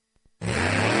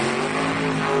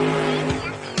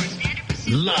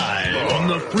Live on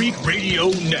the Freak Radio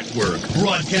Network,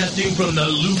 broadcasting from the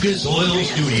Lucas Oil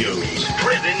Studios.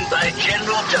 Driven by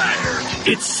General Tire.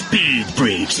 It's Speed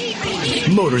Freaks.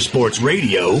 Motorsports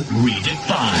Radio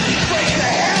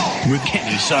redefined. With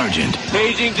Kenny Sargent.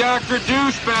 Paging Dr.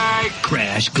 Douchebag.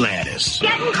 Crash Gladys.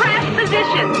 Get in crash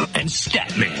position. And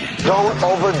Statman. Don't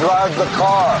overdrive the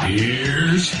car.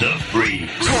 Here's the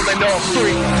Freaks. Come on, no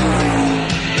freak.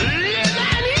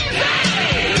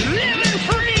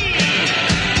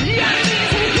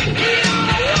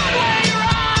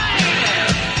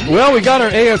 Well, we got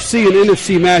our AFC and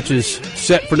NFC matches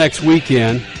set for next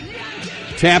weekend.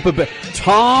 Tampa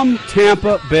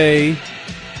Bay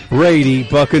Brady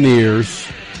Buccaneers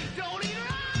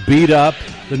beat up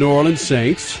the New Orleans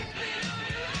Saints.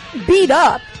 Beat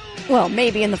up? Well,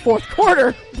 maybe in the fourth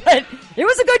quarter, but it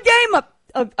was a good game up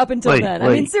until then. I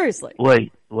mean, seriously.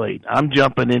 Wait. I'm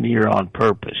jumping in here on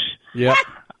purpose. Yeah.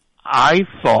 I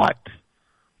thought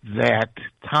that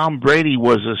Tom Brady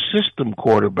was a system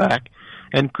quarterback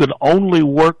and could only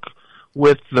work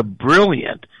with the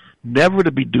brilliant, never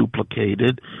to be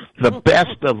duplicated, the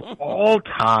best of all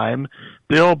time,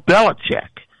 Bill Belichick.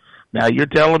 Now you're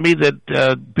telling me that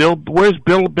where's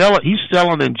Bill Belichick? He's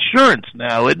selling insurance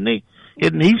now, isn't he?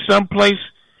 Isn't he someplace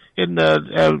in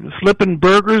flipping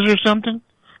burgers or something?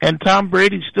 And Tom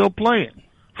Brady's still playing.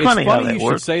 Funny how that you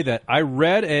works. Should say that. I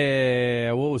read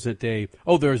there's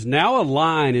now a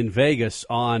line in Vegas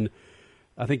on,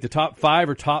 I think, the top 5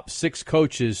 or top 6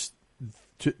 coaches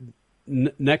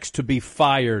next to be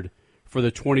fired for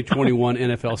the 2021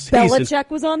 NFL season.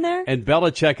 Belichick was on there? And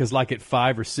Belichick is like at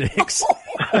 5 or 6.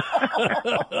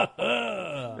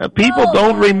 People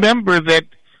don't remember that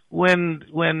when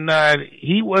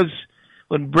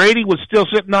Brady was still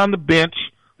sitting on the bench,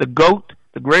 the GOAT,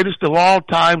 the greatest of all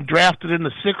time, drafted in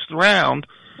the 6th round,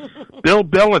 Bill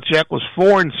Belichick was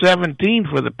 4-17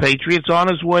 for the Patriots on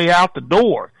his way out the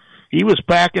door. He was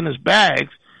packing his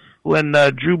bags when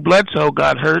Drew Bledsoe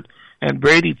got hurt and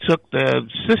Brady took the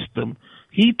system.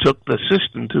 He took the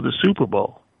system to the Super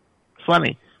Bowl.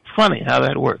 Funny how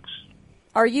that works.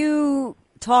 Are you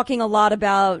talking a lot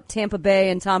about Tampa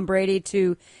Bay and Tom Brady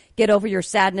to get over your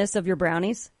sadness of your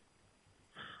Brownies?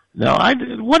 No,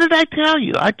 what did I tell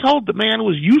you? I told the man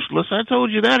was useless. I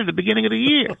told you that at the beginning of the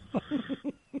year.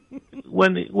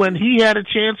 When he had a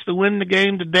chance to win the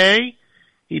game today,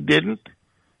 he didn't.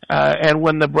 And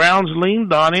when the Browns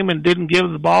leaned on him and didn't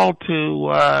give the ball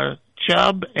to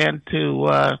Chubb and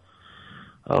to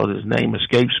his name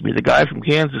escapes me, the guy from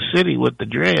Kansas City with the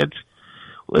dreads,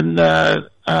 when they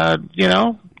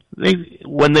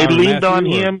leaned on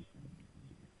him,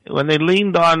 when they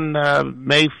leaned on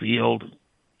Mayfield,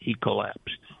 he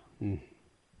collapsed.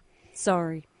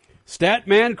 Sorry.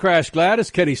 Statman, Crash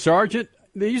Gladys, Kenny Sargent.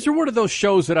 These are one of those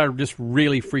shows that I just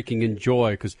really freaking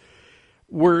enjoy because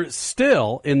we're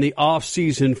still in the off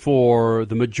season for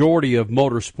the majority of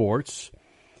motorsports.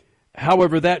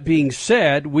 However, that being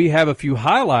said, we have a few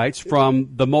highlights from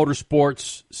the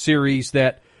motorsports series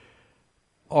that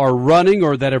are running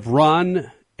or that have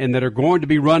run and that are going to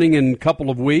be running in a couple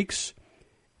of weeks.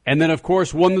 And then, of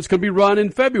course, one that's going to be run in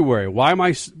February. Why am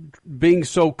I being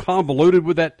so convoluted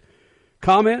with that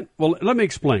comment? Well, let me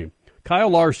explain. Kyle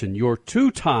Larson, your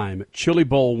 2-time Chili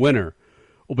Bowl winner,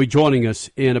 will be joining us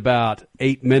in about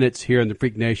 8 minutes here in the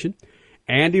Freak Nation.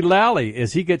 Andy Lally,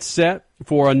 as he gets set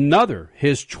for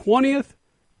his 20th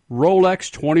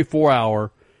Rolex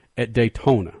 24-hour at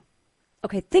Daytona.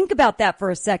 Okay, think about that for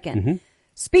a second. Mm-hmm.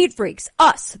 Speed Freaks,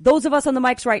 those of us on the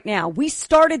mics right now, we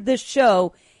started this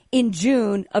show in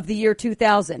June of the year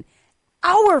 2000.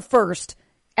 Our first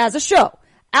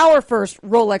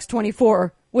Rolex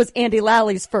 24 was Andy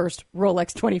Lally's first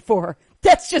Rolex 24.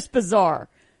 That's just bizarre.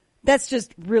 That's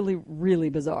just really, really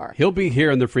bizarre. He'll be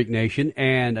here in the Freak Nation,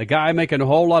 and a guy making a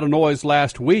whole lot of noise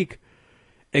last week,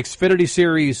 Xfinity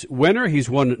Series winner. He's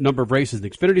won a number of races in the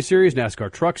Xfinity Series,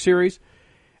 NASCAR Truck Series.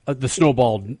 The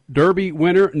Snowball Derby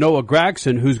winner, Noah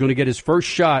Gragson, who's going to get his first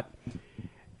shot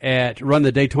at run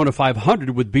the Daytona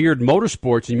 500 with Beard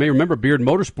Motorsports. And you may remember Beard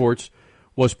Motorsports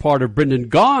was part of Brendan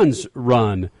Gaughan's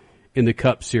run in the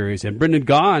Cup Series. And Brendan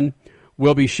Gaughan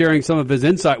will be sharing some of his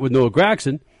insight with Noah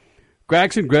Gragson.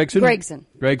 Gregson.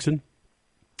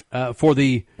 For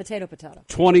the potato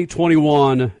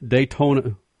 2021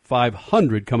 Daytona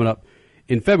 500 coming up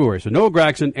in February. So Noah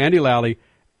Gragson, Andy Lally,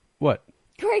 what?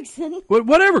 Gregson.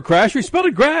 Whatever, Crash. We spelled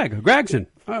it Gregson.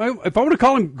 If I want to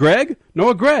call him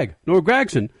Noah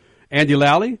Gragson, Andy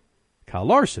Lally, Kyle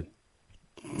Larson.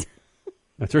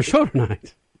 That's our show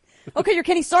tonight. Okay, you're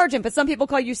Kenny Sargent, but some people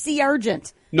call you C.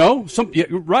 Argent. No,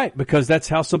 right, because that's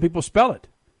how some people spell it.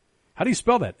 How do you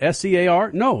spell that?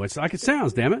 S-E-A-R? No, it's like it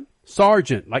sounds, damn it.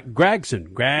 Sargent, like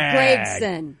Gregson.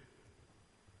 Gregson.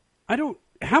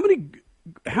 How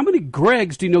many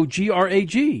Gregs do you know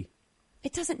G-R-A-G?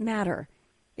 It doesn't matter.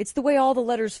 It's the way all the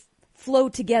letters flow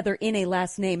together in a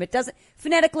last name. It doesn't,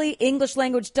 phonetically, English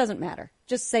language doesn't matter.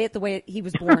 Just say it the way he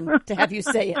was born to have you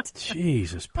say it.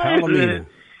 Jesus, Palomino.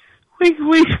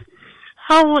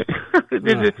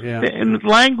 And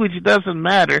language doesn't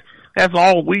matter. That's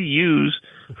all we use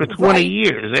for 20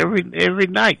 years, every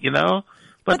night, you know.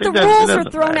 But the rules are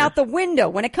thrown out the window.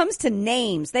 When it comes to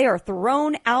names, they are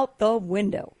thrown out the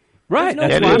window. Right, No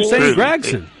that's why I'm saying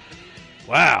Gregson.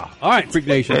 Wow. All right, Freak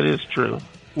Nation. That is true.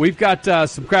 We've got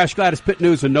some Crash Gladys Pit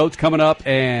news and notes coming up,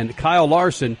 and Kyle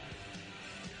Larson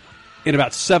in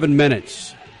about 7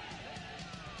 minutes.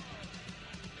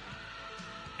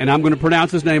 And I'm going to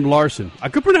pronounce his name Larson. I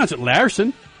could pronounce it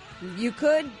Larson. You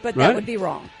could, but that would be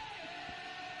wrong.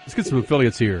 Let's get some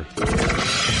affiliates here.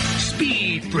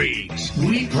 Speed Freaks,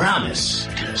 we promise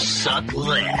to suck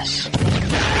less.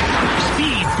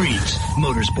 Speed Freaks,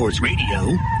 Motorsports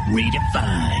Radio,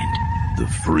 redefined. The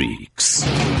Freaks.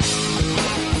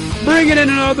 Bringing in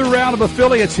another round of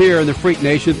affiliates here in the Freak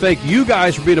Nation. Thank you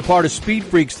guys for being a part of Speed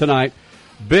Freaks tonight.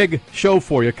 Big show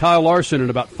for you. Kyle Larson in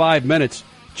about 5 minutes.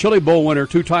 Chili Bowl winner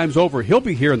 2 times over. He'll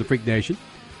be here in the Freak Nation.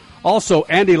 Also,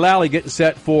 Andy Lally getting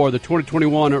set for the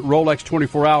 2021 Rolex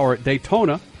 24-Hour at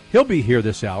Daytona. He'll be here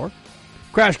this hour.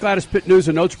 Crash Gladys Pit News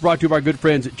and Notes brought to you by our good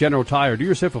friends at General Tire. Do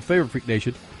yourself a favor, Freak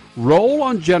Nation. Roll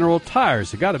on General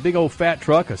Tires. They got a big old fat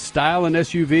truck, a styling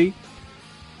SUV.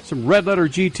 Some red letter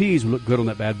GTs will look good on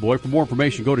that bad boy. For more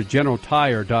information, go to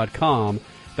GeneralTire.com.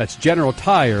 That's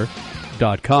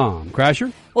GeneralTire.com.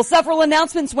 Crasher? Well, several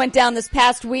announcements went down this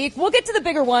past week. We'll get to the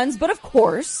bigger ones, but of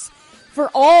course, for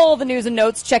all the news and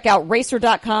notes, check out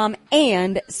Racer.com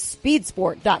and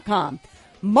Speedsport.com.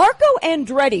 Marco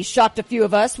Andretti shocked a few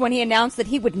of us when he announced that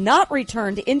he would not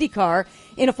return to IndyCar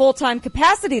in a full-time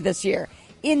capacity this year.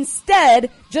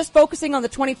 Instead, just focusing on the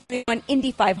 2021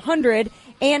 Indy 500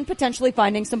 and potentially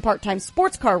finding some part-time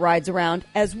sports car rides around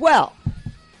as well.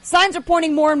 Signs are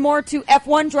pointing more and more to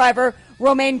F1 driver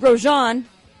Romain Grosjean.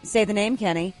 Say the name,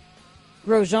 Kenny.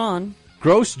 Grosjean.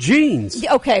 Gross jeans.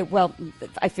 Okay, well,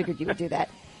 I figured you would do that.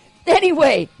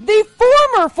 Anyway, the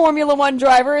former Formula One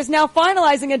driver is now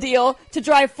finalizing a deal to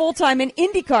drive full-time in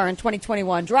IndyCar in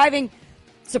 2021, driving,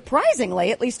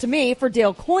 surprisingly, at least to me, for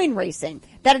Dale Coyne Racing.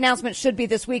 That announcement should be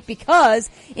this week because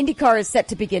IndyCar is set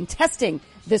to begin testing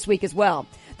this week as well.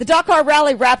 The Dakar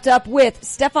Rally wrapped up with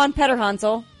Stefan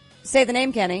Petterhansel. Say the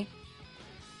name, Kenny.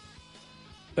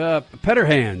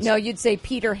 Petterhans. No, you'd say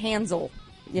Peter Hansel.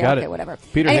 Yeah, Got okay, it. whatever.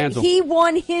 Peter Hansel. He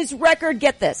won his record,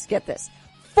 get this,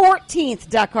 14th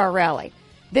Dakar Rally.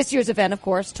 This year's event, of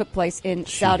course, took place in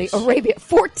Saudi Arabia.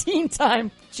 14-time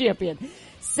champion.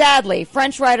 Sadly,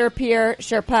 French rider Pierre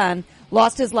Cherpin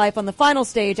lost his life on the final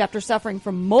stage after suffering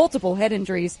from multiple head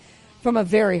injuries from a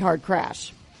very hard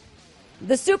crash.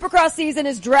 The Supercross season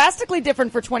is drastically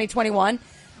different for 2021,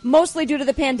 mostly due to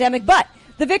the pandemic, but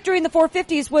the victory in the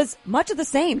 450s was much of the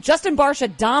same. Justin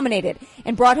Barcia dominated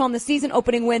and brought home the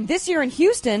season-opening win this year in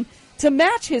Houston to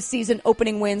match his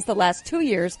season-opening wins the last 2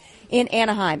 years in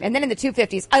Anaheim. And then in the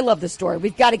 250s, I love this story.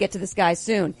 We've got to get to this guy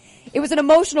soon. It was an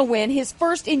emotional win, his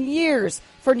first in years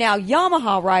for now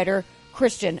Yamaha rider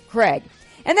Christian Craig.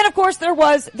 And then, of course, there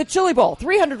was the Chili Bowl.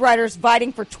 300 riders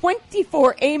vying for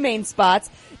 24 A-main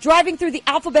spots, driving through the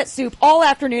alphabet soup all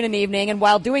afternoon and evening. And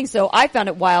while doing so, I found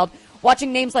it wild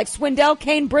watching names like Swindell,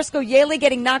 Kane, Briscoe, Yaley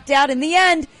getting knocked out. In the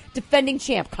end, defending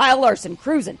champ Kyle Larson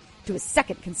cruising to his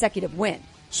second consecutive win.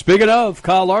 Speaking of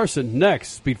Kyle Larson,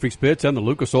 next, Speed Freaks Pits and the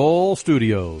Lucas Oil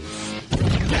Studios.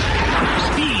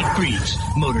 Speed Freaks,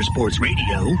 Motorsports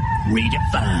Radio,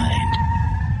 redefined.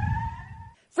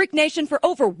 Freak Nation, for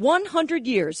over 100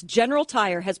 years, General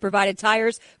Tire has provided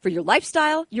tires for your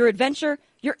lifestyle, your adventure,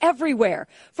 your everywhere.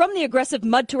 From the aggressive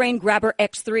mud-terrain Grabber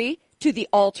X3 to the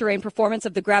all-terrain performance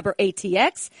of the Grabber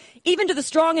ATX, even to the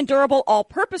strong and durable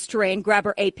all-purpose terrain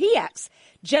Grabber APX.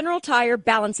 General Tire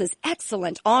balances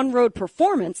excellent on-road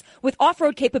performance with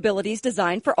off-road capabilities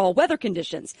designed for all weather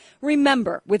conditions.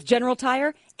 Remember, with General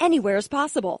Tire, anywhere is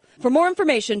possible. For more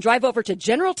information, drive over to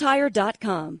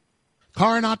GeneralTire.com.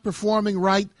 Car not performing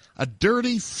right, a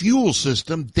dirty fuel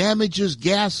system damages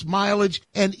gas mileage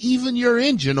and even your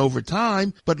engine over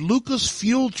time, but Lucas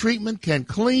Fuel Treatment can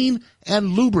clean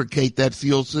and lubricate that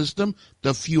fuel system,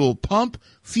 the fuel pump,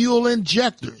 fuel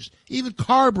injectors, even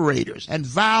carburetors and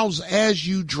valves as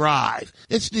you drive.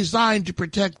 It's designed to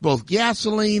protect both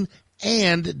gasoline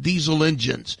and diesel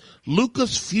engines.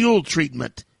 Lucas Fuel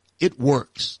Treatment. It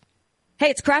works. Hey,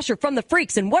 it's Crasher from the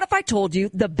Freaks, and what if I told you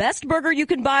the best burger you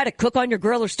can buy to cook on your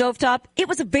grill or stovetop, it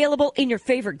was available in your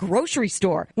favorite grocery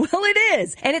store? Well, it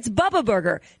is, and it's Bubba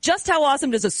Burger. Just how awesome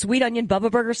does a sweet onion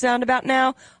Bubba Burger sound about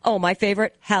now? Oh, my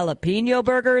favorite, jalapeno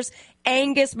burgers,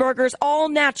 Angus burgers, all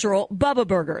natural Bubba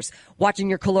Burgers. Watching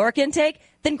your caloric intake?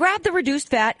 Then grab the reduced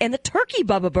fat and the turkey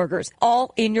Bubba Burgers,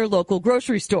 all in your local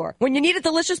grocery store. When you need a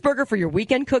delicious burger for your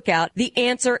weekend cookout, the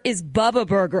answer is Bubba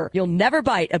Burger. You'll never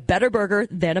bite a better burger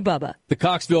than a Bubba. The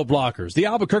Coxville Blockers, the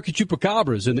Albuquerque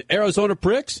Chupacabras, and the Arizona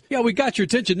Pricks? Yeah, we got your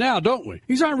attention now, don't we?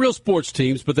 These aren't real sports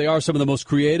teams, but they are some of the most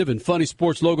creative and funny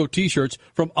sports logo t-shirts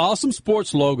from Awesome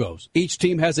Sports Logos. Each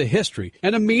team has a history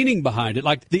and a meaning behind it,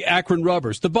 like the Akron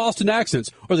Rubbers, the Boston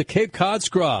Accents, or the Cape Cod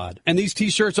Scrod. And these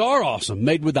t-shirts are awesome,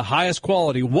 made with the highest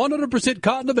quality, 100%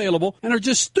 cotton available, and are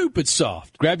just stupid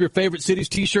soft. Grab your favorite city's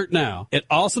t-shirt now at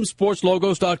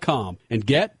awesomesportslogos.com and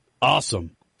get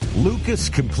awesome. Lucas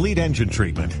Complete Engine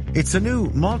Treatment. It's a new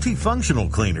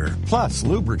multifunctional cleaner plus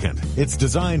lubricant. It's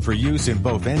designed for use in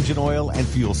both engine oil and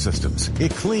fuel systems.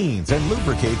 It cleans and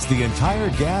lubricates the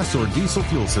entire gas or diesel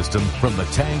fuel system from the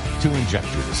tank to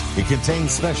injectors. It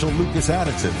contains special Lucas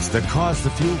additives that cause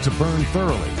the fuel to burn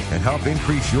thoroughly and help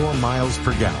increase your miles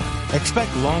per gallon.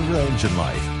 Expect longer engine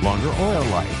life, longer oil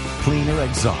life, cleaner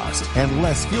exhaust, and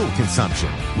less fuel consumption.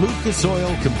 Lucas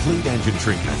Oil Complete Engine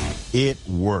Treatment. It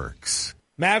works.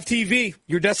 MAV TV,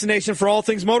 your destination for all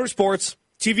things motorsports.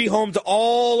 TV home to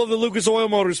all of the Lucas Oil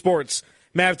Motorsports.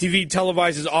 MAV TV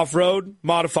televises off-road,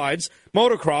 modifieds,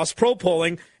 motocross, pro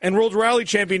polling, and World Rally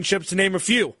Championships, to name a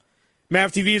few.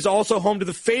 MAV TV is also home to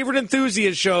the favorite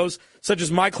enthusiast shows such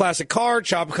as My Classic Car,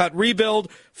 Chop Cut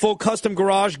Rebuild, Full Custom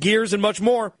Garage, Gears, and much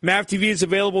more. MAV TV is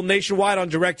available nationwide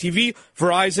on DirecTV,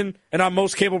 Verizon, and on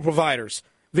most cable providers.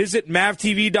 Visit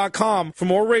MAVTV.com for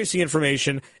more racing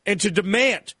information and to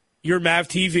demand your MAV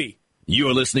TV.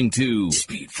 You're listening to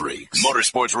Speed Freaks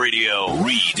Motorsports Radio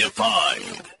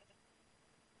Redefined.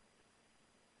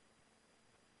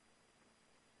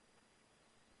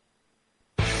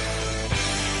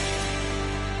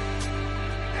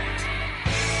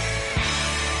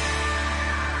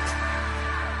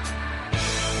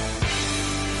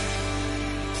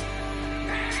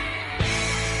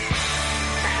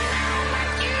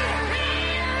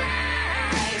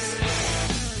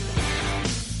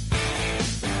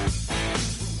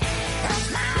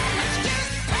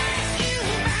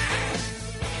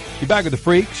 You're back with the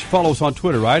Freaks. Follow us on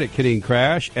Twitter, right, at Kenny and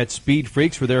Crash, at Speed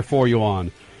Freaks. We're there for you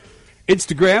on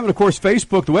Instagram and, of course,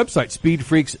 Facebook, the website,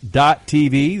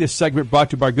 speedfreaks.tv. This segment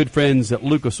brought to you by our good friends at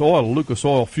Lucas Oil, Lucas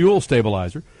Oil Fuel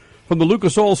Stabilizer. From the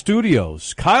Lucas Oil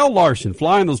Studios, Kyle Larson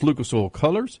flying those Lucas Oil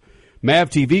colors.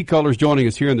 MAV TV colors joining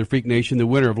us here in the Freak Nation, the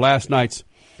winner of last night's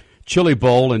Chili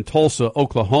Bowl in Tulsa,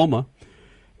 Oklahoma.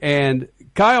 And,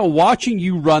 Kyle, watching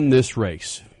you run this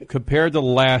race compared to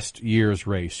last year's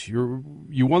race, you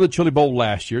won the Chili Bowl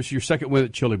last year, so your second win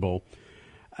at Chili Bowl.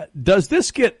 Does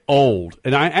this get old?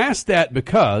 And I ask that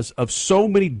because of so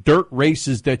many dirt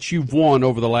races that you've won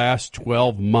over the last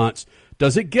 12 months.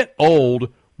 Does it get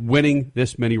old winning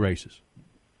this many races?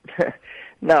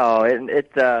 No,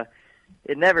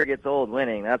 it never gets old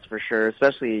winning, that's for sure,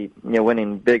 especially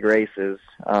winning big races.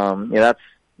 That's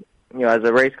as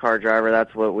a race car driver,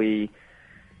 that's what we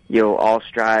all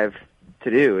strive to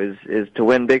do is to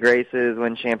win big races,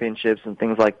 win championships, and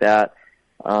things like that.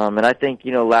 And I think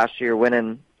last year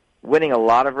winning a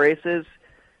lot of races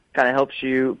kind of helps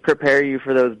you prepare you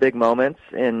for those big moments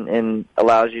and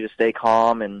allows you to stay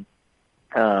calm and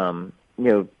a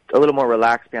little more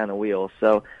relaxed behind the wheel.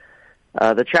 So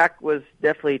the track was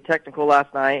definitely technical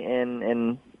last night,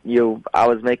 and I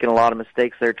was making a lot of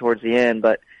mistakes there towards the end,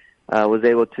 but was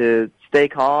able to stay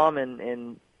calm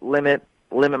and limit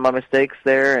my mistakes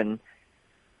there and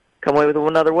come away with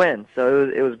another win. So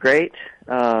it was great.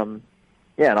 An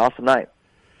awesome night.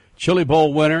 Chili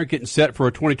Bowl winner, getting set for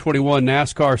a 2021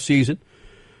 NASCAR season.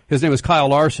 His name is Kyle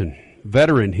Larson,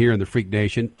 veteran here in the Freak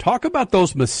Nation. Talk about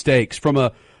those mistakes from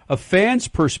a fan's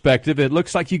perspective. It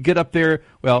looks like you get up there,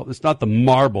 well, it's not the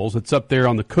marbles, it's up there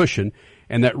on the cushion,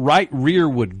 and that right rear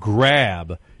would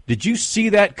grab. Did you see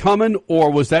that coming,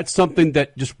 or was that something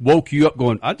that just woke you up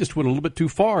going, I just went a little bit too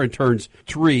far in turns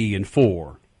 3 and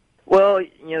 4? Well,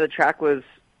 the track was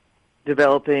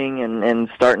developing and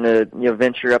starting to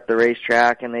venture up the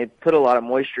racetrack, and they put a lot of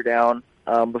moisture down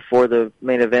before the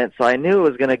main event, so I knew it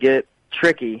was going to get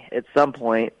tricky at some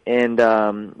point. And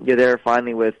there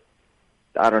finally with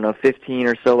 15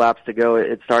 or so laps to go,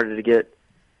 it started to get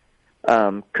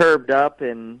curbed up,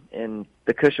 and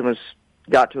the cushion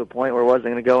got to a point where it wasn't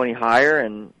going to go any higher,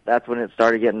 and that's when it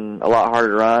started getting a lot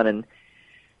harder to run. And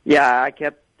I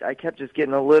kept I kept just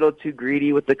getting a little too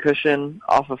greedy with the cushion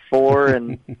off of 4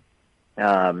 and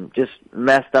just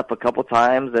messed up a couple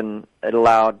times, and it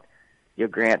allowed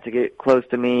Grant to get close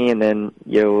to me, and then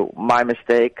my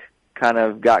mistake kind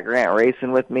of got Grant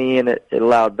racing with me, and it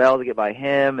allowed Bell to get by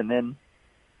him, and then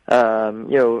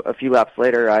a few laps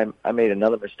later I made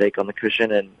another mistake on the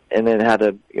cushion and then had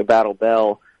to battle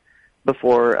Bell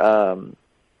before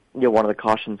one of the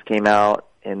cautions came out,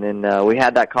 and then we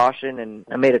had that caution, and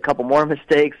I made a couple more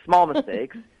mistakes, small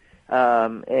mistakes,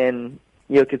 and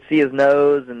could see his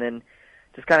nose, and then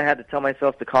just kind of had to tell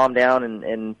myself to calm down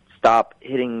and stop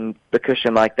hitting the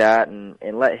cushion like that, and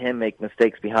let him make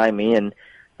mistakes behind me. And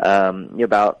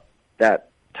about that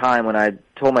time when I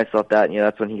told myself that,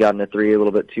 that's when he got into 3 a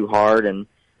little bit too hard and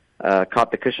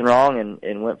caught the cushion wrong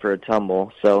and went for a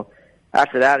tumble. So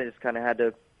after that, I just kind of had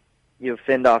to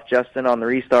fend off Justin on the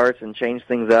restarts and change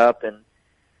things up. And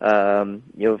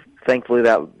thankfully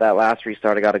that last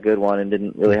restart I got a good one and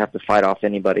didn't really have to fight off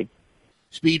anybody.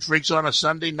 Speed Freaks on a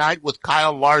Sunday night with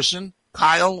Kyle Larson.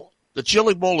 Kyle, the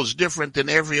Chili Bowl is different than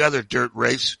every other dirt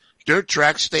race. Dirt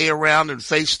tracks stay around and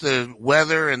face the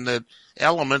weather and the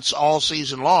elements all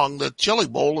season long. The Chili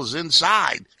Bowl is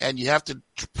inside, and you have to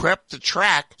prep the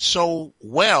track so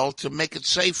well to make it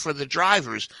safe for the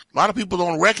drivers. A lot of people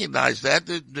don't recognize that.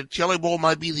 The Chili Bowl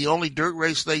might be the only dirt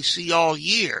race they see all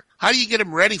year. How do you get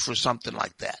them ready for something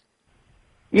like that?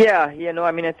 Yeah,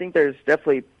 I think there's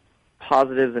definitely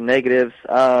positives and negatives.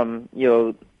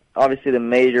 Obviously the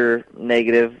major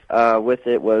negative with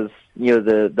it was,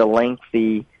 the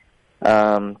lengthy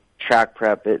track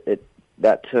prep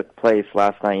that took place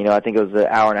last night. I think it was an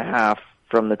hour and a half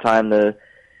from the time the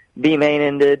B main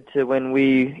ended to when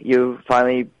we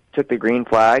finally took the green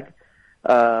flag.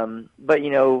 But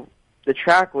the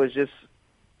track was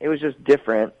just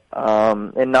different,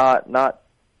 and not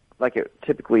like it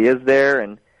typically is there.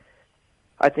 And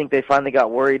I think they finally got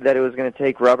worried that it was going to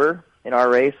take rubber in our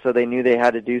race, so they knew they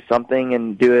had to do something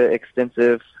and do an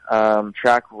extensive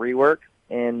track rework.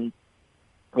 And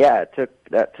yeah,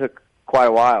 that took quite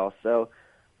a while. So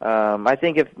I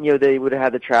think if they would have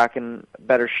had the track in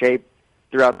better shape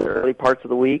throughout the early parts of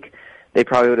the week, they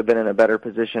probably would have been in a better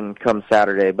position come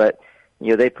Saturday. But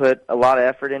they put a lot of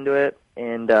effort into it,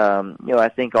 and I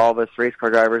think all of us race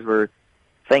car drivers were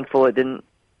thankful it didn't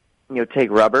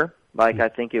take rubber like I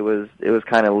think it was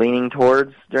kind of leaning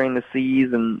towards during the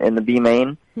C's and the B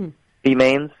mains.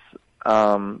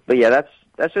 But yeah,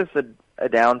 that's just a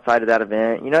downside of that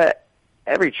event.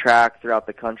 Every track throughout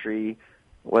the country,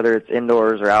 whether it's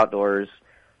indoors or outdoors,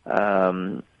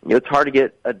 it's hard to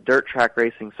get a dirt track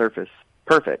racing surface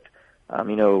perfect.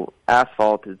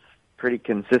 Asphalt is pretty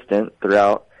consistent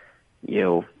throughout,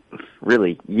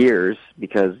 really years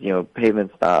because,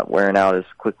 pavement's not wearing out as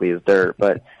quickly as dirt.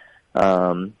 But,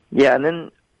 yeah, and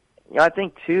then I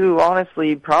think, too,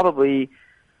 honestly, probably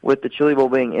with the Chili Bowl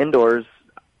being indoors,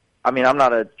 I'm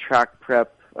not a track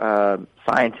prep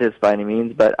scientist by any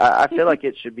means, but I feel like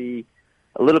it should be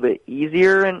a little bit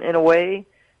easier in a way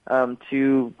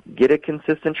to get a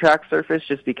consistent track surface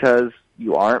just because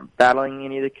you aren't battling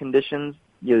any of the conditions.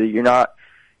 You're not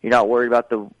worried about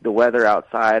the weather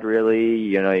outside, really.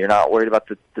 You're not worried about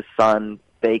the sun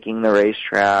baking the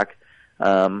racetrack.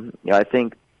 I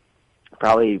think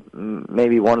probably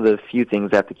maybe one of the few things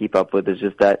I have to keep up with is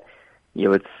just that,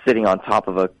 it's sitting on top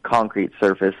of a concrete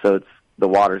surface, so the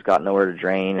water's got nowhere to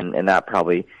drain, and that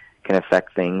probably can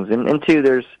affect things. And two,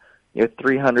 there's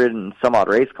 300 and some odd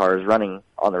race cars running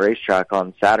on the racetrack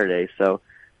on Saturday, so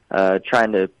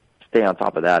trying to stay on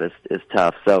top of that is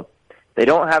tough. So they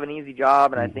don't have an easy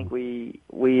job, and I think we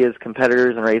as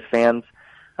competitors and race fans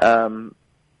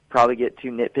probably get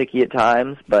too nitpicky at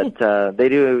times, but they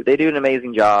do an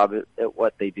amazing job at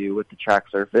what they do with the track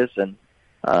surface, and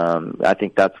I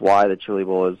think that's why the Chili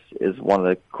Bowl is one of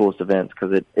the coolest events,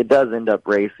 because it does end up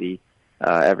racy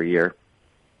every year.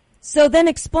 So then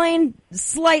explain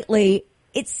slightly,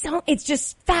 it's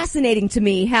just fascinating to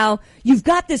me how you've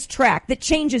got this track that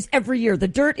changes every year. The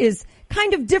dirt is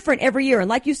kind of different every year. And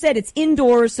like you said, it's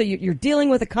indoors, so you're dealing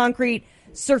with a concrete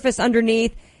surface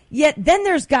underneath. Yet then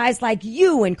there's guys like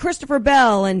you and Christopher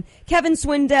Bell and Kevin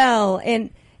Swindell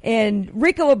and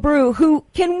Rico Abreu who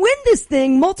can win this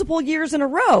thing multiple years in a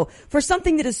row for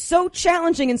something that is so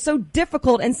challenging and so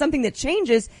difficult and something that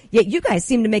changes, yet you guys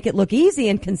seem to make it look easy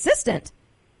and consistent.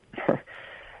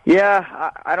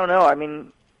 Yeah, I don't know.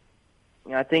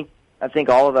 I think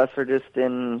all of us are just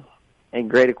in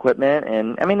great equipment,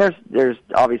 and there's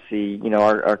obviously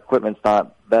our equipment's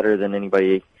not better than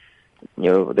anybody,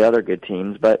 the other good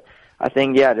teams, but I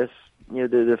think just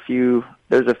there's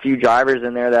a few drivers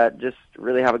in there that just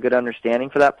really have a good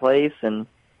understanding for that place, and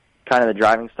kind of the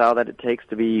driving style that it takes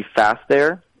to be fast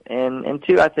there. And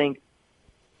two, I think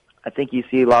you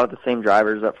see a lot of the same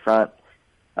drivers up front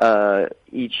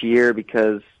each year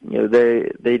because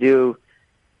they do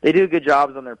good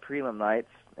jobs on their prelim nights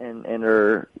and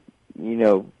are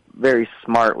very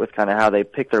smart with kind of how they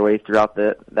pick their way throughout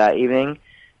that evening.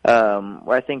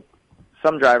 Where I think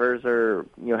some drivers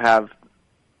have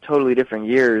totally different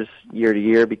years year to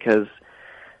year because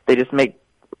they just make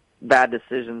bad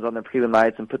decisions on their prelim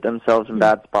nights and put themselves in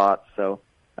bad spots. So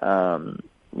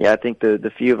I think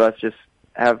the few of us just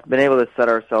have been able to set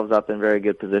ourselves up in very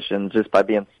good positions just by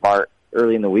being smart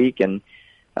early in the week and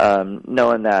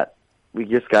knowing that we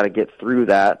just got to get through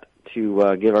that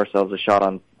to give ourselves a shot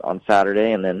on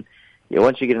Saturday. And then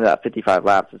once you get into that 55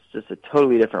 laps, it's just a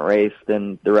totally different race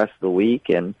than the rest of the week.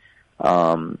 And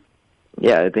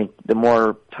I think the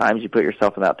more times you put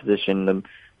yourself in that position, the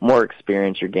more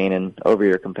experience you're gaining over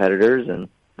your competitors, and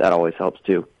that always helps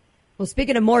too. Well,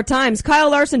 speaking of more times, Kyle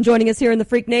Larson joining us here in the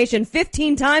Freak Nation,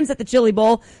 15 times at the Chili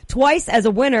Bowl, twice as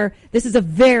a winner. This is a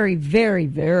very, very,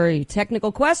 very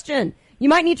technical question. You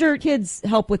might need your kids'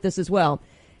 help with this as well.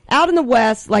 Out in the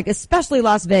West, like especially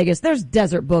Las Vegas, there's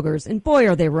desert boogers, and boy,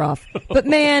 are they rough. But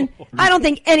man, I don't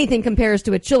think anything compares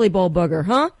to a Chili Bowl booger,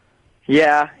 huh?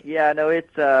 Yeah, no,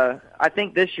 it's, I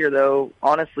think this year though,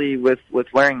 honestly, with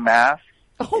wearing masks,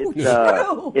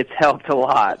 it's helped a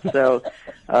lot. So,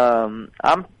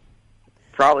 I'm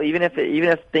probably, even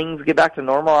if things get back to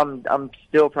normal, I'm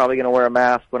still probably going to wear a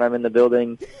mask when I'm in the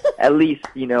building, at least,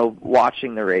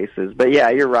 watching the races. But yeah,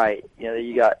 you're right.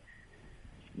 You got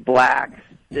black,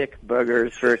 thick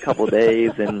boogers for a couple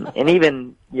days, and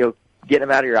even, getting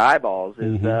them out of your eyeballs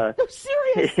is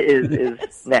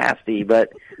nasty.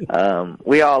 But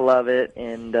we all love it,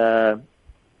 and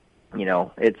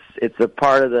it's a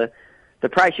part of the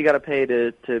price you got to pay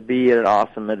to be at an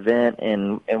awesome event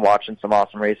and watching some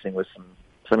awesome racing with some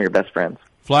of your best friends.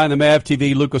 Flying the MAV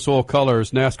TV Lucas Oil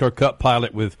Colors NASCAR Cup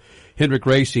pilot with Hendrick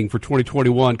Racing for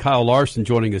 2021. Kyle Larson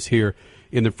joining us here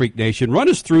in the Freak Nation. Run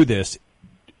us through this.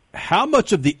 How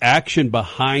much of the action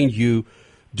behind you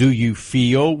do you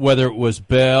feel, whether it was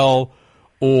Bell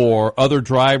or other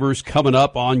drivers coming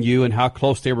up on you and how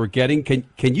close they were getting? Can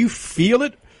you feel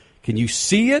it? Can you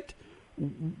see it?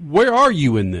 Where are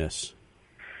you in this?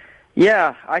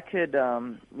 Yeah, I could.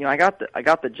 I got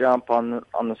the jump on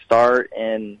the start,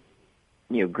 and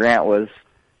Justin Grant was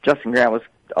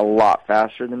a lot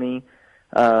faster than me,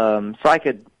 so I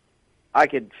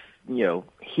could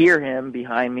hear him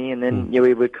behind me, and then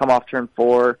we would come off turn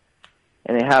 4,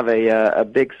 and they have a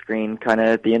big screen kind of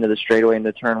at the end of the straightaway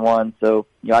into turn 1, so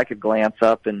I could glance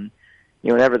up, and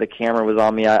whenever the camera was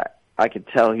on me, I could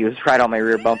tell he was right on my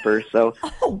rear bumper, so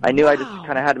I knew I just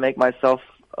kind of had to make myself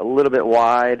a little bit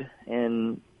wide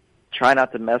and try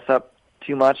not to mess up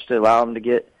too much to allow him to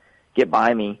get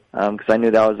by me, because I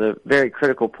knew that was a very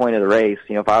critical point of the race.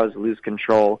 If I was to lose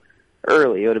control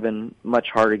early, it would have been much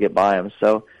harder to get by him.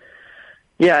 So,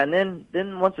 yeah, and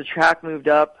then once the track moved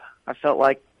up, I felt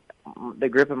like the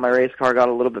grip of my race car got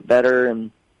a little bit better,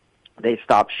 and they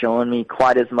stopped showing me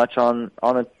quite as much on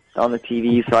the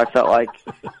TV, so I felt like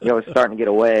it was starting to get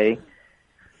away.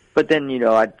 But then,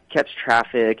 I'd catch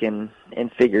traffic and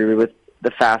figure with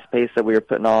the fast pace that we were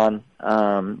putting on,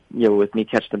 with me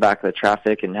catching the back of the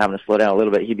traffic and having to slow down a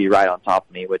little bit, he'd be right on top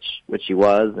of me, which he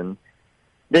was. And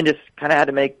then just kind of had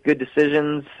to make good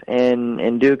decisions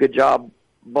and do a good job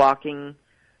blocking,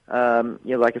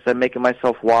 like I said, making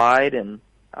myself wide and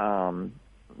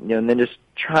then just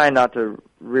trying not to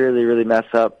really, really mess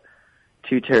up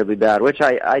too terribly bad, which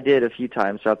I did a few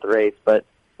times throughout the race, but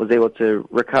was able to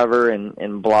recover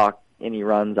and block any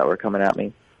runs that were coming at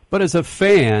me. But as a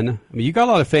fan, you got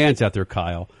a lot of fans out there,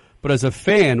 Kyle, but as a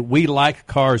fan, we like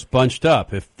cars bunched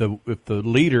up if the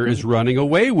leader is running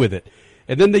away with it.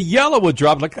 And then the yellow would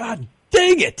drop, like, God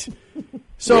dang it.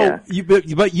 So, yeah.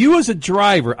 But you as a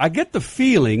driver, I get the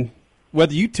feeling,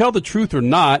 whether you tell the truth or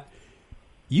not,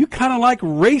 you kind of like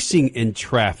racing in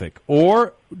traffic.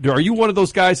 Or are you one of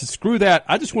those guys that, screw that,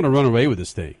 I just want to run away with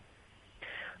this thing?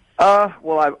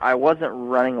 Well, I wasn't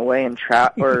running away in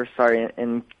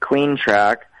in Queen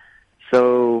Track,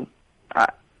 so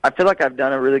I feel like I've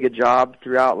done a really good job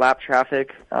throughout lap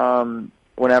traffic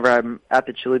whenever I'm at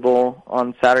the Chili Bowl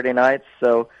on Saturday nights.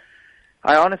 So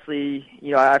I honestly,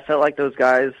 I felt like those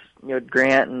guys,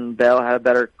 Grant and Bell had a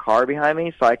better car behind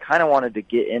me, so I kind of wanted to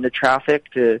get into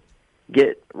traffic to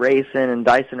get racing and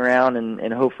dicing around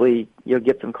and hopefully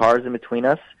get some cars in between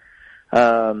us.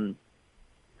 So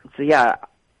yeah.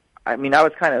 I mean, I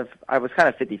was kind of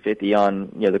 50-50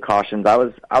 on, the cautions. I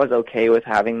was okay with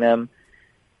having them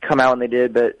come out when they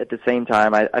did, but at the same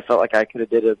time, I felt like I could have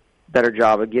did a better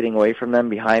job of getting away from them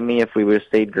behind me if we would have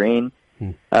stayed green.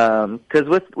 Because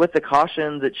with the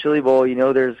cautions at Chili Bowl,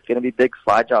 there's going to be big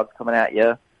slide jobs coming at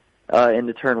you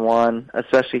into turn 1,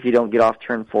 especially if you don't get off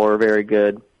turn 4 very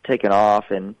good, taking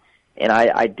off. And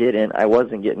I didn't. I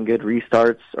wasn't getting good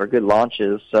restarts or good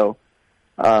launches. So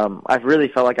I really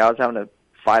felt like I was having to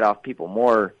fight off people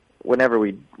more whenever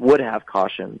we would have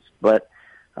cautions. But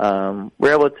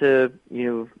we're able to,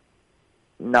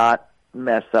 not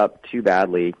mess up too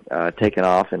badly taking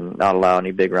off and not allow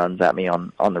any big runs at me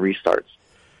on the restarts.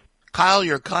 Kyle,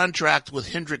 your contract with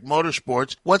Hendrick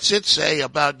Motorsports, what's it say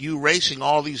about you racing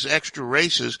all these extra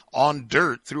races on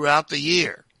dirt throughout the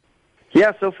year?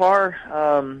 Yeah, so far,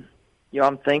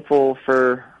 I'm thankful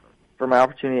for my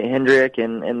opportunity at Hendrick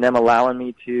and them allowing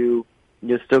me to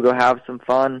still go have some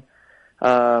fun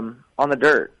on the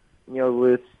dirt.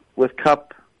 With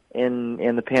Cup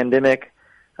in the pandemic,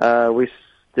 we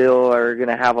still are going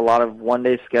to have a lot of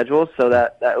one-day schedules, so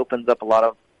that opens up a lot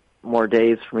of more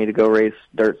days for me to go race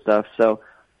dirt stuff. So,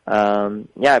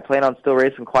 I plan on still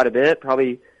racing quite a bit,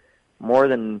 probably more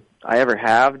than I ever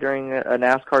have during a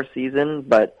NASCAR season.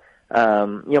 But,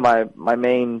 my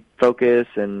main focus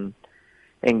and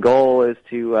goal is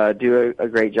to do a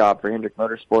great job for Hendrick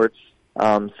Motorsports.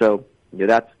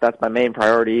 That's my main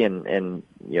priority, and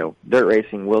dirt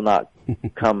racing will not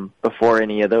come before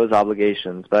any of those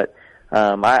obligations. But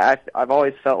I've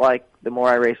always felt like the more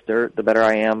I race dirt, the better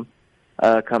I am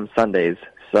come Sundays.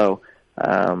 So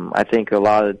I think a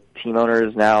lot of team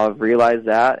owners now have realized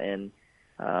that, and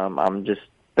I'm just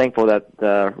thankful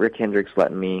that Rick Hendrick's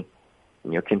letting me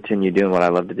continue doing what I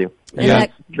love to do. Yeah.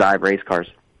 Drive race cars.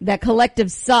 That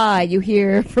collective sigh you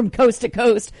hear from coast to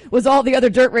coast was all the other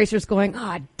dirt racers going,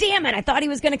 damn it, I thought he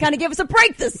was going to kind of give us a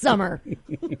break this summer.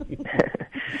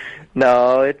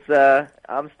 No, it's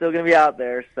I'm still going to be out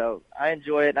there, so I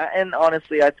enjoy it. And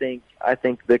honestly, I think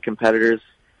the competitors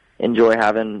enjoy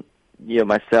having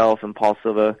myself and Paul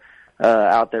Silva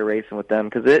out there racing with them,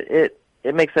 because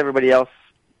it makes everybody else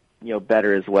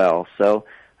better as well. So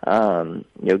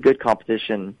good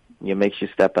competition makes you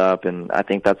step up, and I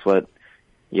think that's what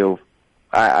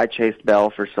I chased Bell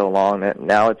for so long that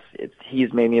now it's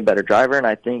he's made me a better driver, and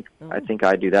I think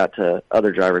I do that to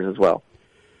other drivers as well.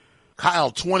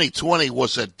 Kyle, 2020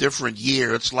 was a different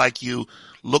year. It's like you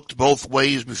looked both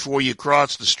ways before you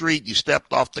crossed the street. You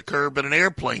stepped off the curb and an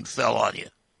airplane fell on you.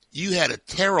 You had a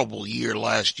terrible year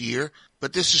last year,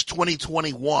 but this is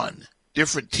 2021.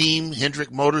 Different team, Hendrick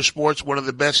Motorsports, one of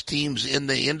the best teams in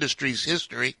the industry's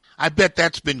history. I bet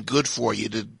that's been good for you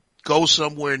to go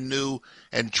somewhere new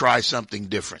and try something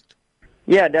different.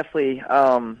 Yeah, definitely.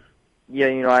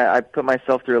 I put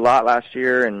myself through a lot last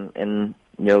year and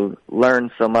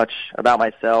learned so much about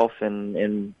myself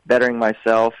and bettering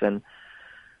myself. And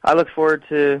I look forward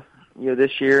to,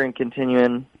 this year and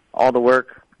continuing all the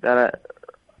work that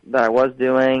I was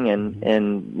doing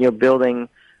and building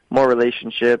more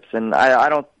relationships. And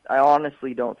I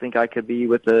honestly don't think I could be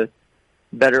with a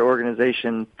better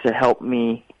organization to help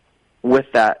me with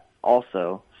that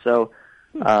also. So,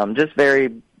 just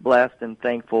very blessed and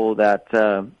thankful that,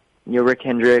 Rick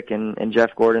Hendrick and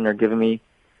Jeff Gordon are giving me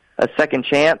a second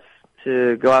chance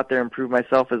to go out there and prove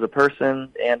myself as a person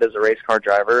and as a race car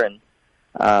driver. And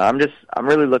I'm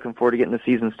really looking forward to getting the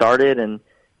season started and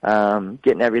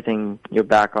getting everything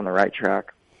back on the right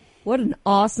track. What an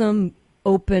awesome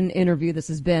open interview this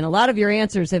has been. A lot of your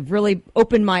answers have really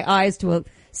opened my eyes to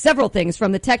several things,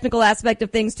 from the technical aspect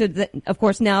of things to, of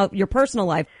course, now your personal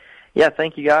life. Yeah,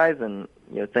 thank you guys, and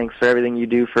thanks for everything you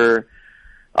do for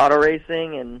auto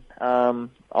racing, and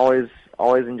always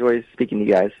enjoy speaking to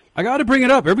you guys. I got to bring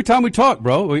it up every time we talk,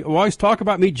 bro. We always talk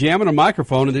about me jamming a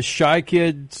microphone in this shy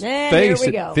kid's face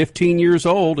at 15 years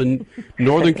old in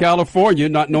Northern California,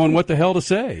 not knowing what the hell to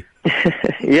say.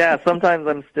 Yeah, sometimes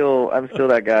I'm still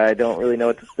that guy. I don't really know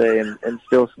what to say and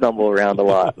still stumble around a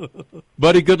lot.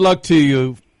 Buddy, good luck to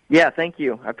you. Yeah, thank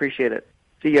you. I appreciate it.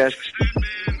 See you guys.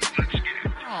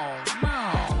 Oh,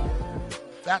 no.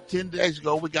 About 10 days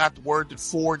ago, we got the word that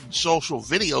Ford and social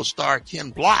video star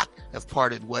Ken Block have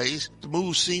parted ways. The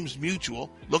move seems mutual.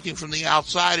 Looking from the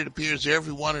outside, it appears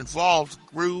everyone involved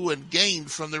grew and gained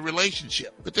from the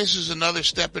relationship. But this is another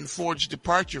step in Ford's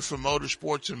departure from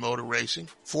motorsports and motor racing.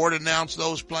 Ford announced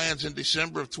those plans in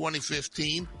December of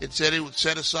 2015. It said it would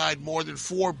set aside more than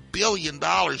 $4 billion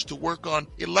to work on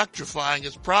electrifying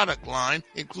its product line,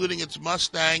 including its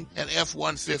Mustang and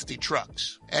F-150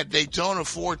 trucks. At Daytona,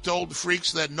 Ford told the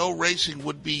freaks that no racing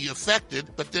would be affected,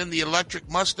 but then the electric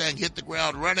Mustang hit the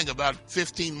ground running about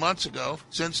 15 months ago.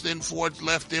 Since then, Ford's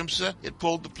left IMSA. It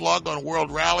pulled the plug on World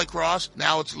Rallycross.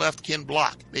 Now it's left Ken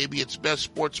Block. Maybe its best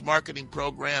sports marketing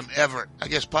program ever. I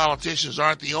guess politicians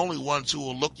aren't the only ones who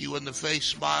will look you in the face,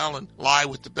 smile, and lie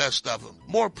with the best of them.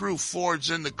 More proof Ford's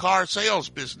in the car sales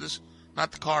business,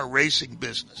 not the car racing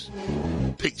business.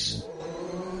 Peace.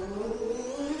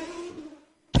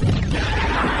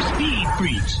 Speed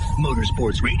Freaks,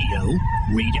 Motorsports Radio,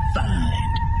 redefined.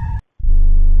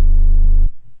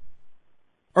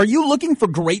 Are you looking for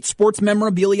great sports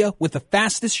memorabilia with the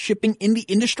fastest shipping in the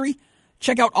industry?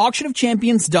 Check out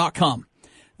auctionofchampions.com.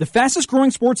 The fastest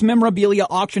growing sports memorabilia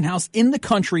auction house in the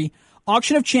country,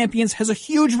 Auction of Champions has a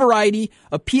huge variety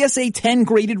of PSA 10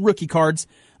 graded rookie cards,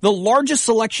 the largest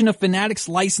selection of Fanatics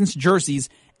licensed jerseys,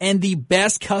 and the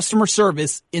best customer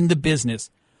service in the business.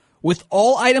 With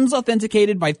all items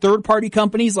authenticated by third-party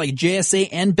companies like JSA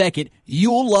and Beckett,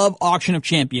 you'll love Auction of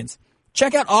Champions.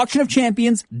 Check out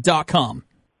auctionofchampions.com.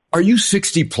 Are you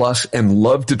 60 plus and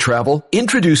love to travel?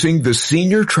 Introducing the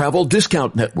Senior Travel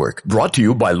Discount Network, brought to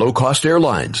you by Low Cost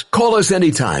Airlines. Call us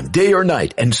anytime, day or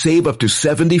night, and save up to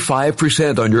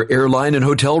 75% on your airline and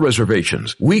hotel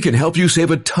reservations. We can help you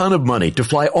save a ton of money to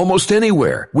fly almost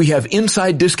anywhere. We have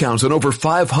inside discounts on over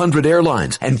 500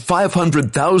 airlines and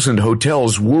 500,000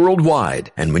 hotels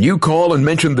worldwide. And when you call and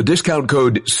mention the discount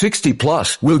code 60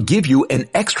 plus, we'll give you an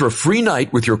extra free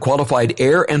night with your qualified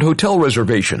air and hotel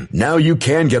reservation. Now you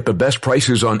can get the best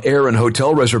prices on air and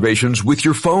hotel reservations with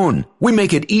your phone. We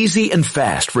make it easy and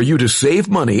fast for you to save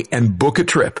money and book a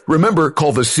trip. Remember,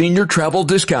 call the Senior Travel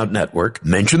Discount Network,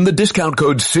 mention the discount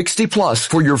code 60+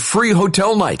 for your free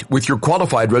hotel night with your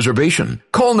qualified reservation.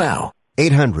 Call now.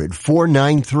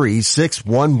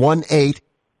 800-493-6118.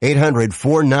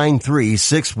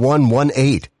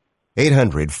 800-493-6118.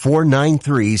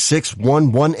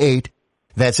 800-493-6118.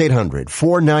 That's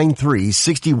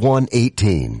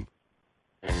 800-493-6118.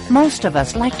 Most of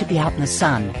us like to be out in the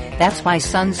sun. That's why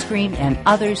sunscreen and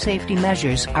other safety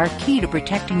measures are key to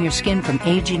protecting your skin from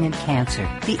aging and cancer.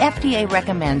 The FDA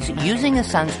recommends using a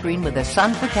sunscreen with a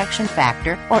sun protection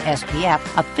factor, or SPF,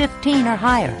 of 15 or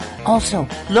higher. Also,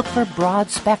 look for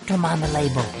broad spectrum on the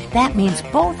label. That means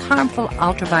both harmful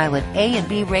ultraviolet A and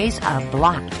B rays are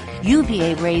blocked.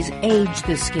 UVA rays age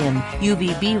the skin,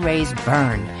 UVB rays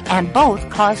burn, and both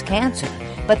cause cancer.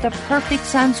 But the perfect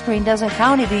sunscreen doesn't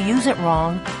count if you use it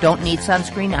wrong. Don't need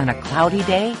sunscreen on a cloudy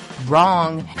day?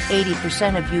 Wrong.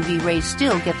 80% of UV rays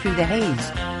still get through the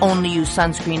haze. Only use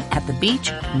sunscreen at the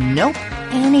beach? Nope.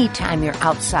 Anytime you're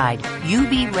outside,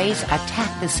 UV rays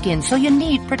attack the skin, so you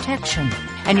need protection.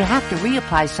 And you have to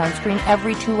reapply sunscreen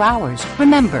every 2 hours.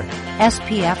 Remember,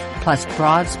 SPF plus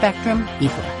broad spectrum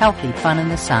equal healthy fun in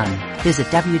the sun. Visit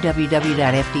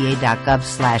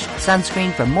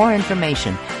www.fda.gov/sunscreen for more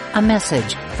information. A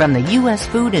message from the U.S.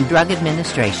 Food and Drug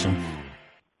Administration.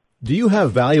 Do you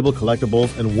have valuable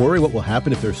collectibles and worry what will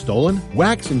happen if they're stolen?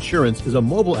 Wax Insurance is a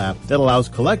mobile app that allows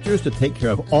collectors to take care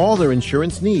of all their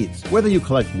insurance needs. Whether you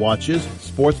collect watches,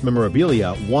 sports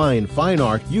memorabilia, wine, fine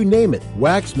art, you name it,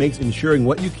 Wax makes insuring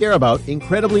what you care about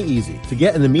incredibly easy. To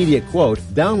get an immediate quote,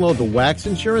 download the Wax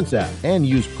Insurance app and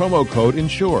use promo code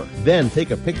INSURE. Then take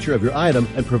a picture of your item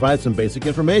and provide some basic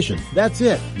information. That's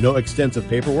it. No extensive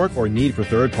paperwork or need for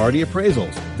third-party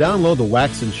appraisals. Download the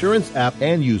Wax Insurance app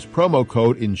and use promo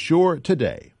code INSURE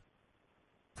today.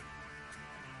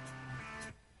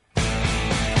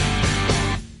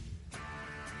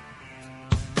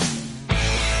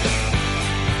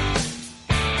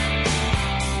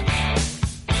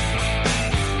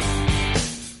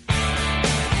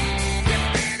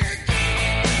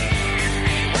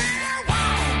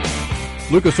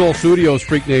 Lucas Oil Studios,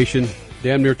 Freak Nation.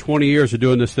 Damn near 20 years of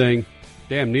doing this thing.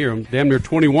 Damn near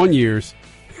 21 years.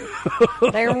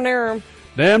 Damn near.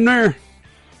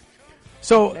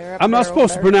 So, I'm not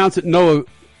supposed to pronounce it Noah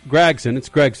Gragson. It's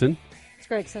Gregson. It's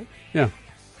Gregson. Yeah.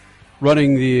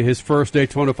 Running his first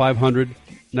Daytona 500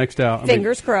 next hour.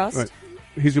 Fingers crossed. Right.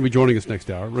 He's going to be joining us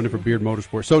next hour, running for Beard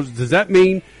Motorsports. So, does that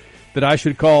mean that I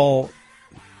should call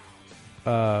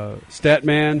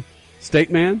Statman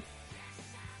Stateman?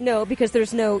 No, because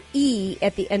there's no E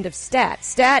at the end of stat.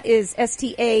 Stat is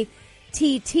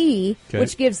S-T-A-T-T,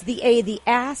 which gives the A the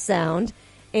A sound.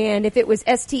 And if it was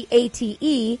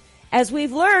S-T-A-T-E, as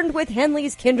we've learned with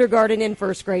Henley's kindergarten in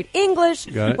first grade English,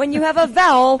 when you have a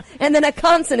vowel and then a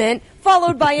consonant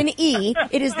followed by an E,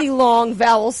 it is the long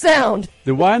vowel sound.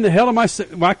 Then why in the hell why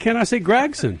can't I say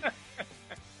Gregson?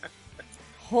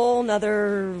 Whole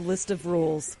nother list of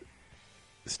rules.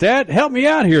 Stat, help me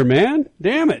out here, man.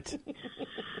 Damn it.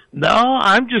 No,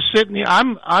 I'm just sitting here.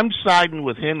 I'm siding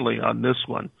with Henley on this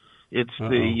one. It's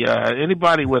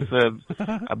anybody with a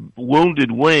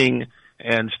wounded wing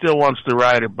and still wants to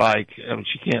ride a bike. I mean,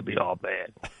 she can't be all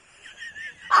bad.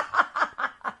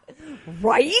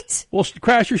 Right? Well,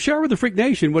 Crash, share with the Freak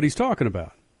Nation what he's talking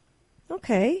about.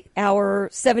 Okay. Our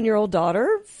 7-year-old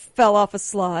daughter fell off a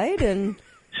slide and...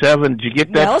 7. Did you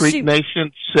get that, Well, Freak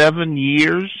Nation? 7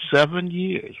 years. 7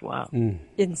 years. Wow.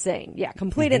 Insane. Yeah,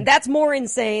 complete. And that's more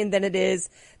insane than it is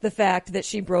the fact that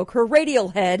she broke her radial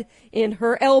head in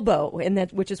her elbow, and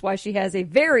which is why she has a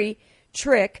very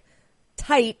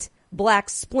tight black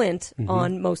splint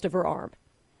on most of her arm.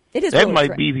 It is. That really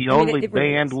might be the only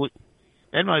band.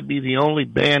 That might be the only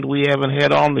band we haven't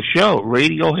had on the show.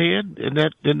 Radiohead.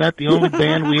 Isn't that the only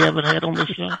band we haven't had on the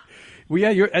show? Well,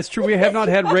 yeah, that's true. We have not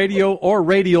had radio or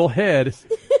radial head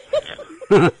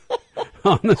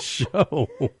on the show.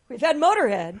 We've had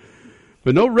Motorhead,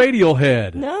 but no radial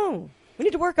head. No, we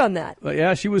need to work on that. But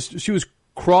yeah, she was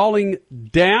crawling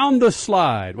down the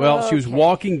slide. Well, she was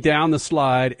walking down the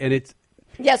slide, and it's...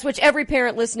 Yes, which every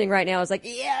parent listening right now is like,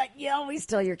 yeah, you always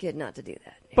tell your kid not to do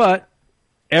that. But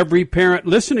every parent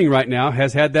listening right now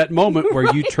has had that moment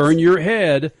where you turn your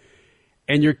head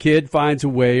and your kid finds a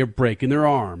way of breaking their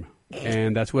arm.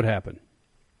 And that's what happened.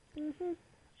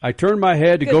 I turned my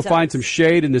head to go find some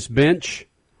shade in this bench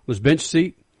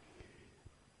seat.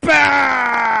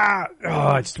 Bah!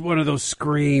 Oh, it's one of those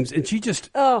screams. And she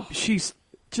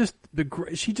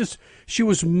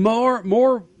was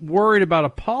more worried about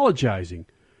apologizing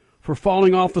for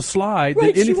falling off the slide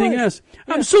than anything else.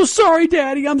 Yeah. I'm so sorry,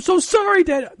 Daddy. I'm so sorry,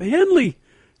 Daddy. Henley,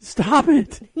 stop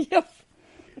it. Yep.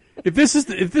 If this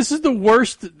is the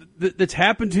worst that's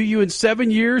happened to you in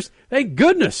 7 years, thank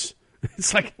goodness.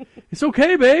 It's like, it's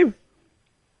okay, babe.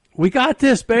 We got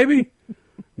this, baby.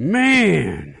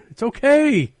 Man, it's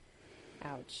okay.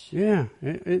 Ouch. Yeah,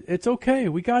 it's okay.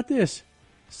 We got this.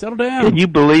 Settle down. Can you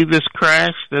believe this,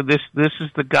 Crash? That this is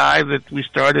the guy that we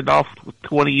started off with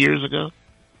 20 years ago?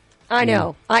 I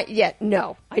know.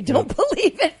 No, I don't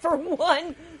believe it for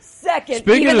 1 second,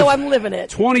 even though I'm living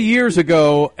it. 20 years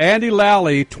ago, Andy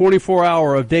Lally, 24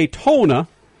 Hour of Daytona.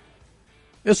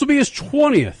 This will be his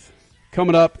 20th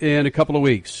coming up in a couple of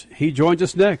weeks. He joins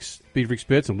us next. Speed Freak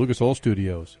Spitz and Lucas Oil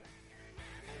Studios.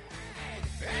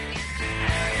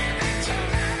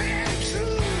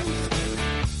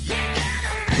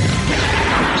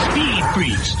 Speed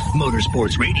Freaks,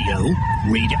 Motorsports Radio,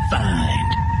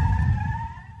 redefined.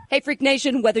 Hey, Freak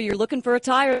Nation, whether you're looking for a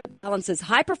tire that balances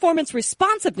high-performance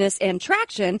responsiveness and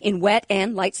traction in wet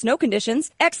and light snow conditions,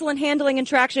 excellent handling and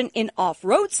traction in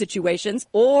off-road situations,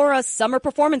 or a summer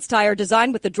performance tire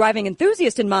designed with the driving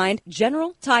enthusiast in mind,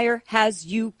 General Tire has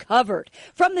you covered.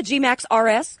 From the G-Max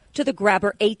RS to the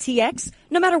Grabber ATX,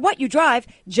 no matter what you drive,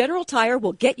 General Tire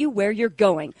will get you where you're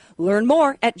going. Learn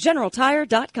more at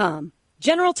GeneralTire.com.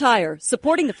 General Tire,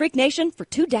 supporting the Freak Nation for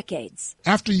 2 decades.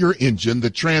 After your engine, the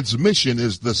transmission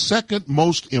is the second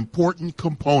most important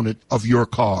component of your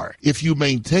car. If you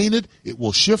maintain it, it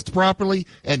will shift properly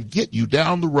and get you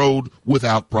down the road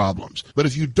without problems. But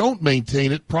if you don't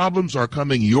maintain it, problems are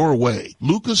coming your way.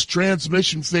 Lucas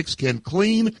Transmission Fix can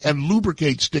clean and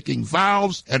lubricate sticking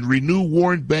valves and renew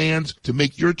worn bands to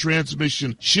make your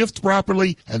transmission shift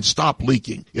properly and stop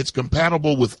leaking. It's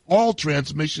compatible with all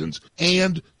transmissions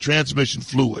and transmission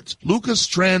fluids. Lucas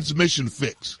Transmission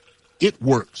Fix. It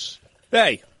works.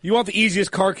 Hey, you want the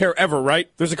easiest car care ever, right?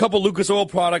 There's a couple Lucas Oil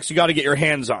products you got to get your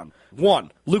hands on.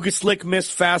 1, Lucas Slick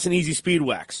Mist Fast and Easy Speed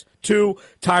Wax. 2,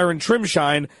 Tire and Trim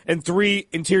Shine. And 3,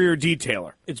 Interior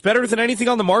Detailer. It's better than anything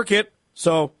on the market,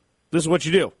 so this is what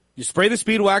you do. You spray the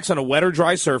Speed Wax on a wet or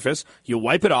dry surface, you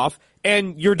wipe it off,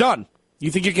 and you're done.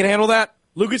 You think you can handle that?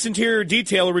 Lucas Interior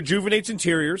Detailer rejuvenates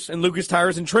interiors, and Lucas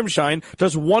Tires and Trim Shine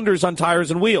does wonders on tires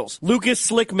and wheels. Lucas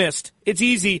Slick Mist. It's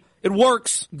easy. It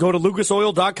works. Go to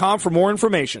lucasoil.com for more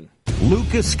information.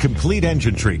 Lucas Complete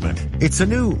Engine Treatment. It's a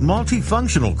new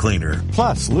multifunctional cleaner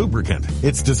plus lubricant.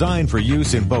 It's designed for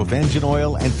use in both engine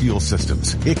oil and fuel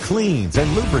systems. It cleans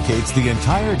and lubricates the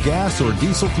entire gas or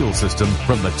diesel fuel system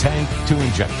from the tank to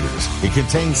injectors. It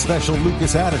contains special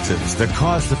Lucas additives that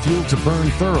cause the fuel to burn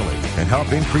thoroughly and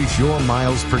help increase your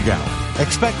miles per gallon.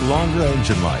 Expect longer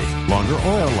engine life, longer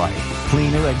oil life,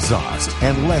 cleaner exhaust,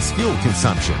 and less fuel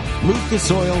consumption.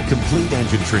 Lucas Oil Complete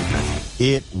Engine Treatment.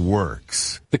 It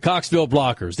works. The Coxville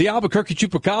Blockers, the Albuquerque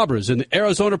Chupacabras, and the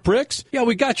Arizona Pricks? Yeah,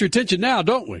 we got your attention now,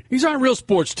 don't we? These aren't real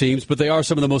sports teams, but they are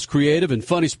some of the most creative and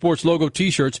funny sports logo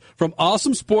t-shirts from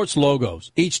Awesome Sports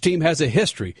Logos. Each team has a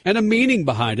history and a meaning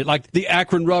behind it, like the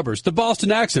Akron Rubbers, the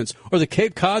Boston Accents, or the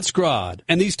Cape Cod Scrod.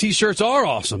 And these t-shirts are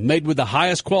awesome, made with the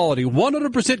highest quality,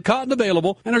 100% cotton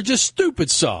available, and are just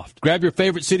stupid soft. Grab your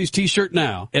favorite city's t-shirt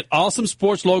now at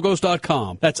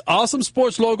awesomesportslogos.com. That's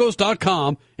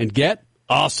awesomesportslogos.com and get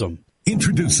awesome.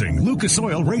 Introducing Lucas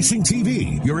Oil Racing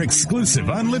TV, your exclusive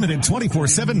unlimited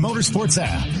 24/7 motorsports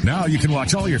app. Now you can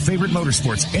watch all your favorite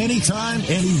motorsports anytime,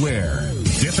 anywhere.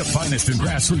 Get the finest in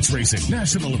grassroots racing,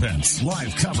 national events,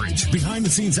 live coverage,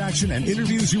 behind-the-scenes action, and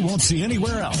interviews you won't see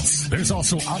anywhere else. There's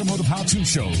also automotive how-to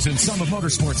shows and some of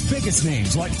motorsports' biggest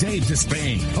names like Dave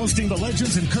Despain, hosting the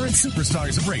legends and current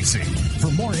superstars of racing. For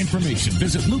more information,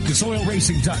 visit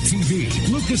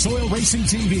lucasoilracing.tv. Lucas Oil Racing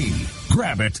TV.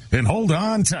 Grab it and hold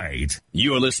on tight.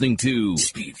 You're listening to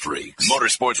Speed Freaks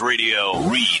Motorsports Radio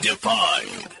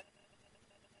Redefined.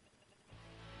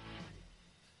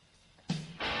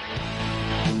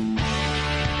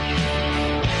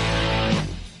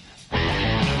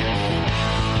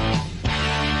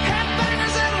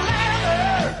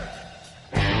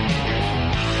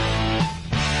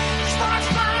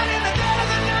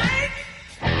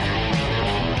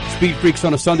 Speed Freaks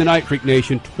on a Sunday night, Freak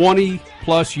Nation.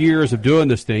 20-plus years of doing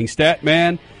this thing.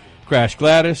 Statman, Crash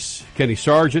Gladys, Kenny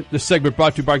Sargent. This segment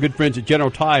brought to you by our good friends at General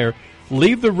Tire.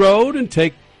 Leave the road and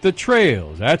take the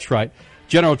trails. That's right.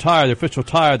 General Tire, the official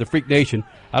tire of the Freak Nation.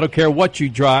 I don't care what you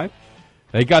drive.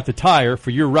 They got the tire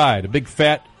for your ride. A big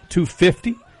fat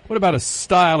 250? What about a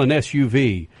style and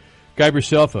SUV? Grab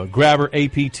yourself a Grabber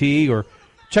APT or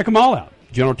check them all out.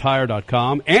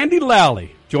 GeneralTire.com. Andy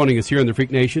Lally joining us here in the Freak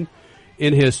Nation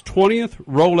in his 20th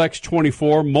Rolex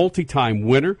 24, multi-time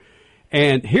winner.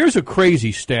 And here's a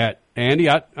crazy stat, Andy.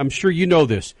 I'm sure you know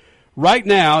this. Right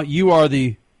now, you are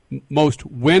the most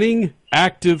winning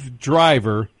active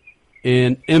driver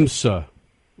in IMSA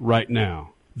right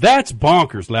now. That's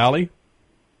bonkers, Lally.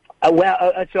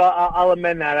 So I'll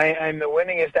amend that. I'm the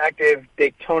winningest active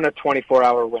Daytona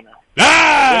 24-hour winner.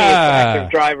 Ah! The winningest active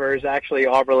driver is actually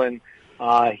Oberlin.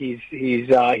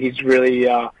 He's really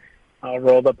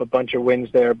rolled up a bunch of wins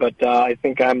there, but I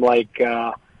think I'm like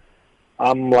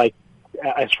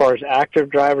as far as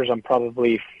active drivers, I'm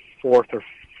probably fourth or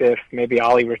fifth. Maybe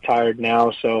Ollie retired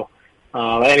now, so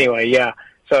anyway, yeah.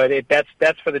 So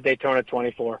that's for the Daytona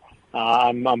 24.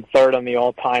 I'm third on the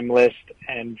all-time list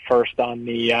and first on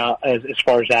the as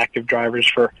far as active drivers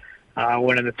for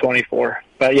winning the 24.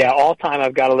 But yeah, all-time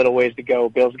I've got a little ways to go.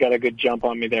 Bill's got a good jump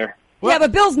on me there. Yeah,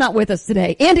 but Bill's not with us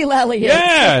today. Andy Lally is.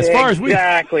 Yeah, as far as we...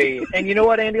 Exactly. And you know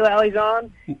what Andy Lally's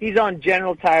on? He's on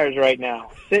General Tires right now,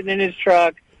 sitting in his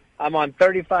truck. I'm on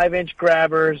 35-inch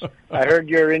Grabbers. I heard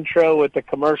your intro with the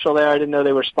commercial there. I didn't know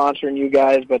they were sponsoring you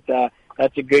guys, but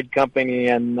that's a good company,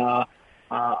 and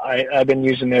I've been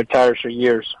using their tires for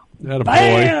years. That a boy.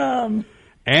 Bam!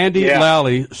 Andy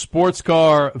Lally, sports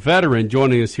car veteran,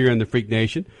 joining us here in the Freak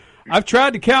Nation. I've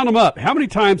tried to count them up. How many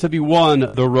times have you won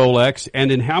the Rolex,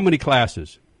 and in how many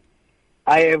classes?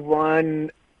 I have won.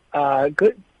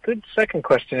 Good second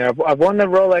question. I've won the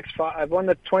Rolex. I've won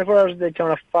the 24 Hours of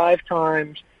Daytona 5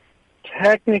 times.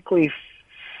 Technically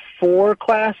 4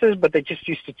 classes, but they just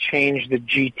used to change the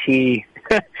GT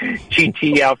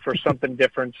out for something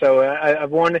different. So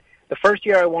I've won. The first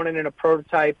year I won it in a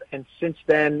prototype, and since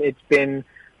then it's been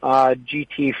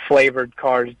GT flavored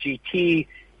cars. GT,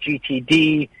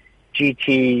 GTD.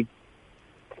 GT3,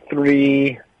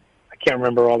 I can't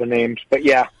remember all the names, but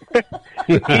yeah,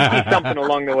 GT something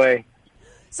along the way.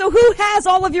 So who has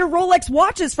all of your Rolex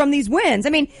watches from these wins? I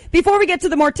mean, before we get to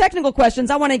the more technical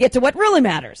questions, I want to get to what really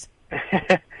matters.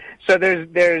 So there's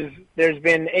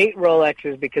been 8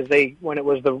 Rolexes because when it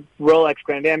was the Rolex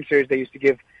Grand Am Series, they used to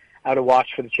give out a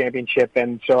watch for the championship,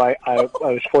 and so I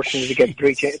was fortunate to get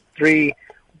 3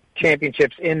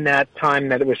 championships in that time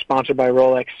that it was sponsored by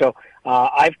Rolex. So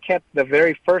I've kept the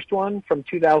very first one from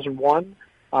 2001,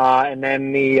 and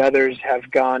then the others have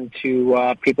gone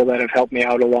to people that have helped me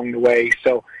out along the way.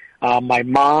 So my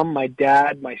mom, my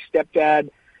dad, my stepdad,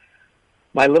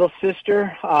 my little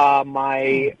sister,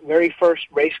 my very first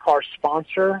race car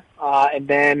sponsor, and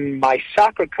then my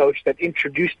soccer coach that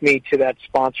introduced me to that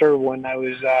sponsor when I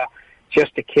was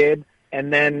just a kid,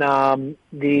 and then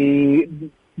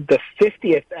the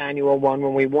 50th annual one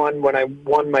when I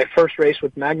won my first race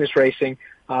with Magnus Racing.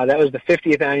 That was the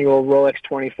 50th annual Rolex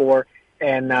 24,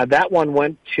 and that one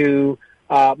went to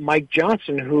Mike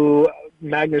Johnson, who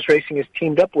Magnus Racing has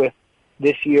teamed up with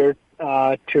this year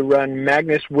to run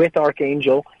Magnus with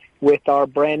Archangel with our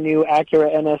brand new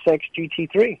Acura NSX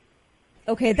GT3.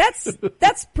 Okay, that's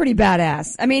pretty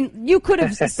badass. I mean, you could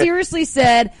have seriously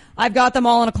said, I've got them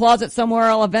all in a closet somewhere,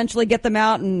 I'll eventually get them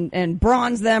out and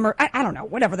bronze them, or I don't know,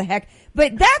 whatever the heck.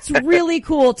 But that's really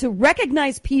cool to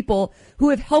recognize people who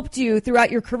have helped you throughout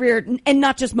your career, and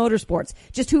not just motorsports,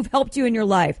 just who've helped you in your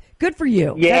life. Good for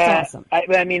you. Yeah, that's awesome.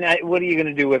 I mean, what are you going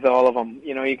to do with all of them?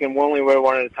 You know, you can only wear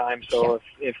one at a time, so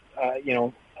if you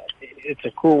know, it's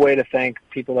a cool way to thank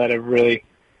people that have really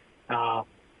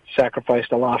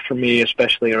sacrificed a lot for me,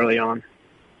 especially early on.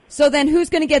 So then who's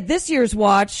going to get this year's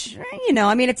watch? You know,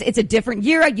 I mean, it's a different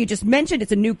year. You just mentioned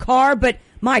it's a new car, but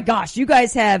my gosh, you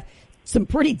guys have some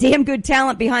pretty damn good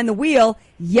talent behind the wheel.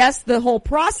 Yes, the whole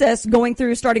process going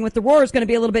through, starting with the Roar, is going to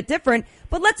be a little bit different,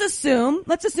 but let's assume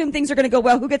things are going to go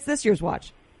well. Who gets this year's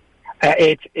watch?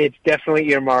 It's definitely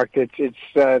earmarked.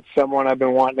 It's someone I've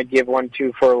been wanting to give one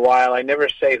to for a while. I never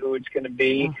say who it's going to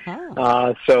be.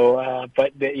 But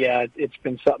yeah, it's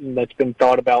been something that's been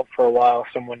thought about for a while.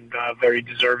 Someone very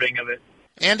deserving of it.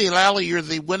 Andy Lally, you're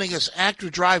the winningest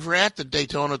active driver at the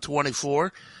Daytona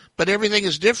 24, but everything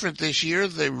is different this year.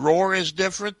 The Roar is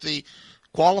different. The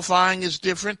qualifying is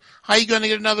different. How are you going to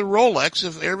get another Rolex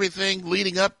if everything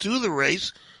leading up to the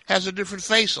race has a different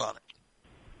face on it?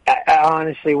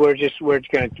 Honestly, we're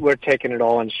taking it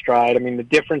all in stride. I mean, the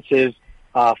difference is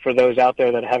for those out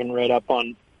there that haven't read up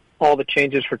on all the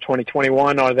changes for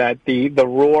 2021 are that the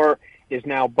Roar is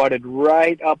now butted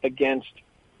right up against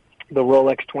the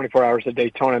Rolex 24 Hours of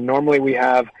Daytona. Normally, we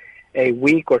have a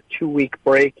week or 2 week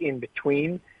break in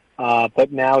between,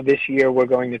 but now this year we're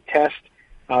going to test.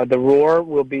 The Roar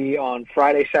will be on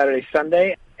Friday, Saturday,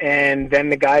 Sunday. And then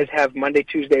the guys have Monday,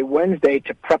 Tuesday, Wednesday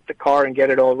to prep the car and get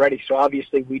it all ready. So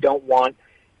obviously we don't want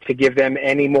to give them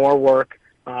any more work.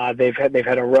 They've had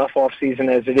a rough off season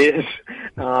as it is,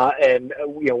 and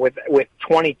with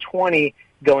 2020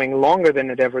 going longer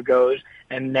than it ever goes,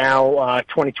 and now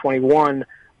 2021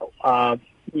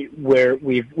 where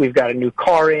we've got a new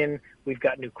car in, we've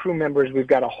got new crew members, we've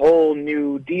got a whole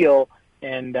new deal,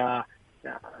 and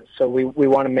so we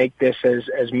want to make this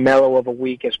as mellow of a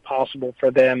week as possible for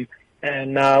them.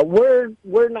 And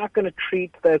we're not going to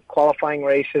treat the qualifying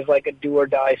races like a do or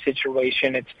die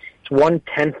situation. It's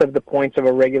 1/10 of the points of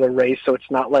a regular race, so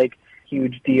it's not like a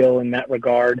huge deal in that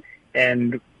regard.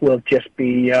 And we'll just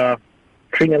be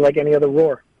treating it like any other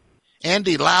Roar.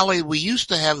 Andy Lally, we used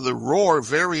to have the Roar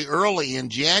very early in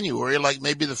January, like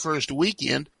maybe the first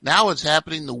weekend. Now it's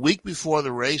happening the week before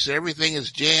the race. Everything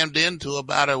is jammed into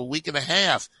about a week and a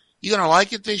half. You going to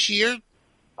like it this year?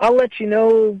 I'll let you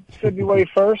know February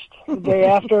 1st, the day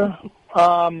after.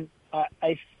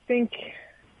 I think,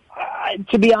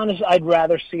 to be honest, I'd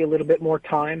rather see a little bit more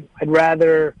time. I'd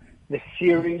rather the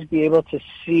series be able to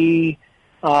see,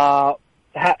 have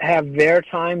their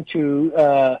time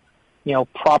to,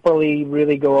 properly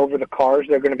really go over the cars.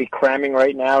 They're going to be cramming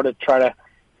right now to try to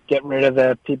get rid of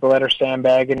the people that are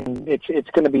sandbagging. It's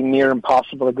going to be near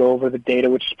impossible to go over the data,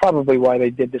 which is probably why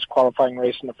they did this qualifying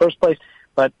race in the first place.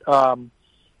 But,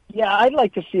 yeah, I'd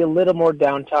like to see a little more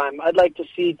downtime. I'd like to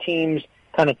see teams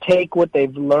kind of take what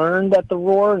they've learned at the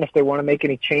Roar, and if they want to make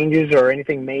any changes or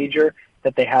anything major,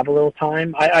 that they have a little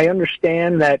time. I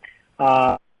understand that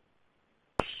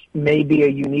may be a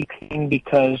unique thing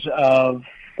because of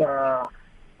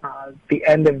the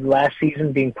end of last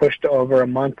season being pushed over a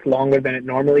month longer than it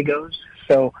normally goes.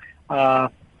 So I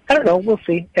don't know. We'll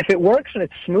see. If it works and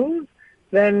it's smooth,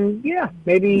 then yeah,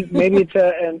 maybe it's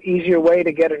an easier way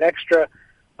to get an extra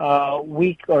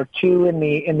week or two in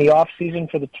the off season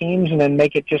for the teams, and then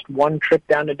make it just one trip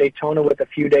down to Daytona with a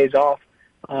few days off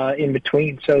in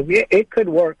between. So yeah, it could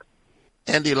work.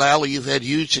 Andy Lally, you've had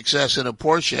huge success in a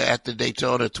Porsche at the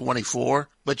Daytona 24,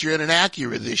 but you're in an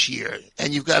Acura this year,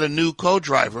 and you've got a new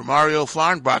co-driver, Mario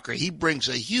Farnbacher. He brings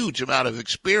a huge amount of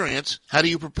experience. How do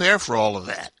you prepare for all of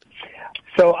that?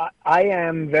 So I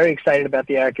am very excited about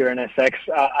the Acura NSX.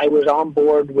 I was on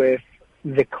board with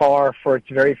the car for its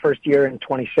very first year in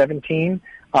 2017.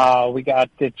 We got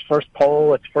its first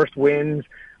pole, its first wins,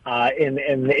 and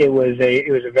it was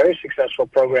a very successful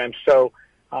program. So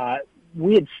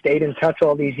we had stayed in touch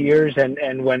all these years,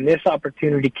 and when this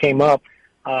opportunity came up,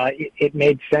 it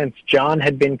made sense. John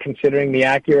had been considering the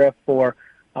Acura for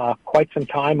quite some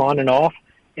time on and off,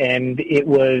 and it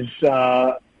was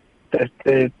the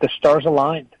stars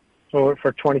aligned for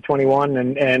 2021,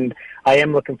 and I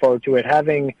am looking forward to it.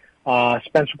 Having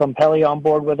Spencer Pumpelly on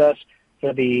board with us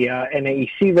for the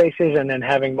NAEC races, and then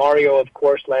having Mario, of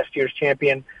course, last year's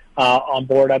champion, on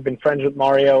board. I've been friends with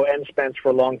Mario and Spence for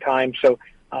a long time, so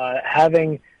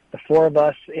having the four of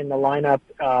us in the lineup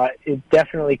is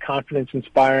definitely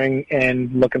confidence-inspiring,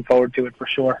 and looking forward to it for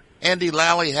sure. Andy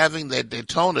Lally having the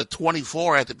Daytona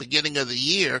 24 at the beginning of the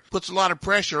year puts a lot of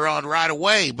pressure on right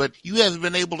away, but you haven't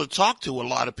been able to talk to a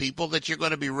lot of people that you're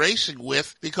going to be racing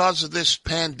with because of this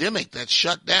pandemic that's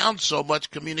shut down so much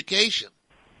communication.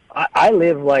 I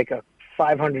live like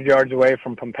 500 yards away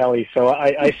from Pumpelly, so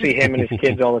I see him and his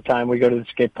kids all the time. We go to the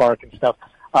skate park and stuff.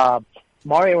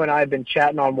 Mario and I have been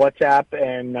chatting on WhatsApp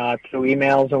and through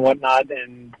emails and whatnot,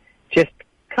 and just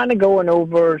kind of going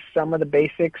over some of the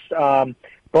basics.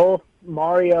 Both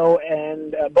Mario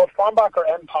and both Farnbacher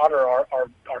and Potter are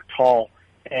tall,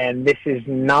 and this is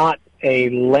not a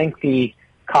lengthy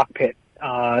cockpit.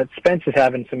 Spence is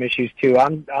having some issues too.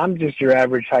 I'm just your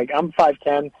average height. I'm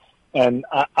 5'10", and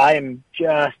I am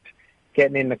just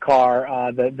getting in the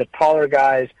car. The taller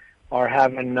guys are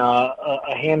having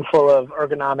a handful of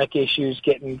ergonomic issues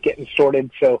getting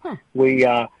sorted. So we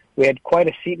had quite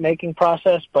a seat making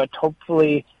process, but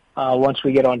hopefully once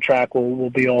we get on track, we'll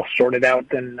be all sorted out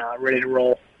and ready to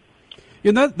roll.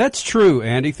 You know, that's true,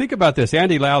 Andy. Think about this.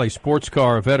 Andy Lally, sports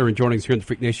car veteran, joining us here in the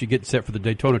Freak Nation, getting set for the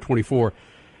Daytona 24.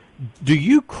 Do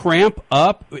you cramp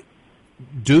up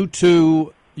due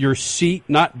to your seat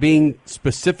not being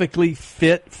specifically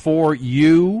fit for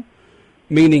you?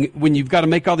 Meaning, when you've got to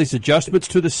make all these adjustments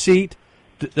to the seat,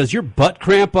 does your butt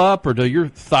cramp up, or do your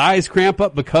thighs cramp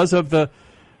up because of the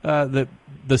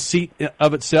seat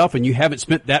of itself, and you haven't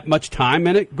spent that much time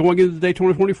in it going into the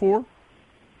Daytona 24?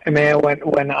 Man,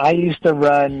 when I used to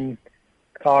run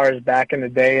cars back in the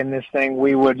day in this thing,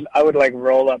 I would like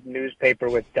roll up newspaper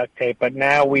with duct tape. But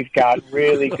now we've got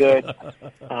really good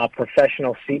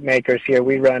professional seat makers here.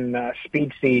 We run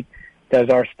Speed Seat does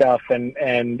our stuff,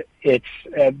 and it's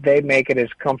they make it as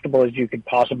comfortable as you could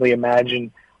possibly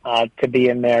imagine to be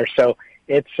in there. So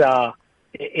it's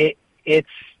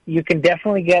you can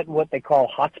definitely get what they call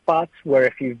hot spots, where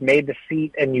if you've made the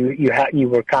seat and you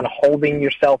were kind of holding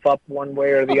yourself up one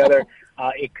way or the other,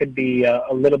 it could be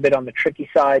a little bit on the tricky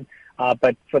side.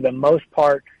 But for the most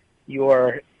part,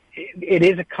 it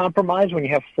is a compromise when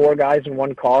you have four guys in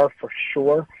one car, for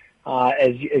sure.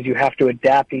 As you have to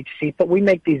adapt each seat. But we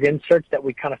make these inserts that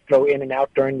we kind of throw in and out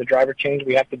during the driver change.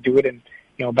 We have to do it in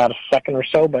about a second or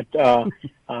so, but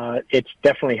it's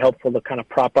definitely helpful to kind of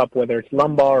prop up, whether it's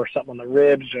lumbar or something on the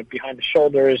ribs or behind the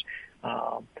shoulders.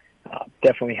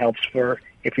 Definitely helps for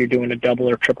if you're doing a double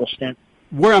or triple stint.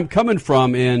 Where I'm coming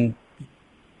from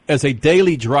as a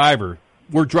daily driver,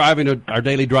 we're driving our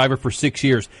daily driver for 6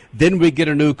 years. Then we get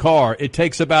a new car. It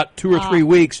takes about 2 or 3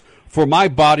 weeks for my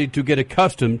body to get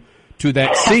accustomed to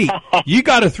that seat. You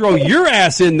got to throw your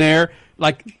ass in there,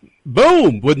 like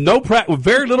boom, with with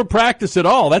very little practice at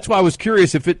all. That's why I was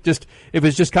curious if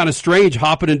it's just kind of strange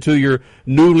hopping into your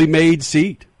newly made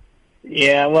seat.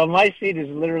 Yeah, well, my seat is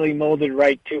literally molded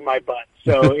right to my butt,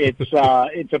 so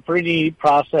it's a pretty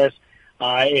process.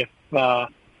 I'm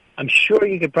sure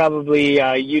you could probably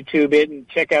YouTube it and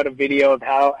check out a video of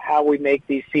how we make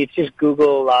these seats. Just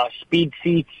Google Speed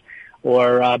Seats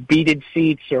or beaded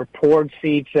seats or poured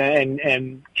seats,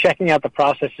 and checking out the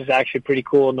process is actually pretty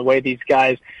cool. And the way these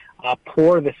guys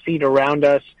pour the seat around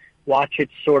us, watch it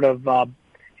sort of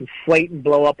inflate and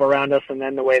blow up around us, and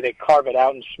then the way they carve it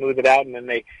out and smooth it out, and then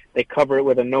they cover it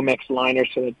with a Nomex liner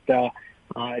so that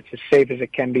it's as safe as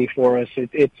it can be for us.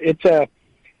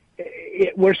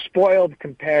 We're spoiled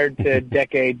compared to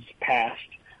decades past,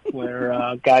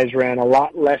 where guys ran a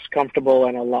lot less comfortable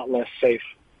and a lot less safe.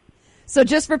 So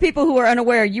just for people who are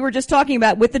unaware, you were just talking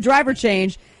about with the driver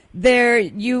change, there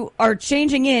you are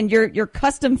changing in your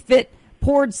custom fit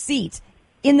poured seat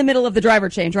in the middle of the driver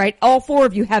change, right? All four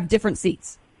of you have different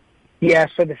seats. Yeah,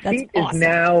 so the seat is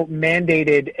now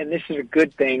mandated, and this is a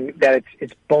good thing, that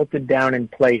it's bolted down in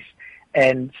place.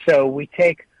 And so we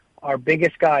take our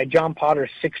biggest guy, John Potter,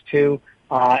 6'2",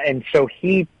 and so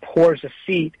he pours a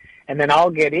seat, and then I'll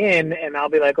get in, and I'll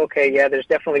be like, okay, yeah, there's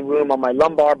definitely room on my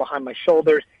lumbar, behind my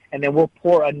shoulders, and then we'll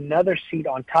pour another seat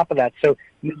on top of that. So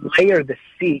you layer the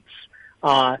seats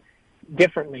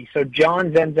differently. So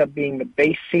John's ends up being the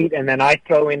base seat, and then I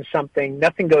throw in something.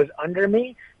 Nothing goes under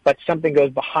me, but something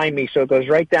goes behind me. So it goes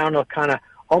right down to kind of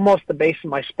almost the base of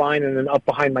my spine and then up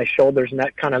behind my shoulders, and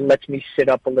that kind of lets me sit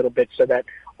up a little bit so that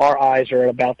our eyes are at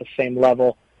about the same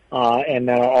level and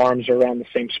that our arms are around the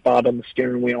same spot on the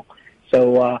steering wheel.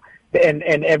 So and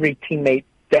every teammate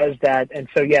does that. And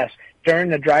so, yes, during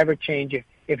the driver change,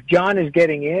 if John is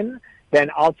getting in, then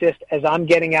I'll just, as I'm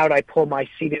getting out, I pull my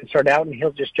seat insert out, and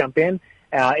he'll just jump in.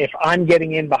 If I'm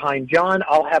getting in behind John,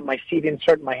 I'll have my seat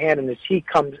insert in my hand, and as he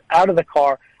comes out of the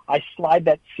car, I slide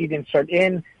that seat insert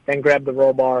in, then grab the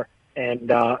roll bar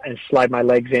and slide my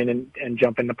legs in and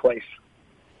jump into place.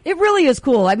 It really is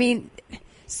cool. I mean,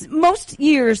 most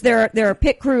years there are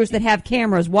pit crews that have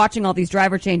cameras watching all these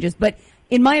driver changes, but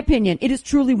in my opinion, it is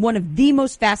truly one of the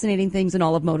most fascinating things in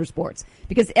all of motorsports,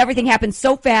 because everything happens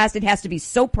so fast, it has to be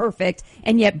so perfect,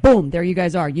 and yet, boom, there you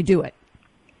guys are. You do it.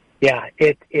 Yeah,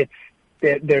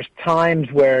 there's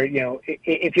times where,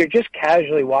 if you're just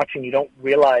casually watching, you don't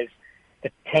realize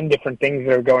the 10 different things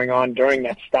that are going on during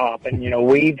that stop. And,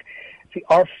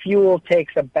 our fuel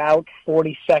takes about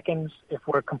 40 seconds if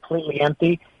we're completely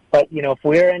empty. But, if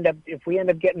we end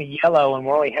up getting a yellow and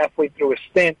we're only halfway through a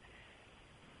stint,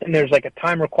 and there's like a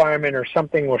time requirement or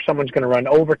something where someone's going to run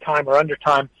overtime or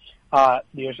undertime,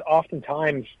 there's often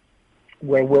times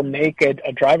where we'll make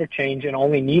a driver change and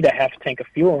only need a half tank of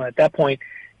fuel. And at that point,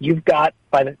 you've got,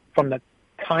 from the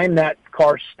time that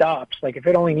car stops, like if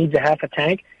it only needs a half a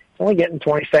tank, it's only getting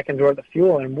 20 seconds worth of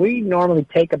fuel. And we normally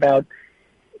take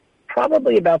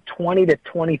probably about 20 to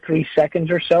 23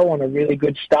 seconds or so on a really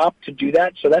good stop to do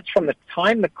that. So that's from the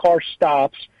time the car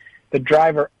stops, the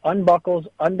driver unbuckles,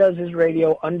 undoes his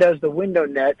radio, undoes the window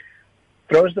net,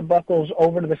 throws the buckles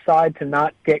over to the side to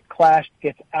not get clashed,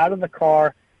 gets out of the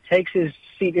car, takes his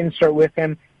seat insert with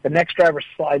him. The next driver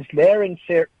slides their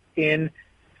insert in,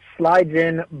 slides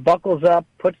in, buckles up,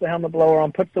 puts the helmet blower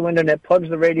on, puts the window net, plugs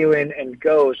the radio in, and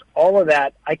goes. All of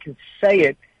that, I can say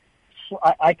it.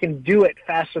 I can do it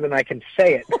faster than I can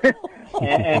say it.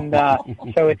 and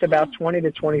so it's about 20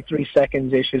 to 23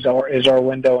 seconds-ish is our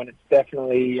window, and it's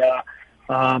definitely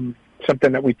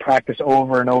something that we practice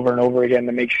over and over and over again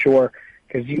to make sure,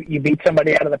 because you beat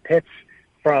somebody out of the pits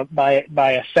by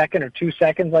a second or 2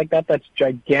 seconds like that. That's a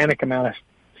gigantic amount of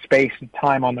space and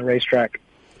time on the racetrack.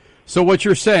 So what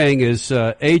you're saying is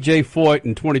A.J. Foyt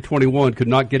in 2021 could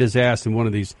not get his ass in one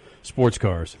of these sports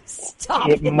cars. Stop.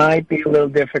 It might be a little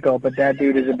difficult, but that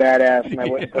dude is a badass, and I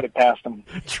wouldn't put it past him.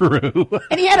 True.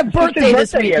 And he had a birthday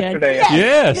this weekend. Yesterday.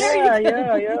 Yes.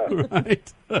 Yeah.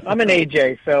 Right. I'm an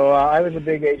AJ, so I was a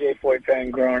big AJ Foyt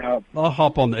fan growing up. I'll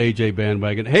hop on the AJ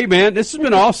bandwagon. Hey, man, this has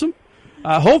been awesome.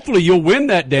 Hopefully you'll win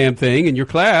that damn thing in your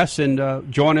class and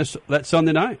join us that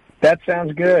Sunday night. That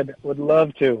sounds good. Would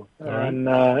love to. Right. And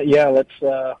let's.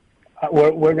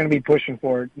 We're going to be pushing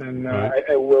for it, and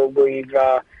I will believe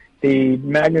the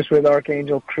Magnus with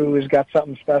Archangel crew has got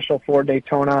something special for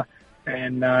Daytona,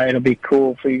 and it'll be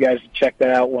cool for you guys to check that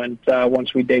out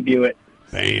once we debut it.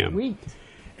 Bam. Sweet.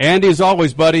 Andy, as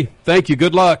always, buddy, thank you.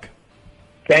 Good luck.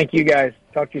 Thank you, guys.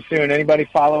 Talk to you soon. Anybody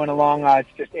following along, it's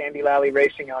just Andy Lally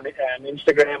Racing on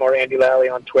Instagram or Andy Lally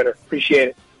on Twitter. Appreciate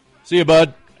it. See you,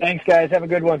 bud. Thanks, guys. Have a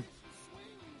good one.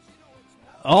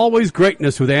 Always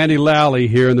greatness with Andy Lally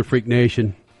here in the Freak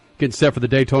Nation. Getting set for the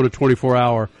Daytona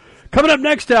 24-hour. Coming up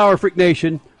next hour, Freak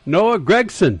Nation, Noah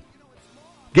Gragson.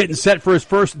 Getting set for his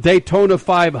first Daytona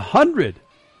 500.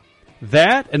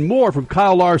 That and more from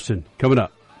Kyle Larson coming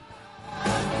up.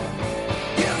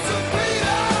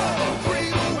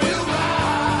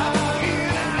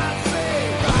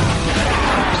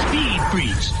 Speed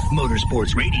Freaks,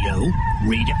 Motorsports Radio,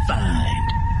 redefined.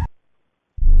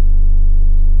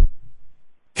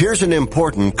 Here's an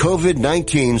important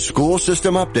COVID-19 school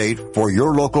system update for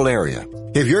your local area.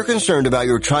 If you're concerned about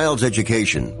your child's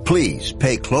education, please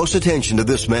pay close attention to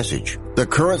this message. The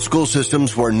current school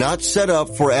systems were not set up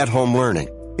for at-home learning.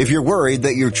 If you're worried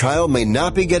that your child may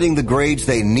not be getting the grades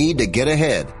they need to get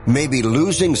ahead, may be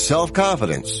losing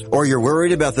self-confidence, or you're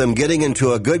worried about them getting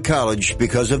into a good college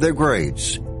because of their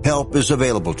grades, help is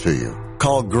available to you.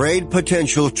 Call Grade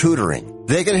Potential Tutoring.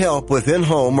 They can help with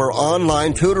in-home or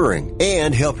online tutoring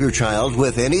and help your child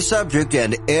with any subject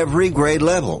and every grade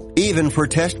level, even for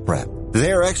test prep.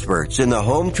 They're experts in the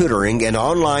home tutoring and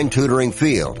online tutoring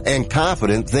field and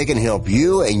confident they can help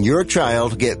you and your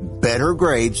child get better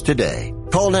grades today.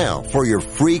 Call now for your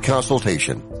free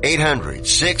consultation.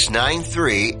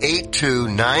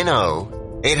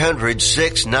 800-693-8290.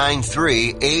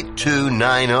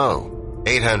 800-693-8290.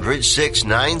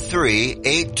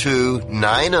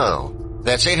 800-693-8290.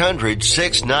 That's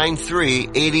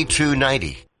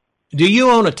 800-693-8290. Do you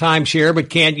own a timeshare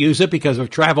but can't use it because of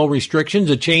travel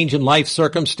restrictions, a change in life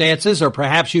circumstances, or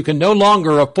perhaps you can no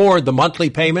longer afford the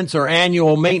monthly payments or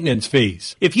annual maintenance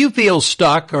fees? If you feel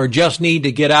stuck or just need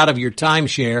to get out of your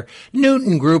timeshare,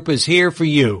 Newton Group is here for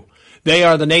you. They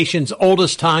are the nation's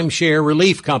oldest timeshare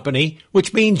relief company,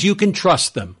 which means you can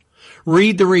trust them.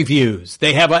 Read the reviews.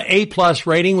 They have an A+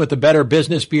 rating with the Better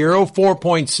Business Bureau,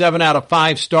 4.7 out of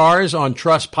 5 stars on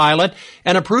Trustpilot,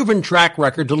 and a proven track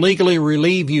record to legally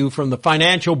relieve you from the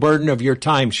financial burden of your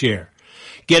timeshare.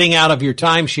 Getting out of your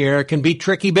timeshare can be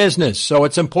tricky business, so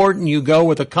it's important you go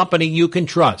with a company you can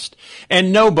trust.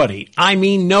 And nobody, I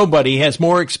mean nobody, has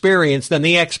more experience than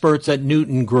the experts at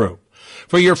Newton Group.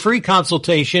 For your free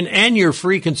consultation and your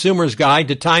free consumer's guide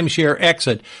to timeshare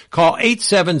exit, call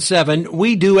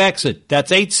 877-WE-DO-EXIT.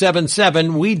 That's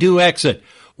 877-WE-DO-EXIT.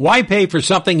 Why pay for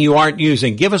something you aren't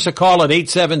using? Give us a call at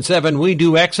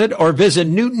 877-WE-DO-EXIT or visit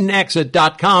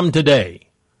NewtonExit.com today.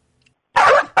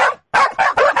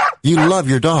 You love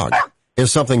your dog.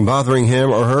 Is something bothering him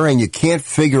or her and you can't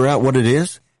figure out what it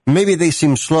is? Maybe they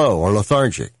seem slow or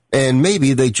lethargic, and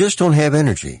maybe they just don't have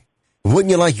energy.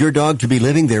 Wouldn't you like your dog to be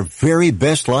living their very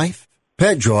best life?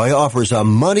 PetJoy offers a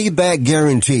money-back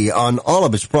guarantee on all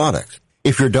of its products.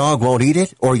 If your dog won't eat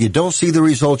it or you don't see the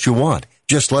results you want,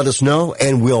 just let us know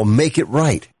and we'll make it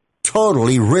right.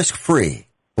 Totally risk-free.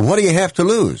 What do you have to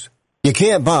lose? You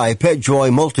can't buy PetJoy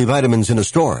multivitamins in a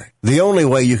store. The only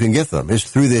way you can get them is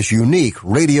through this unique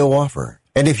radio offer.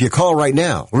 And if you call right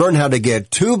now, learn how to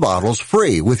get 2 bottles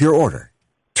free with your order.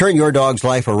 Turn your dog's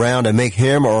life around and make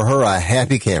him or her a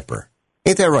happy camper.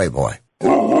 Ain't that right, boy?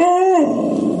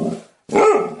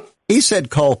 He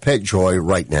said call PetJoy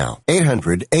right now.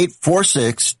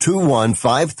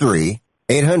 800-846-2153.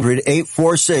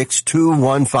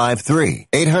 800-846-2153.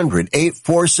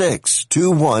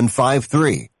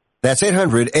 800-846-2153. That's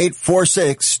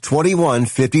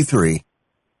 800-846-2153.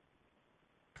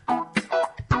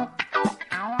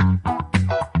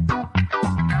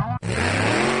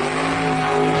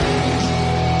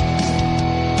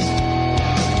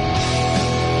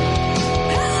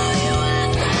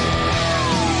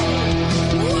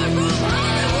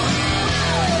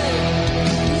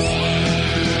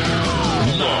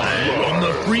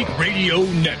 Radio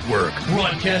Network,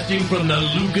 broadcasting from the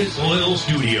Lucas Oil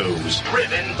Studios.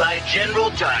 Driven by General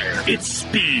Tire. It's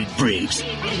Speed Freaks.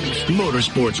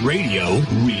 Motorsports Radio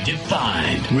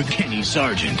redefined with Kenny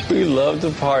Sargent. We love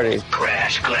to party.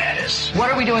 Crash Gladys.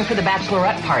 What are we doing for the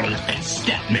bachelorette party? And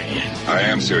Statman. I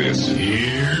am serious.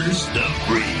 Here's the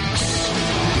Freaks.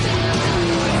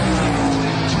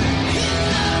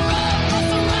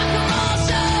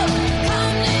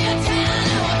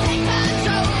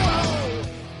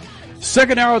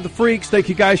 Second hour of the Freaks. Thank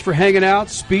you guys for hanging out.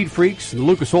 Speed Freaks in the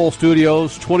Lucas Oil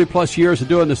Studios. 20-plus years of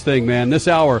doing this thing, man. This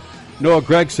hour, Noah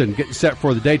Gragson getting set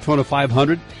for the Daytona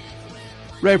 500.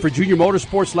 Ran for Junior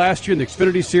Motorsports last year in the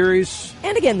Xfinity Series.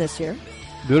 And again this year.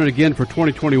 Doing it again for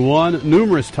 2021.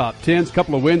 Numerous top 10s,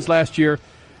 couple of wins last year.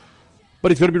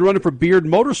 But he's going to be running for Beard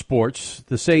Motorsports,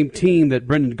 the same team that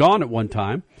Brendan Gaughan at one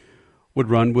time would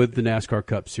run with the NASCAR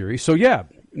Cup Series. So, yeah,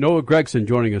 Noah Gragson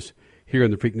joining us here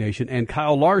in the Freak Nation. And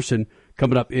Kyle Larson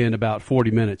coming up in about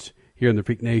 40 minutes here in the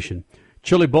Freak Nation.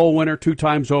 Chili Bowl winner 2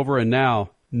 times over, and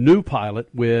now new pilot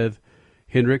with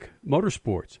Hendrick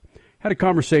Motorsports. Had a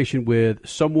conversation with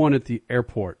someone at the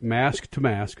airport, mask to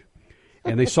mask,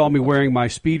 and they saw me wearing my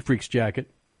Speed Freaks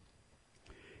jacket,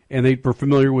 and they were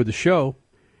familiar with the show.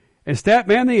 And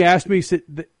Statman, they asked me,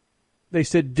 they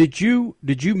said, did you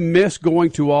miss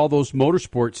going to all those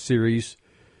motorsports series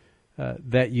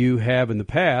that you have in the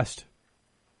past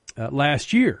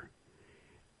last year?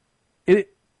 And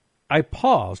I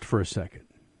paused for a second.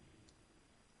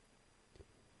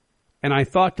 And I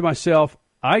thought to myself,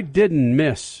 I didn't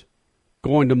miss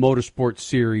going to Motorsports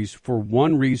Series for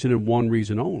one reason and one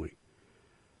reason only.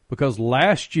 Because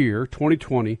last year,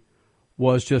 2020,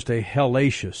 was just a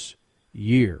hellacious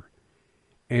year.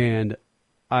 And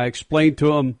I explained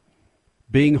to him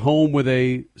being home with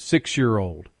a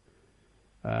 6-year-old,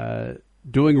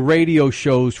 doing radio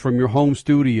shows from your home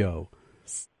studio.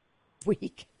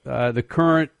 Weak. The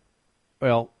current,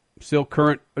 still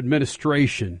current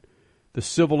administration, the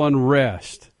civil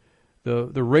unrest,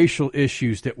 the racial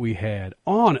issues that we had,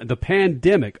 the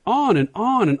pandemic, on and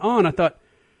on and on. I thought,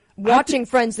 watching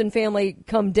friends and family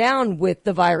come down with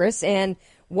the virus and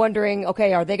wondering,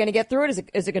 okay, are they going to get through it?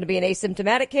 Is it going to be an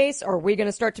asymptomatic case? Or are we going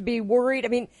to start to be worried? I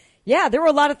mean, yeah, there were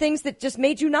a lot of things that just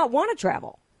made you not want to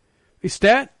travel. Hey,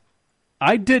 Stat,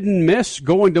 I didn't miss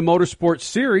going to Motorsports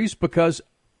Series because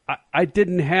I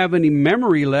didn't have any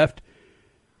memory left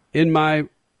in my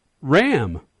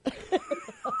RAM.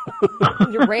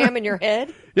 Your RAM in your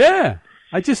head? Yeah,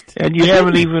 and you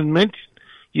haven't even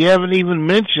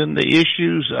mentioned the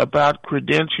issues about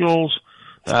credentials,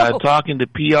 talking to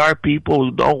PR people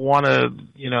who don't want to,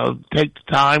 take the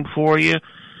time for you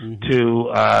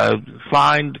to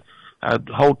find a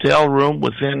hotel room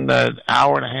within an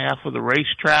hour and a half of the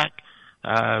racetrack.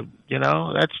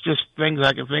 That's just things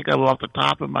I can think of off the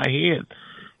top of my head.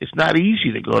 It's not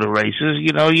easy to go to races.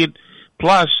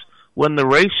 Plus, when the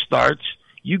race starts,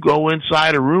 you go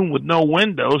inside a room with no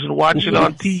windows and watch it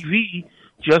on TV,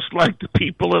 just like the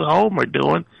people at home are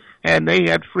doing, and they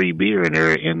had free beer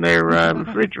in their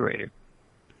refrigerator.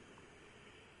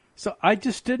 So I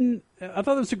just didn't. I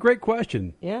thought it was a great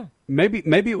question. Yeah.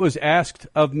 Maybe it was asked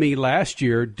of me last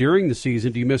year during the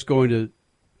season. Do you miss going to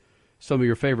some of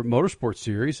your favorite motorsports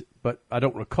series? But I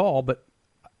don't recall. But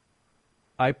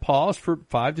I paused for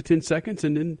 5 to 10 seconds,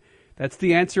 and then that's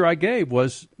the answer I gave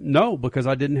was no, because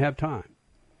I didn't have time.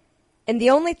 And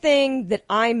the only thing that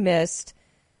I missed,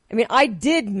 I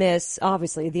did miss,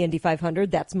 obviously, the Indy 500.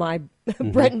 That's my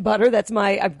bread and butter.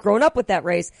 I've grown up with that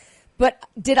race. But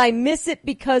did I miss it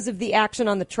because of the action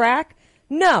on the track?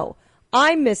 No.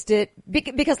 I missed it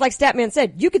because, like Statman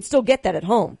said, you could still get that at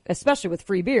home, especially with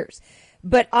free beers.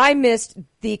 But I missed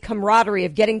the camaraderie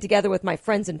of getting together with my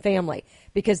friends and family,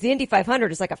 because the Indy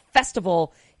 500 is like a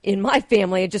festival in my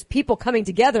family, and just people coming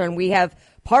together, and we have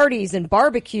parties and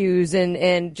barbecues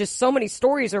and just so many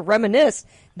stories or reminisce.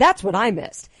 That's what I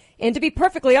missed. And to be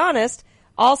perfectly honest,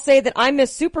 I'll say that I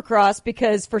miss Supercross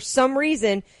because for some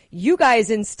reason you guys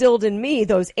instilled in me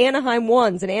those Anaheim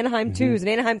 1s and Anaheim 2s and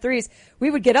Anaheim 3s.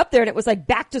 We would get up there and it was like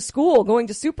back to school going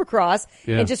to Supercross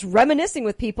and just reminiscing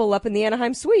with people up in the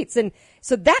Anaheim suites. And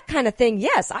so that kind of thing,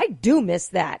 yes, I do miss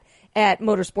that at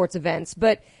motorsports events.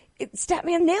 But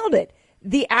Statman nailed it.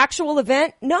 The actual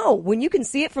event, no. When you can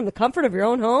see it from the comfort of your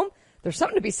own home, there's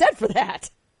something to be said for that.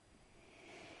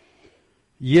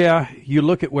 Yeah, you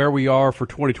look at where we are for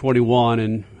 2021,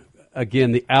 and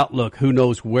again, the outlook, who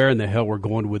knows where in the hell we're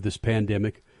going with this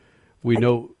pandemic. We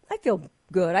know. I feel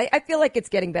good. I feel like it's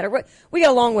getting better. We got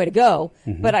a long way to go,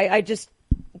 but I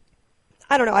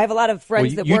don't know. I have a lot of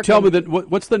friends that work. You tell me that.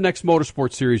 What's the next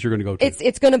motorsports series you're going to go to?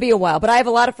 It's going to be a while, but I have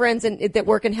a lot of friends that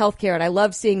work in healthcare, and I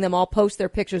love seeing them all post their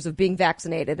pictures of being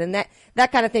vaccinated, and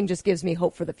that kind of thing just gives me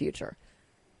hope for the future.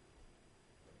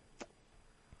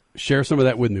 Share some of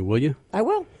that with me, will you? I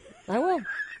will.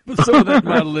 Some of that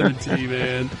modernity,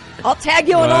 man. I'll tag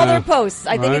you on all their posts.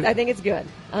 I think it's good.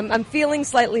 I'm feeling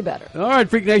slightly better. All right,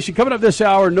 Freak Nation. Coming up this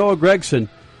hour, Noah Gragson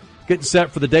getting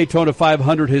set for the Daytona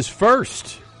 500, his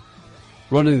first.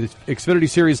 Running the Xfinity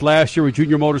Series last year with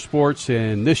Junior Motorsports,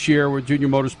 and this year with Junior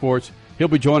Motorsports. He'll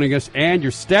be joining us, and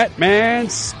your stat man,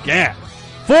 Scat.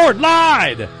 Ford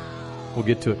lied. We'll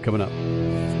get to it coming up.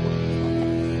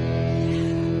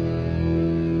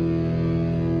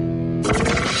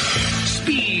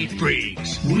 Speed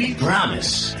Freaks, we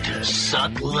promise to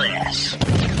suck less.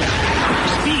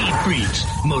 Speed Freaks,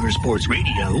 Motorsports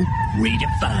Radio,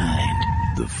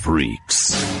 redefined. The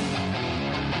Freaks.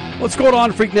 What's going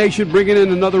on, Freak Nation? Bringing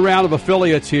in another round of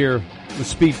affiliates here with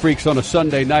Speed Freaks on a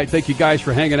Sunday night. Thank you guys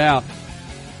for hanging out.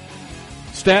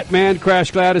 Statman, Crash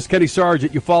Gladys, Kenny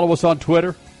Sargent. You follow us on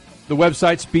Twitter, the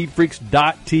website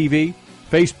speedfreaks.tv,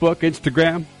 Facebook,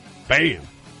 Instagram. Bam.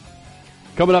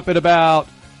 Coming up in about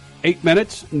 8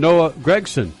 minutes, Noah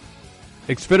Gragson,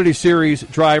 Xfinity Series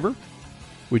driver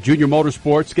with Junior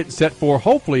Motorsports, getting set for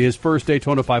hopefully his first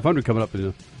Daytona 500 coming up in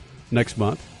the next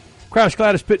month. Crash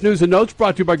Gladys Pit News and Notes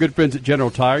brought to you by good friends at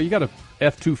General Tire. You got a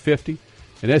F-250,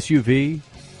 an SUV,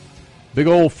 big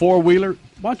old four-wheeler.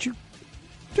 Why don't you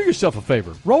do yourself a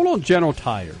favor? Roll on General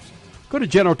Tires. Go to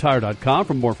GeneralTire.com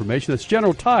for more information. That's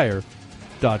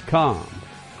GeneralTire.com.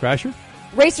 Crasher?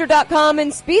 Racer.com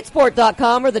and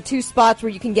Speedsport.com are the two spots where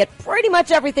you can get pretty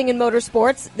much everything in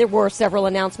motorsports. There were several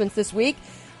announcements this week.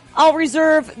 I'll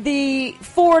reserve the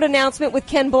Ford announcement with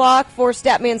Ken Block for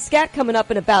Statman Scat coming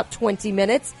up in about 20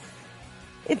 minutes.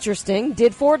 Interesting.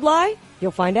 Did Ford lie?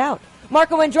 You'll find out.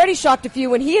 Marco Andretti shocked a few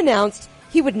when he announced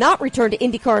he would not return to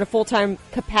IndyCar in a full-time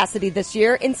capacity this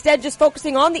year, instead just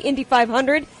focusing on the Indy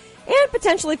 500 and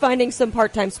potentially finding some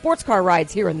part-time sports car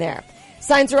rides here and there.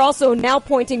 Signs are also now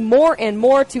pointing more and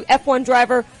more to F1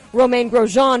 driver Romain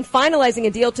Grosjean finalizing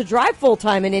a deal to drive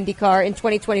full-time in IndyCar in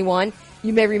 2021.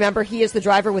 You may remember he is the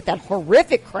driver with that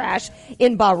horrific crash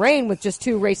in Bahrain with just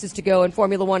 2 races to go in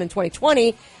Formula One in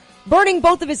 2020, burning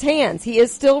both of his hands. He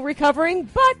is still recovering,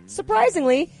 but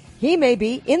surprisingly, he may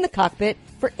be in the cockpit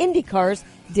for IndyCar's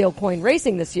Dale Coyne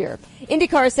Racing this year.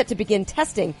 IndyCar is set to begin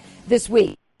testing this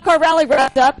week. Car Rally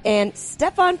wrapped up, and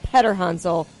Stefan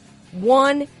Petterhansel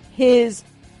won his,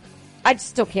 I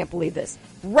still can't believe this,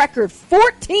 record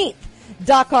 14th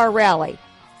Dakar Rally.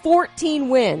 14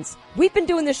 wins. We've been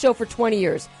doing this show for 20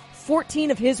 years. 14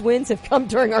 of his wins have come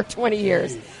during our 20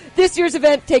 years. This year's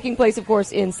event taking place, of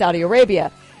course, in Saudi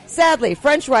Arabia. Sadly,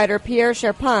 French rider Pierre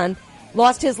Cherpin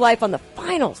lost his life on the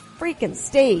final freaking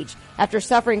stage after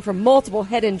suffering from multiple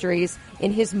head injuries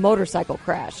in his motorcycle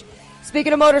crash.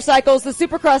 Speaking of motorcycles, the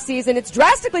Supercross season, it's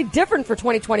drastically different for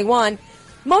 2021,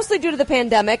 mostly due to the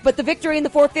pandemic, but the victory in the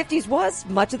 450s was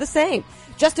much of the same.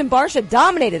 Justin Barcia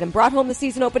dominated and brought home the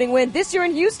season-opening win this year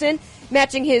in Houston,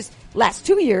 matching his last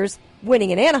 2 years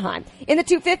winning in Anaheim. In the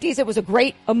 250s, it was a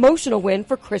great emotional win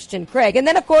for Christian Craig. And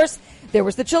then, of course, there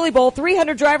was the Chili Bowl,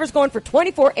 300 drivers going for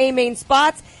 24 A-main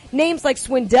spots. Names like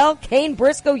Swindell, Kane,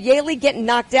 Briscoe, Yaley getting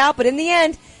knocked out. But in the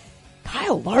end,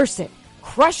 Kyle Larson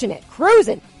crushing it,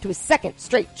 cruising to his second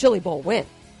straight Chili Bowl win.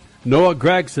 Noah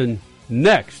Gragson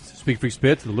next. Speak Freaks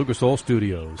Pit to the Lucas Oil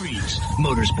Studios. Freaks,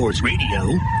 Motorsports Radio,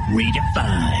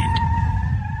 redefined.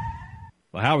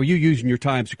 Well, how are you using your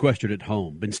time sequestered at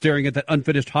home? Been staring at that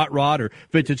unfinished hot rod or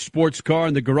vintage sports car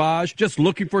in the garage, just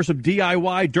looking for some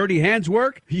DIY dirty hands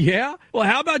work? Yeah? Well,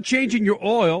 how about changing your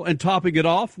oil and topping it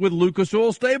off with Lucas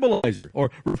Oil Stabilizer? Or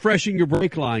refreshing your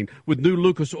brake line with new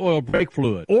Lucas Oil brake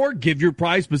fluid? Or give your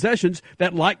prized possessions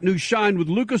that like new shine with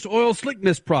Lucas Oil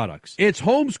Slickness products? It's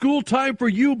homeschool time for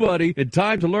you, buddy, and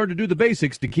time to learn to do the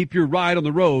basics to keep your ride on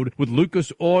the road with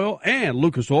Lucas Oil and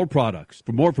Lucas Oil products.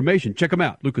 For more information, check them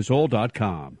out, lucasoil.com.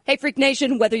 Hey, Freak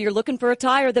Nation, whether you're looking for a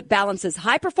tire that balances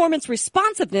high-performance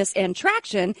responsiveness and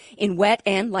traction in wet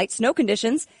and light snow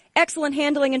conditions, excellent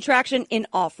handling and traction in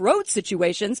off-road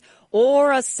situations,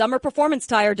 or a summer performance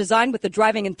tire designed with the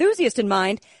driving enthusiast in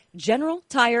mind, General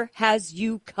Tire has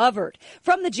you covered.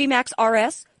 From the G-Max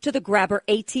RS to the Grabber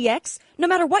ATX, no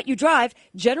matter what you drive,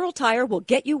 General Tire will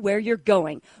get you where you're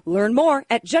going. Learn more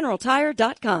at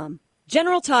GeneralTire.com.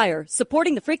 General Tire,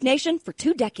 supporting the Freak Nation for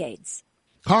 2 decades.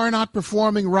 Car not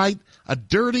performing right, a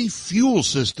dirty fuel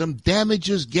system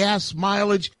damages gas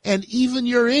mileage and even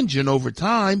your engine over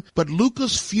time, but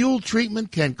Lucas Fuel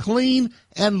Treatment can clean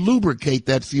and lubricate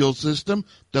that fuel system,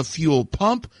 the fuel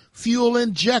pump, fuel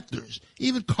injectors,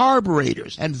 even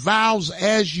carburetors and valves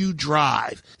as you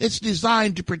drive. It's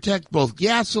designed to protect both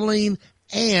gasoline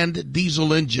and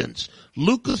diesel engines.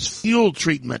 Lucas Fuel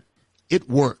Treatment, it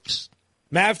works.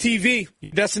 MAV TV,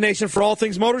 destination for all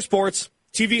things motorsports.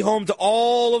 TV home to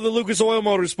all of the Lucas Oil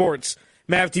Motorsports.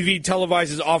 MAV TV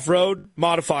televises off-road,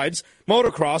 modifieds,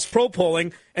 motocross, pro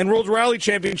polling, and World Rally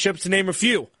Championships, to name a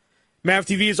few. MAV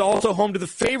TV is also home to the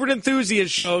favorite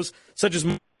enthusiast shows such as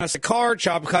Classic Car,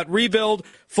 Chop Cut Rebuild,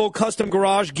 Full Custom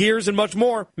Garage, Gears, and much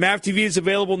more. MAV TV is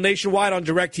available nationwide on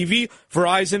DirecTV,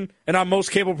 Verizon, and on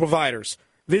most cable providers.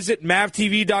 Visit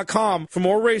MAVTV.com for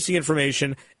more racing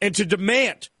information and to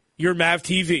demand your MAV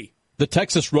TV. The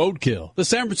Texas Roadkill, the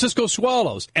San Francisco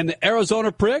Swallows, and the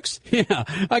Arizona Pricks? Yeah,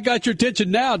 I got your attention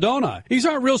now, don't I? These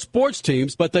aren't real sports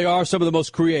teams, but they are some of the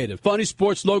most creative, funny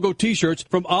sports logo t-shirts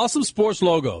from Awesome Sports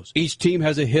Logos. Each team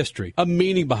has a history, a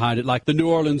meaning behind it, like the New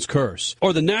Orleans Curse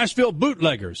or the Nashville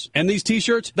Bootleggers. And these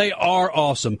t-shirts, they are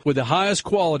awesome, with the highest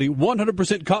quality,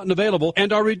 100% cotton available,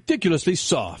 and are ridiculously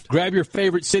soft. Grab your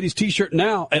favorite city's t-shirt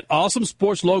now at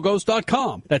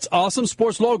awesomesportslogos.com. That's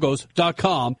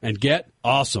awesomesportslogos.com and get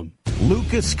awesome.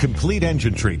 Lucas Complete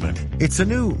Engine Treatment. It's a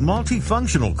new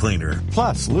multifunctional cleaner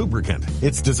plus lubricant.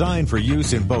 It's designed for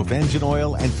use in both engine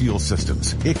oil and fuel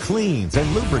systems. It cleans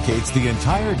and lubricates the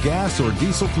entire gas or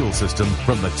diesel fuel system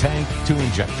from the tank to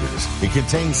injectors. It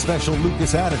contains special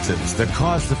Lucas additives that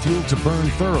cause the fuel to burn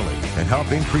thoroughly and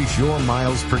help increase your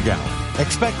miles per gallon.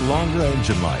 Expect longer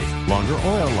engine life, longer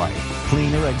oil life,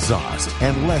 cleaner exhaust,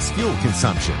 and less fuel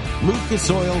consumption. Lucas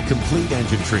Oil Complete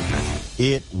Engine Treatment.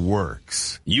 It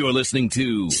works. You're listening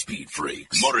to Speed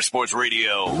Freaks Motorsports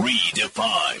Radio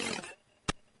Redefined.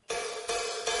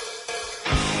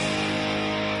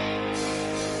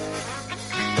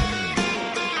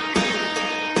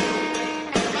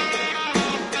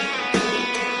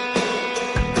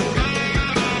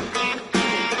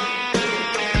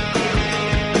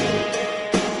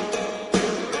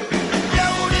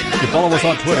 You follow us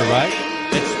on Twitter, right?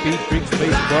 Speed Freaks,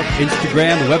 Facebook,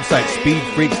 Instagram, the website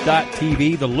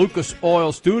speedfreaks.tv, the Lucas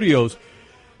Oil Studios.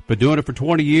 Been doing it for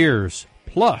 20 years,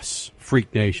 plus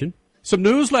Freak Nation. Some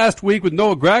news last week with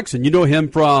Noah Gragson. You know him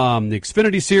from the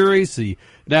Xfinity Series, the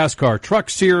NASCAR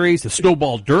Truck Series, the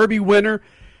Snowball Derby winner.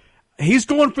 He's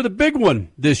going for the big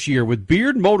one this year with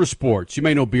Beard Motorsports. You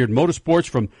may know Beard Motorsports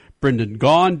from Brendan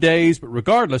Gaughan days, but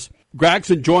regardless,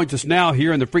 Gragson joins us now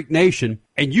here in the Freak Nation,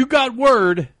 and you got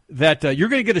word that you're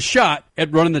going to get a shot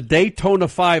at running the Daytona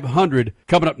 500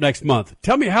 coming up next month.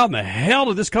 Tell me, how in the hell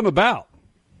did this come about?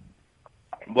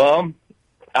 Well,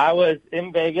 I was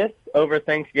in Vegas over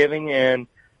Thanksgiving, and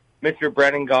Mr.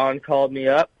 Brendan Gaughan called me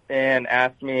up and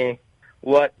asked me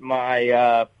what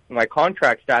my my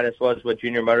contract status was with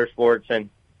Junior Motorsports and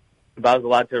if I was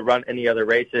allowed to run any other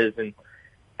races. And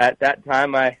at that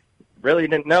time, I really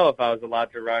didn't know if I was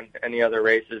allowed to run any other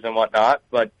races and whatnot,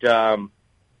 but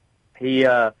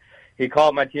he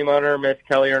called my team owner, Miss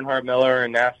Kelly Earnhardt Miller,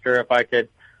 and asked her if I could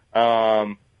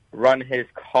run his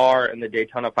car in the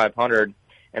Daytona 500.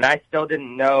 And I still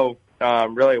didn't know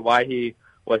really why he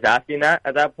was asking that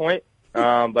at that point.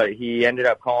 But he ended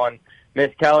up calling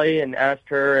Miss Kelly and asked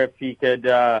her if he could,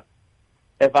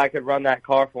 if I could run that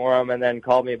car for him, and then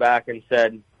called me back and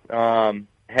said,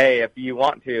 hey, if you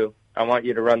want to, I want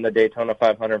you to run the Daytona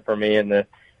 500 for me in the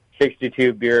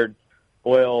 62 Beard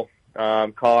Oil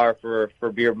car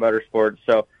for Beard Motorsports.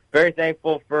 So very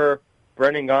thankful for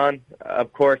Brendan Gaughan.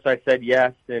 Of course, I said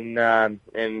yes, and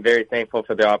very thankful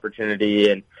for the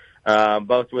opportunity. And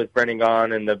both with Brendan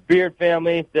Gaughan and the Beard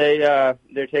family, they're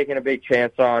taking a big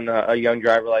chance on a young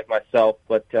driver like myself.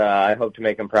 But I hope to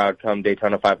make them proud come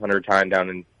Daytona 500 time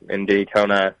down in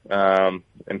Daytona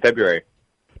in February.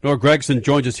 Noah Gragson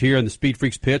joins us here in the Speed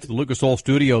Freaks pit at the Lucas Oil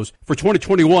Studios. For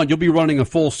 2021, you'll be running a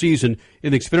full season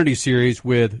in the Xfinity Series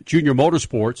with Junior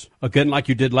Motorsports, again like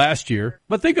you did last year.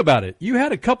 But think about it. You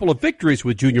had a couple of victories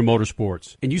with Junior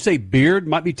Motorsports, and you say Beard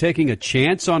might be taking a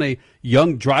chance on a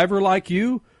young driver like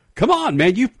you? Come on,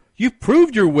 man. You've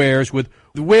proved your wares with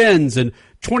wins and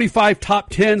 25 top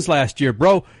 10s last year,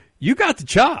 bro. You got the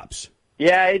chops.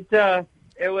 Yeah,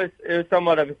 it was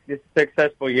somewhat of a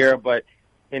successful year, but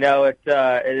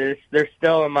they're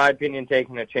still, in my opinion,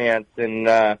 taking a chance, and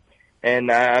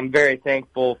I'm very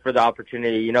thankful for the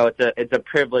opportunity. It's a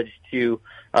privilege to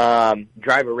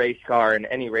drive a race car in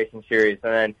any racing series,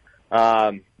 and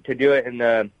then to do it in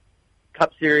the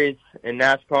Cup Series in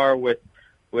NASCAR with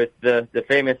the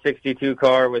famous 62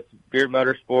 car with Beard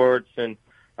Motorsports, and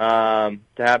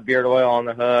to have Beard Oil on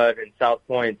the hood and South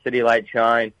Point City Light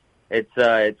Shine.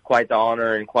 It's quite the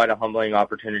honor and quite a humbling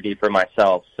opportunity for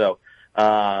myself. So.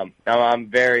 I'm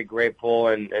very grateful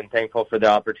and thankful for the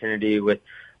opportunity with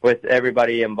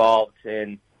everybody involved.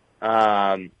 And,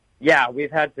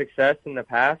 we've had success in the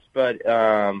past, but,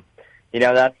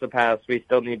 that's the past. We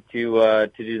still need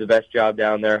to do the best job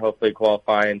down there, hopefully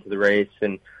qualify into the race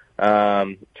and,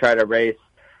 try to race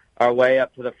our way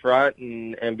up to the front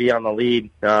and be on the lead.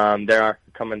 They are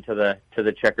coming to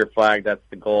the checker flag. That's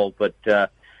the goal, but,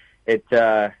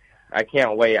 I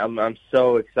can't wait. I'm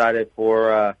so excited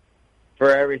for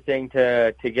everything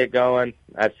to get going.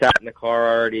 I've sat in the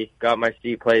car already, got my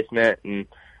seat placement, and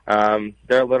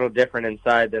they're a little different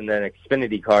inside than the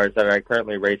Xfinity cars that I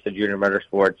currently race at Junior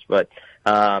Motorsports. But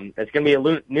it's going to be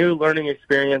a new learning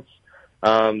experience.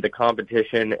 The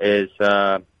competition is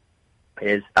out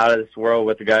of this world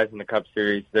with the guys in the Cup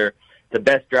Series. They're the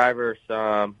best drivers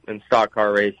in stock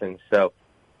car racing. So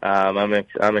I'm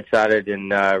excited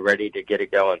and ready to get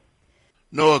it going.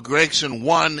 Noah Gragson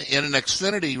won in an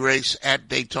Xfinity race at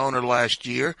Daytona last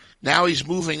year. Now he's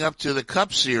moving up to the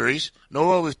Cup Series.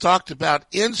 Noah, we've talked about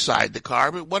inside the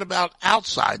car, but what about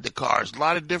outside the cars? A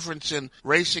lot of difference in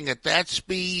racing at that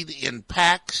speed, in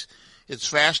packs. It's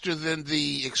faster than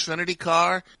the Xfinity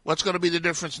car. What's going to be the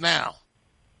difference now?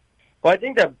 Well, I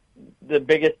think that the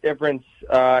biggest difference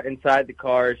inside the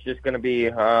car is just going to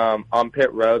be on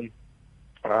pit road.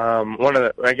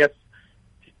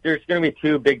 There's going to be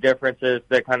two big differences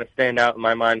that kind of stand out in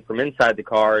my mind from inside the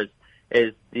car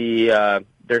is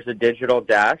there's a digital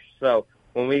dash. So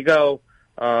when we go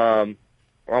on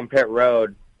pit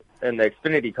road in the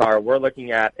Xfinity car, we're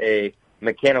looking at a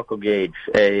mechanical gauge,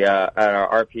 at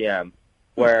our RPM,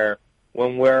 where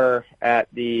when we're at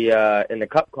in the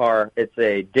Cup car, it's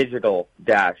a digital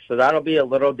dash. So that'll be a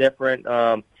little different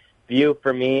view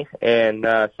for me and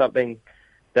something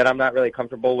that I'm not really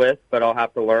comfortable with, but I'll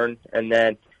have to learn. And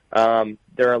then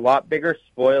there are a lot bigger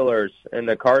spoilers, and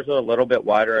the cars are a little bit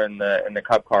wider in the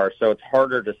Cup car, so it's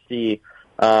harder to see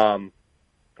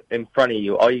in front of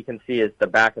you. All you can see is the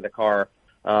back of the car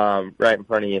right in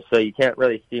front of you, so you can't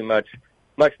really see much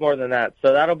more than that.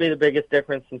 So that'll be the biggest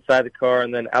difference inside the car,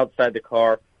 and then outside the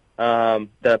car,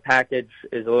 the package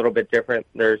is a little bit different.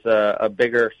 There's a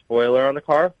bigger spoiler on the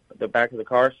car, the back of the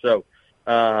car, so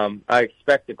I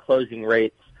expect the closing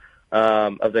rates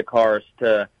of the cars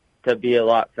to be a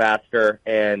lot faster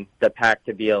and the pack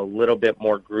to be a little bit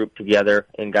more grouped together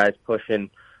and guys pushing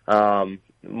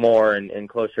more and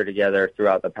closer together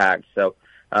throughout the pack. So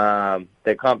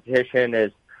the competition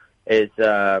is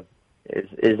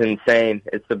insane.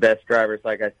 It's the best drivers,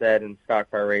 like I said, in stock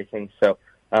car racing. So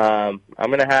I'm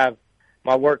going to have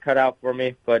my work cut out for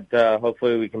me, but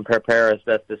hopefully we can prepare as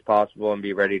best as possible and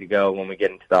be ready to go when we get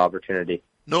into the opportunity.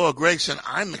 Noah Gragson,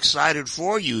 I'm excited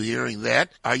for you hearing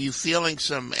that. Are you feeling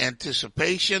some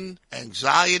anticipation,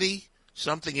 anxiety,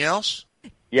 something else?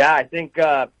 Yeah, I think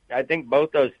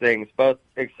both those things, both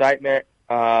excitement,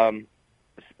 a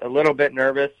little bit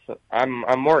nervous.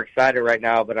 I'm more excited right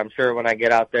now, but I'm sure when I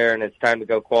get out there and it's time to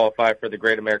go qualify for the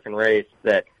Great American Race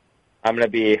that I'm gonna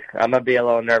be a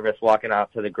little nervous walking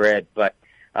out to the grid. But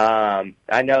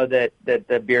I know that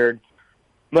the Beard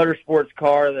Motorsports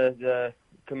car, the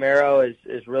Camaro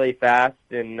is really fast,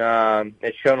 and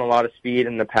it's shown a lot of speed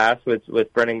in the past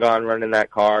with Brendan Gaughan running that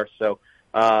car. So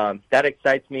that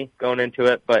excites me going into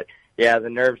it. But yeah, the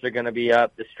nerves are going to be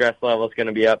up. The stress level is going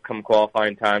to be up come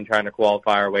qualifying time, trying to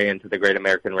qualify our way into the Great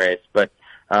American Race. But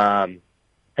I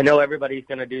know everybody's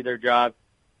going to do their job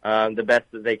the best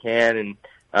that they can,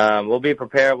 and we'll be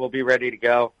prepared. We'll be ready to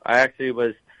go. I actually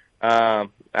was I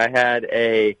had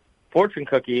a fortune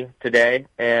cookie today,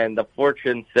 and the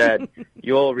fortune said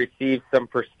you'll receive some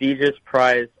prestigious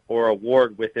prize or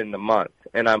award within the month.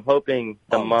 And I'm hoping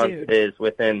the month is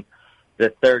within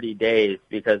the 30 days,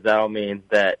 because that'll mean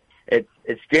that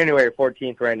it's January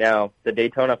 14th right now. The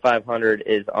Daytona 500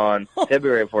 is on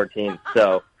February 14th.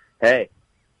 So, hey,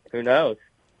 who knows?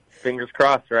 Fingers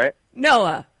crossed, right?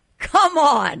 Noah, come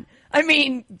on. I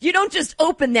mean, you don't just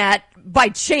open that by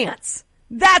chance.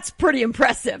 That's pretty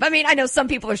impressive. I mean, I know some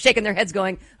people are shaking their heads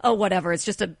going, oh, whatever, it's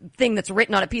just a thing that's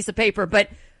written on a piece of paper, but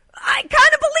I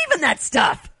kind of believe in that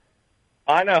stuff.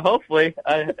 I know, hopefully.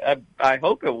 I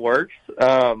hope it works.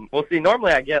 We'll see.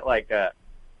 Normally I get like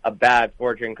a bad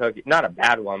fortune cookie. Not a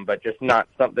bad one, but just not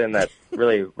something that's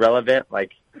really relevant.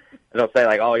 Like, it'll say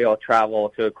like, oh, you'll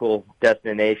travel to a cool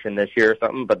destination this year or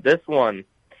something. But this one,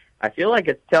 I feel like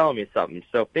it's telling me something.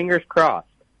 So fingers crossed.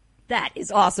 That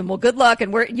is awesome. Well, good luck.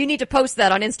 And you need to post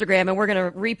that on Instagram, and we're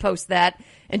going to repost that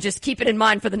and just keep it in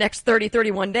mind for the next 30,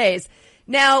 31 days.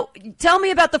 Now, tell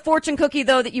me about the fortune cookie,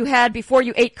 though, that you had before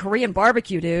you ate Korean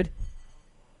barbecue, dude.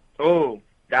 Oh,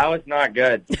 that was not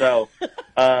good. So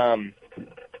I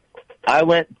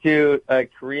went to a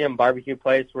Korean barbecue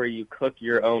place where you cook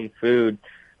your own food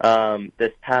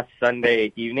this past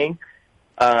Sunday evening,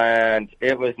 and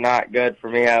it was not good for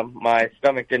me. My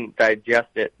stomach didn't digest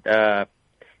it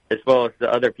as well as the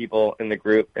other people in the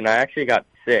group, and I actually got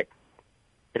sick.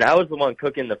 And I was the one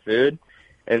cooking the food,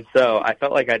 and so I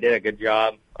felt like I did a good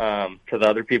job to the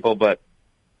other people, but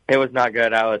it was not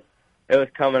good. It was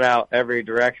coming out every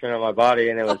direction of my body,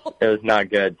 and it was not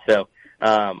good. So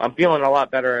I'm feeling a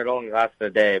lot better. It only lasted a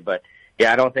day, but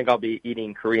yeah, I don't think I'll be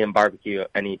eating Korean barbecue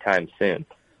anytime soon.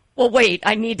 Well, wait,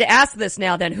 I need to ask this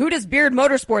now then. Who does Beard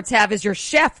Motorsports have as your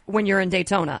chef when you're in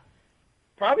Daytona?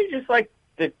 Probably just like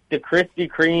the Krispy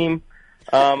Kreme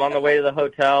on the way to the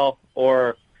hotel,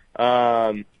 or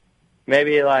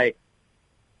maybe like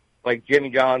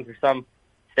Jimmy John's or some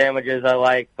sandwiches I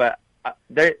like. But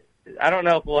I don't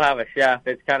know if we'll have a chef.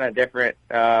 It's kind of different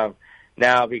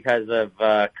now because of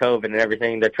COVID and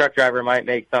everything. The truck driver might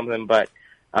make something, but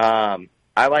I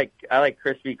like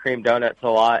Krispy Kreme donuts a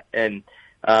lot, and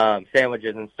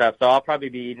sandwiches and stuff. So I'll probably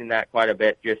be eating that quite a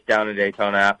bit just down in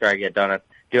Daytona after I get done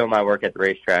doing my work at the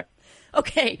racetrack.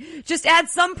 Okay, just add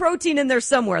some protein in there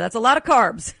somewhere. That's a lot of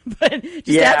carbs, but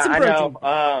just add some protein.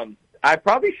 I know. I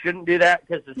probably shouldn't do that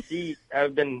because the seat,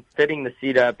 I've been fitting the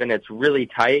seat up and it's really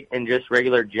tight in just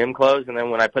regular gym clothes. And then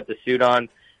when I put the suit on,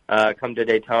 come to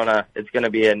Daytona, it's going to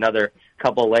be another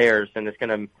couple layers, and it's going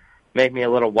to make me a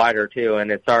little wider too.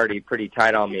 And it's already pretty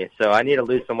tight on me. So I need to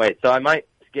lose some weight. So I might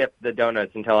skip the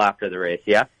donuts until after the race.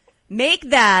 Yeah. Make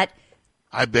that.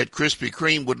 I bet Krispy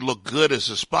Kreme would look good as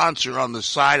a sponsor on the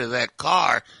side of that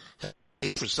car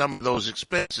for some of those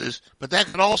expenses, but that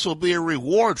could also be a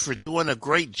reward for doing a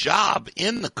great job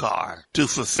in the car to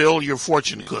fulfill your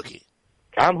fortune cookie.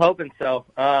 I'm hoping so.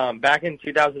 Back in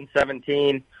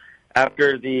 2017,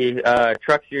 after the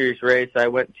Truck Series race, I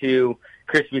went to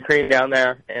Krispy Kreme down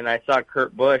there, and I saw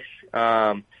Kurt Busch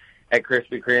at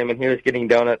Krispy Kreme, and he was getting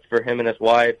donuts for him and his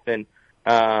wife, and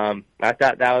I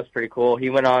thought that was pretty cool. He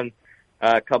went on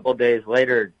a couple days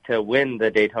later to win the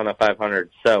Daytona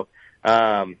 500. So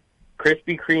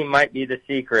Krispy Kreme might be the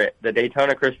secret. The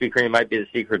Daytona Krispy Kreme might be the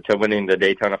secret to winning the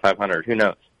Daytona 500. Who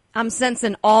knows? I'm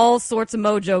sensing all sorts of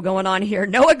mojo going on here.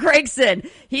 Noah Gragson,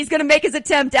 he's going to make his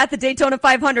attempt at the Daytona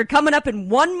 500 coming up in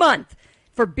 1 month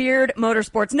for Beard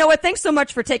Motorsports. Noah, thanks so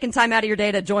much for taking time out of your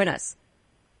day to join us.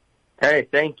 Hey,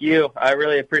 thank you. I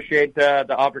really appreciate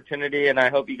the opportunity, and I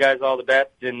hope you guys all the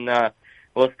best, and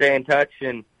we'll stay in touch.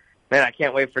 And man, I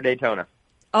can't wait for Daytona.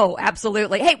 Oh,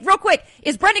 absolutely. Hey, real quick,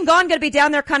 is Brendan Gaughan going to be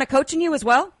down there kind of coaching you as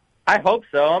well? I hope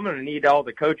so. I'm going to need all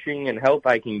the coaching and help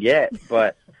I can get,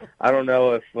 but I don't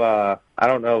know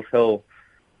if he'll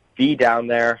be down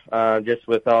there just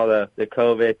with all the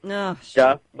COVID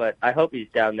stuff. But I hope he's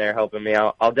down there helping me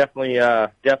out. I'll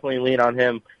definitely lean on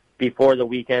him before the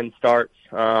weekend starts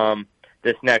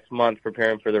this next month,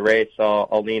 preparing for the race. So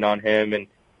I'll lean on him and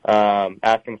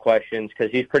ask him questions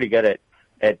because he's pretty good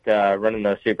at running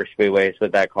those super speedways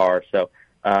with that car. So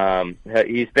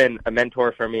he's been a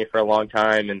mentor for me for a long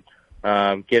time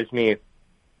and gives me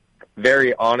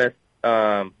very honest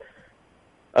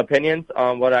opinions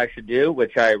on what I should do,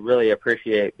 which I really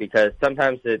appreciate because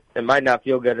sometimes it might not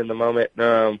feel good in the moment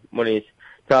when he's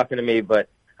talking to me, but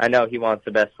I know he wants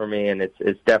the best for me, and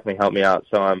it's definitely helped me out.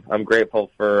 So I'm grateful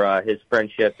for his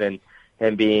friendship and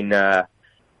him being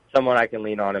someone I can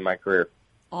lean on in my career.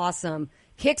 Awesome.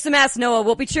 Kick some ass, Noah.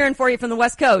 We'll be cheering for you from the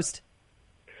West Coast.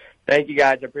 Thank you,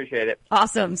 guys. I appreciate it.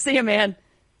 Awesome. See you, man.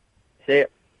 See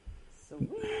you.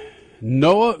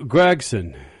 Noah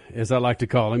Gragson as I like to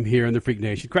call him here in the Freak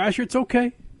Nation. Crasher, it's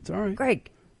okay. It's all right.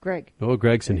 Greg. Noah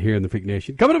Gregson here in the Freak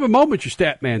Nation. Coming up in a moment, your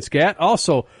stat man, Scat.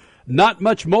 Also, not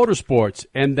much motorsports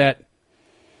and that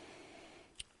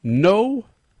no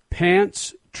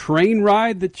pants train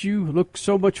ride that you look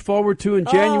so much forward to in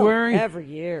January. Every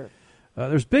year.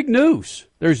 There's big news.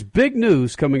 There's big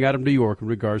news coming out of New York in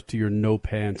regards to your no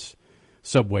pants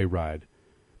subway ride.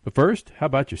 But first, how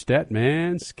about your stat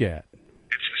man, Scat?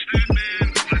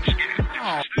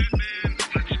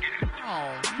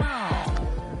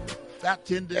 About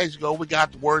 10 days ago, we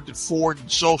got the word that Ford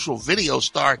and social video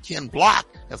star Ken Block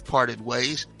have parted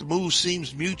ways. The move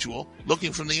seems mutual.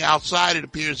 Looking from the outside, it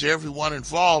appears everyone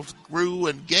involved grew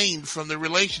and gained from the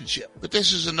relationship. But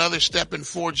this is another step in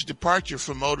Ford's departure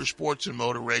from motorsports and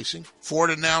motor racing.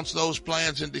 Ford announced those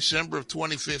plans in December of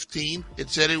 2015. It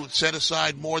said it would set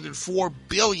aside more than $4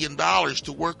 billion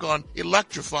to work on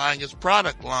electrifying its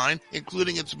product line,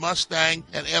 including its Mustang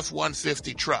and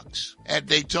F-150 trucks. At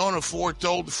Daytona, Ford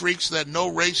told the freaks that no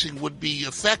racing would be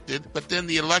affected, but then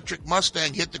the electric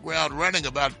Mustang hit the ground running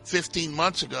about 15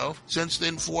 months ago. Since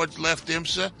then, Ford's left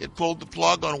IMSA. It pulled the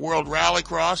plug on World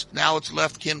Rallycross. Now it's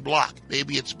left Ken Block.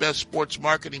 Maybe its best sports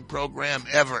marketing program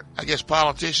ever. I guess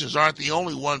politicians aren't the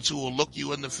only ones who will look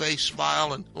you in the face,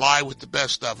 smile, and lie with the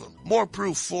best of them. More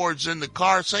proof Ford's in the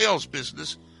car sales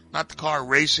business, not the car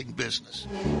racing business.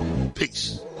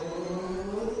 Peace.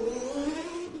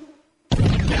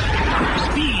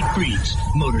 Speed Freaks,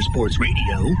 Motorsports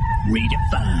Radio,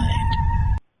 redefined.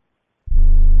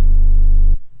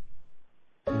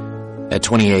 At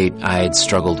 28, I had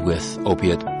struggled with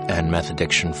opiate and meth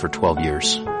addiction for 12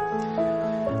 years.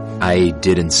 I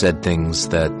did and said things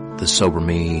that the sober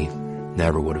me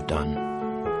never would have done.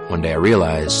 One day I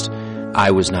realized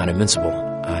I was not invincible.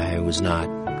 I was not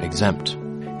exempt.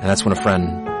 And that's when a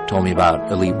friend told me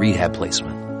about Elite Rehab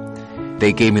Placement.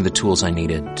 They gave me the tools I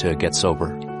needed to get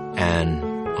sober,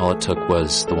 and all it took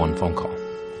was the one phone call.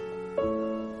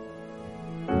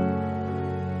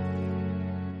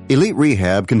 Elite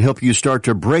Rehab can help you start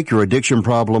to break your addiction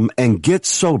problem and get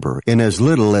sober in as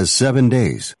little as 7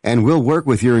 days. And we'll work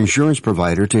with your insurance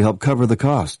provider to help cover the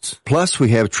costs. Plus, we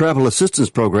have travel assistance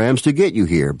programs to get you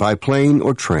here by plane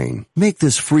or train. Make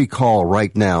this free call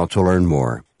right now to learn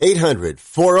more.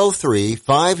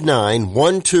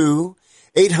 800-403-5912.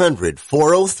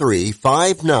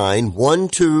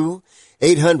 800-403-5912.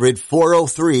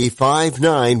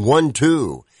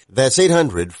 800-403-5912. That's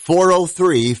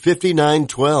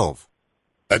 800-403-5912.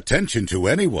 Attention to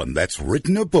anyone that's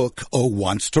written a book or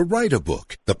wants to write a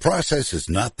book. The process is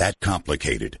not that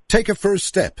complicated. Take a first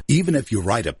step. Even if you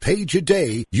write a page a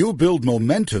day, you'll build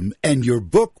momentum and your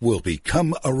book will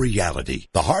become a reality.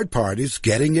 The hard part is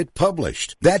getting it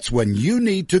published. That's when you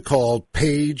need to call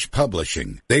Page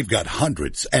Publishing. They've got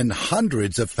hundreds and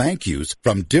hundreds of thank yous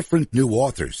from different new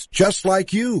authors, just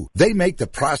like you. They make the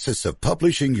process of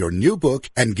publishing your new book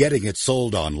and getting it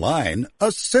sold online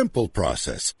a simple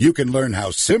process. You can learn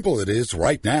how simple it is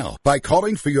right now by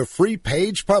calling for your free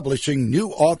Page Publishing new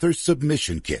author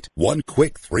submission kit. One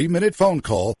quick 3-minute phone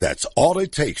call, that's all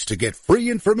it takes to get free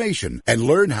information and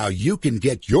learn how you can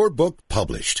get your book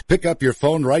published. Pick up your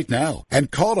phone right now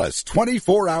and call us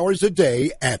 24 hours a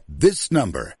day at this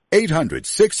number.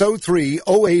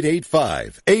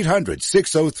 800-603-0885.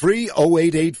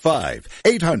 800-603-0885.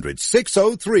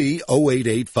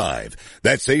 800-603-0885.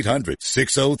 That's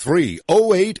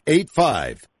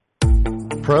 800-603-0885.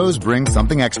 Pros bring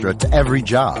something extra to every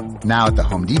job. Now at the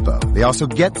Home Depot, they also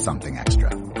get something extra.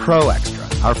 Pro Extra,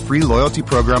 our free loyalty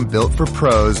program built for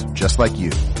pros just like you.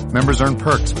 Members earn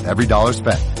perks with every dollar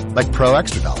spent, like Pro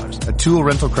Extra Dollars, a tool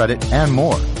rental credit, and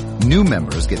more. New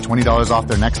members get $20 off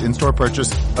their next in-store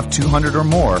purchase of $200 or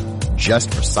more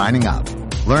just for signing up.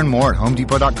 Learn more at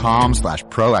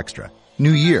HomeDepot.com/Pro Extra.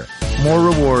 New year, more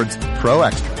rewards, Pro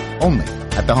Extra, only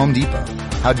at the Home Depot.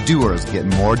 How doers get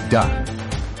more done.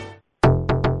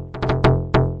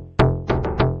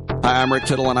 Hi, I'm Rick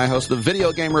Tittle, and I host the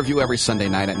Video Game Review every Sunday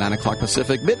night at 9 o'clock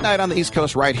Pacific, midnight on the East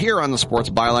Coast, right here on the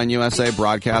Sports Byline USA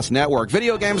Broadcast Network.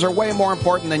 Video games are way more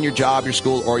important than your job, your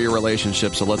school, or your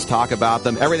relationship, so let's talk about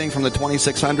them. Everything from the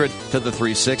 2600 to the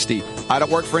 360. I don't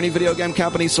work for any video game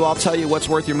company, so I'll tell you what's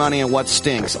worth your money and what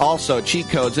stinks. Also, cheat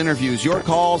codes, interviews, your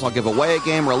calls. I'll give away a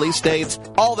game, release dates,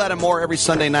 all that and more every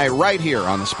Sunday night right here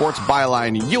on the Sports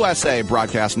Byline USA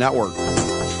Broadcast Network.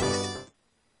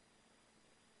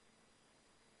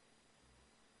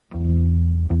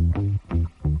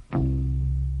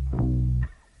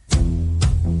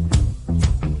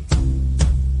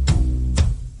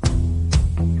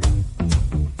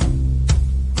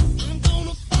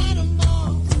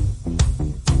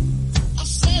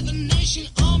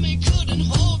 Army couldn't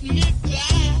hold me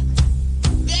back.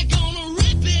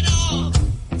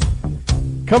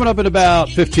 Coming up in about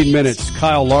 15 minutes,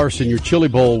 Kyle Larson, your Chili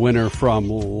Bowl winner from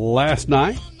last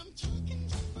night.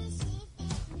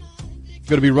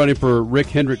 Going to be running for Rick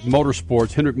Hendrick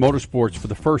Motorsports for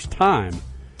the first time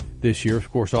this year.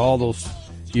 Of course, all those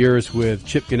years with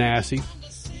Chip Ganassi.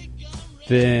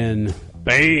 Then,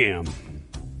 bam,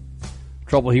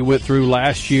 trouble he went through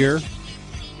last year.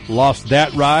 Lost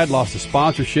that ride, lost the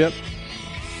sponsorship.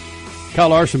 Kyle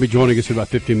Larson will be joining us in about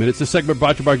 15 minutes. This segment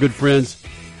brought to you by our good friends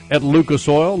at Lucas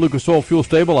Oil Fuel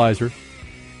Stabilizer.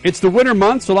 It's the winter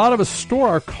months. A lot of us store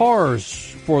our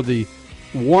cars for the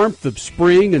warmth of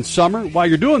spring and summer. While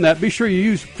you're doing that, be sure you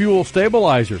use Fuel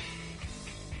Stabilizer.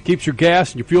 Keeps your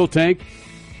gas in your fuel tank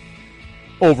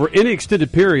over any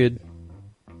extended period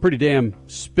pretty damn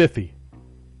spiffy.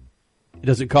 It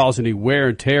doesn't cause any wear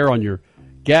and tear on your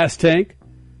gas tank.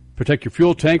 Protect your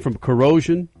fuel tank from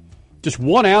corrosion. Just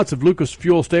 1 ounce of Lucas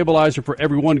Fuel Stabilizer for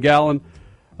every 1 gallon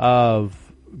of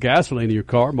gasoline in your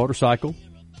car, motorcycle,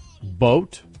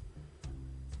 boat.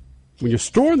 When you're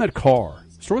storing that car,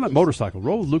 storing that motorcycle,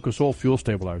 roll with Lucas Oil Fuel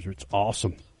Stabilizer. It's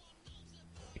awesome.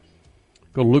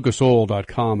 Go to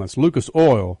lucasoil.com. That's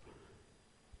lucasoil.com.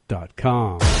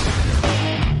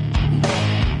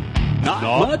 Not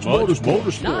much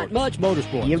motorsport. Not much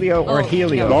motorsport. Helio or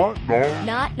Helio? Not.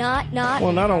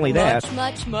 Well, not only that.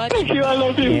 Much. Thank you, I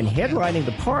love you. And headlining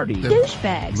the party.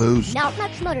 Douchebags. Blues. Not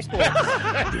much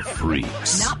motorsports. The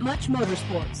freaks. Not much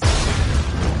motorsports.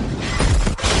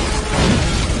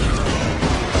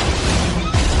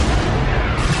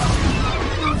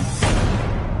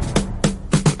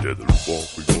 Tether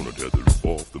off, we gonna tether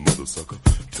off the mother sucker.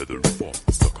 Tether off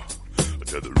the sucker.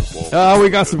 We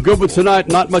got some good ones tonight.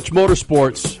 Not much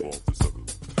motorsports.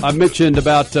 I mentioned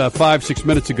about 5-6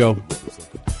 minutes ago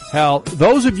how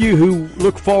those of you who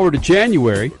look forward to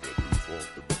January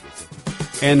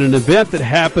and an event that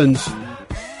happens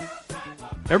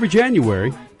every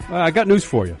January, I got news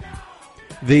for you.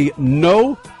 The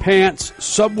No Pants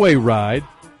Subway Ride,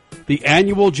 the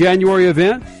annual January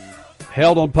event,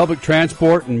 held on public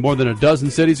transport in more than a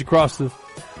dozen cities across the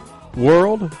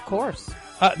world. Of course.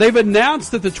 They've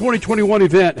announced that the 2021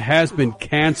 event has been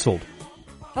canceled.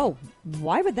 Oh,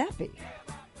 why would that be?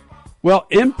 Well,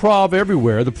 Improv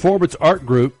Everywhere, the performance art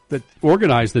group that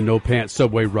organized the No Pants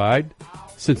Subway Ride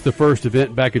since the first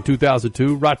event back in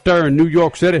 2002, right there in New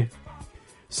York City,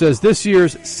 says this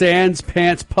year's Sans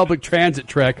Pants public transit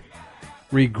trek,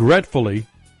 regretfully,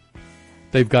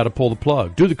 they've got to pull the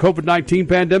plug. Due to the COVID-19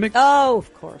 pandemic, oh,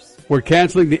 of course, we're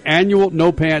canceling the annual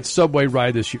No Pants Subway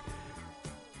Ride this year.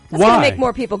 That's going to make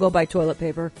more people go buy toilet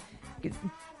paper.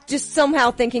 Just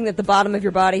somehow thinking that the bottom of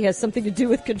your body has something to do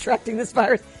with contracting this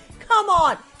virus. Come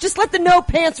on. Just let the no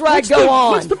pants ride go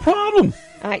on. What's the problem?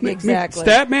 Exactly.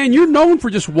 Statman, you're known for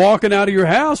just walking out of your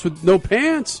house with no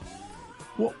pants.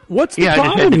 What's the problem I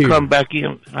just had to here? come back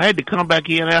in. I had to come back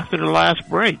in after the last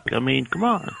break. I mean, come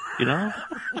on, you know.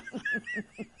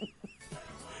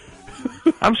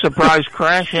 I'm surprised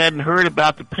Crash hadn't heard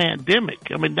about the pandemic.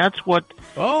 I mean, that's what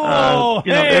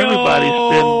everybody's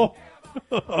been. Well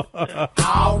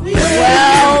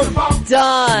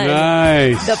done.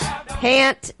 Nice. The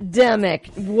pandemic.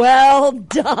 Well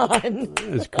done.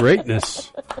 That's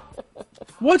greatness.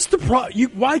 What's the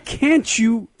problem? Why can't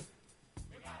you?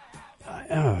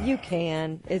 You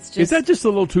can. It's just. Is that just a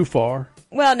little too far?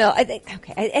 Well, no. I think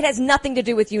it has nothing to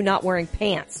do with you not wearing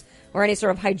pants or any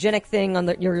sort of hygienic thing on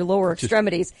your lower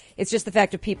extremities. It's just the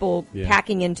fact of people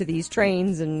packing into these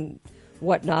trains and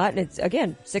whatnot. And it's,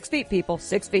 again, 6 feet, people,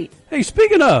 6 feet. Hey,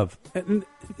 speaking of,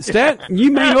 Stat,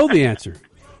 you may know the answer.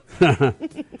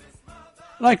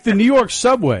 Like the New York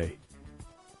subway.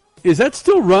 Is that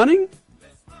still running?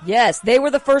 Yes, they were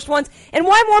the first ones. And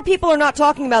why more people are not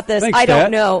talking about this, Thanks, I don't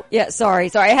Stat. know. Yeah, sorry.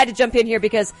 I had to jump in here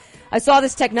because I saw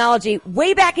this technology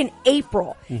way back in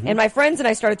April, and my friends and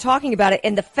I started talking about it,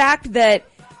 and the fact that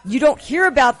you don't hear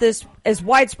about this as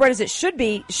widespread as it should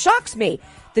be shocks me.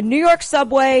 The New York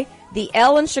subway, the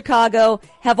L in Chicago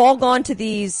have all gone to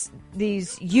these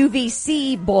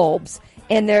UVC bulbs,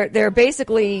 and they're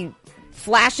basically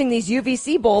flashing these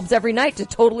UVC bulbs every night to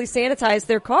totally sanitize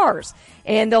their cars.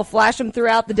 And they'll flash them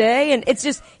throughout the day. And it's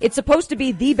supposed to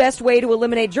be the best way to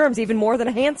eliminate germs, even more than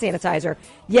a hand sanitizer.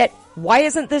 Yet, why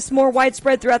isn't this more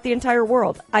widespread throughout the entire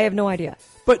world? I have no idea.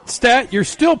 But, Stat, you're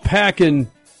still packing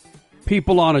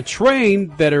people on a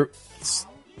train that are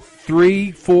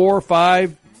 3, 4,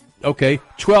 5,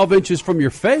 12 inches from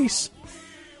your face.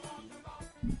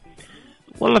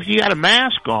 Well, if you got a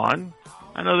mask on,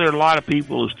 I know there are a lot of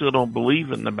people who still don't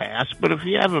believe in the mask, but if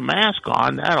you have a mask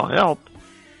on, that'll help.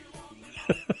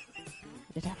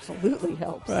 It absolutely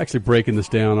helps. We're actually breaking this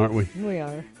down, aren't we? We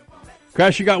are.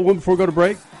 Crash, you got one before we go to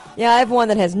break? Yeah, I have one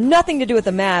that has nothing to do with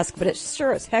the mask, but it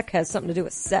sure as heck has something to do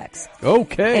with sex.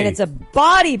 Okay. And it's a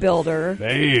bodybuilder.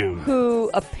 Damn.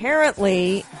 Who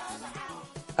apparently...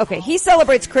 Okay, he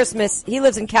celebrates Christmas. He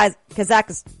lives in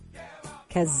Kazakhstan.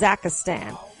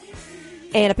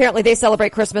 And apparently they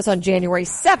celebrate Christmas on January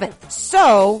 7th.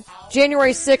 So,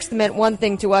 January 6th meant one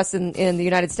thing to us in the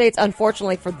United States.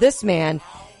 Unfortunately for this man,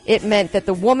 it meant that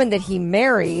the woman that he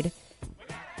married,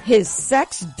 his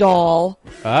sex doll,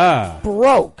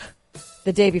 broke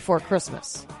the day before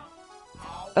Christmas.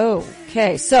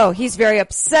 Okay, so he's very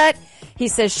upset. He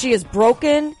says she is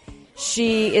broken.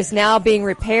 She is now being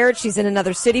repaired. She's in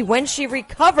another city. When she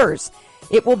recovers,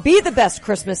 it will be the best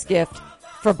Christmas gift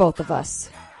for both of us.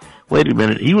 Wait a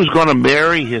minute. He was going to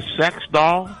marry his sex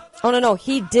doll? Oh, no.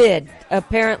 He did,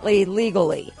 apparently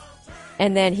legally.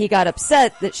 And then he got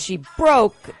upset that she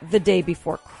broke the day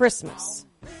before Christmas.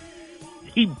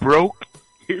 He broke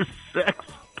his sex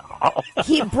doll.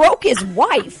 He broke his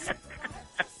wife.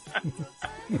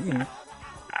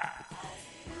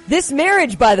 This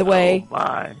marriage, by the way,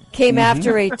 came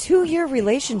after a 2-year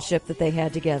relationship that they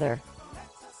had together.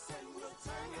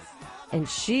 And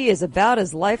she is about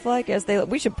as lifelike as they...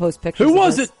 We should post pictures Who of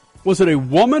was this. it? Was it a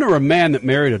woman or a man that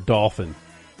married a dolphin?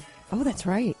 Oh, that's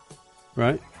right.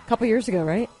 Right? A couple years ago,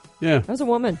 right? Yeah. That was a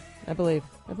woman, I believe.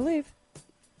 That'd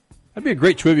be a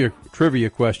great trivia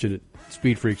question at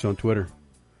Speed Freaks on Twitter.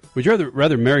 Would you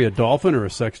rather marry a dolphin or a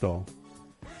sex doll?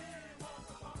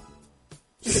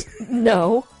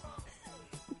 No.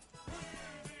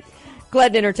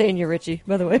 Glad to entertain you, Richie,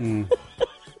 by the way.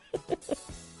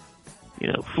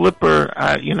 Flipper,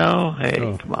 hey,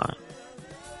 come on.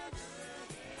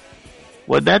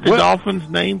 Was that the dolphin's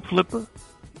name, Flipper?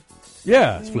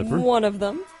 Yeah, it's Flipper. One of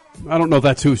them. I don't know if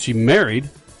that's who she married.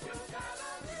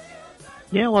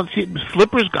 Yeah, well,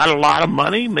 Flipper's got a lot of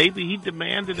money. Maybe he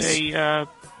demanded a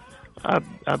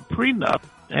prenup,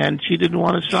 and she didn't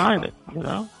want to sign it,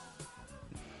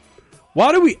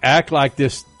 Why do we act like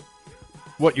this,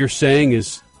 what you're saying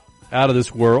is out of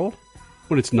this world,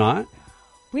 when it's not?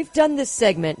 We've done this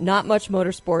segment, Not Much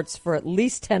Motorsports, for at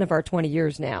least 10 of our 20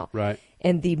 years now. Right.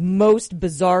 And the most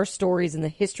bizarre stories in the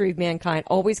history of mankind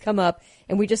always come up,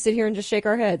 and we just sit here and just shake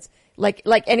our heads. Like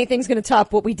anything's going to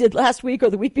top what we did last week or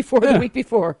the week before or the week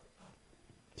before.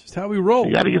 Just how we roll.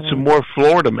 You got to get some more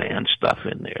Florida Man stuff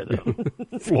in there,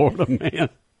 though. Florida Man.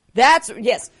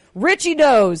 Yes, Richie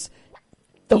knows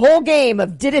the whole game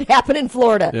of Did It Happen in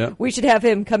Florida. Yeah. We should have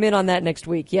him come in on that next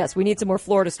week. Yes, we need some more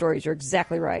Florida stories. You're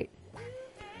exactly right.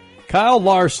 Kyle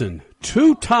Larson,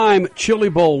 2-time Chili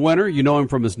Bowl winner. You know him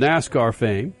from his NASCAR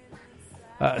fame.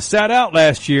 Sat out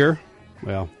last year.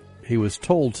 Well, he was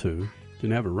told to.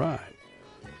 Didn't have a ride.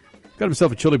 Got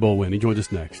himself a Chili Bowl win. He joins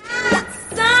us next. Speed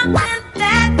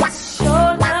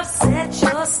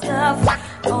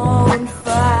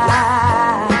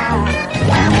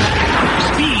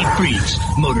Freaks,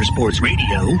 Motorsports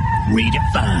Radio,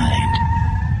 redefined.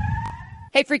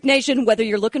 Hey, Freak Nation, whether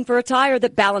you're looking for a tire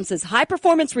that balances high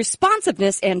performance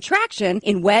responsiveness and traction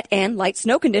in wet and light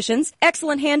snow conditions,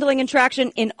 excellent handling and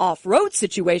traction in off-road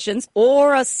situations,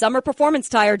 or a summer performance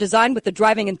tire designed with the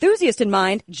driving enthusiast in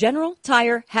mind, General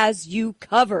Tire has you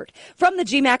covered. From the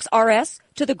G-Max RS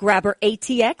to the Grabber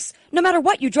ATX, no matter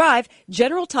what you drive,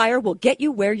 General Tire will get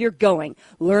you where you're going.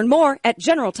 Learn more at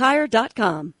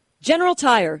GeneralTire.com. General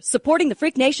Tire, supporting the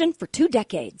Freak Nation for 2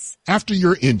 decades. After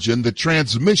your engine, the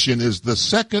transmission is the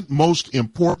second most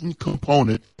important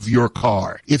component of your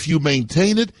car. If you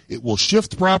maintain it, it will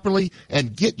shift properly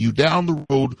and get you down the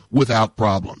road without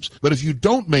problems. But if you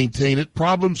don't maintain it,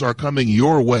 problems are coming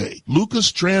your way.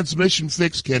 Lucas Transmission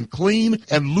Fix can clean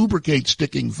and lubricate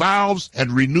sticking valves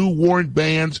and renew worn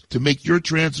bands to make your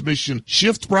transmission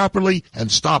shift properly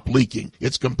and stop leaking.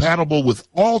 It's compatible with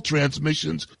all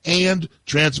transmissions and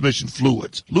transmission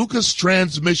fluids. Lucas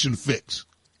Transmission Fix.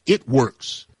 It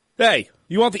works. Hey,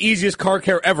 you want the easiest car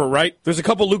care ever, right? There's a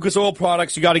couple Lucas Oil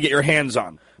products you got to get your hands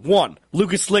on. 1,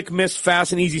 Lucas Slick Mist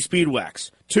Fast and Easy Speed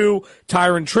Wax. 2,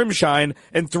 Tire and Trim Shine.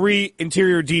 And 3,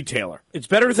 Interior Detailer. It's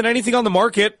better than anything on the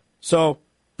market, so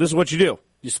this is what you do.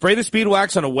 You spray the speed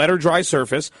wax on a wet or dry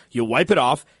surface, you wipe it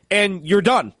off, and you're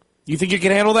done. You think you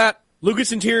can handle that?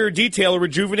 Lucas Interior Detailer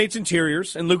rejuvenates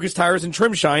interiors, and Lucas Tires and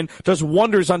Trim Shine does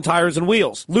wonders on tires and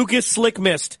wheels. Lucas Slick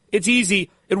Mist. It's easy.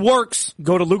 It works.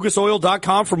 Go to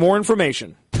lucasoil.com for more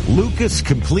information. Lucas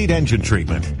Complete Engine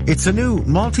Treatment. It's a new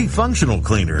multifunctional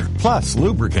cleaner, plus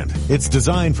lubricant. It's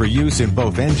designed for use in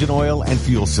both engine oil and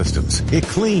fuel systems. It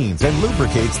cleans and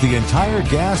lubricates the entire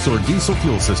gas or diesel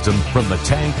fuel system from the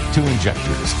tank to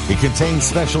injectors. It contains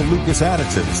special Lucas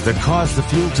additives that cause the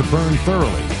fuel to burn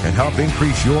thoroughly and help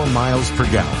increase your miles per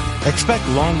gallon. Expect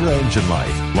longer engine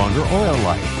life, longer oil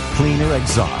life, cleaner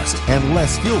exhaust, and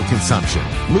less fuel consumption.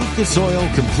 Lucas Oil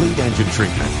Complete Engine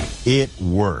Treatment. It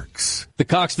works. The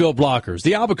Coxville Blockers,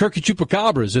 the Albuquerque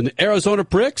Chupacabras, and the Arizona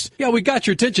Pricks? Yeah, we got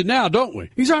your attention now, don't we?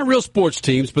 These aren't real sports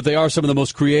teams, but they are some of the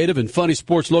most creative and funny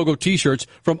sports logo t-shirts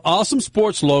from Awesome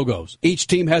Sports Logos. Each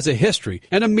team has a history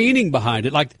and a meaning behind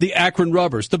it, like the Akron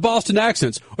Rubbers, the Boston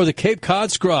Accents, or the Cape Cod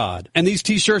Scrod. And these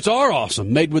t-shirts are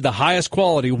awesome, made with the highest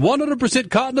quality,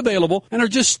 100% cotton available, and are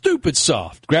just stupid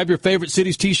soft. Grab your favorite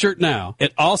city's t-shirt now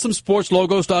at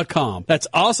awesomesportslogos.com. That's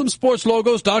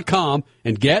awesomesportslogos.com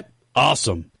and get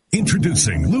awesome.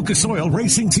 Introducing Lucas Oil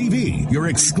Racing TV, your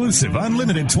exclusive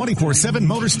unlimited 24/7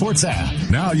 motorsports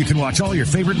app. Now you can watch all your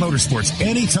favorite motorsports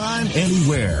anytime,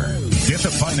 anywhere. Get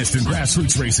the finest in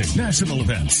grassroots racing, national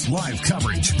events, live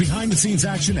coverage, behind-the-scenes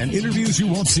action, and interviews you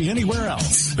won't see anywhere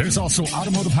else. There's also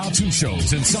automotive how-to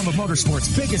shows and some of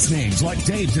motorsports' biggest names like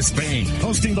Dave Despain,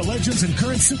 hosting the legends and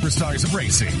current superstars of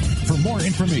racing. For more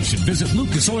information, visit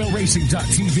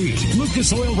lucasoilracing.tv.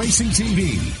 Lucas Oil Racing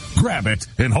TV. Grab it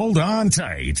and hold on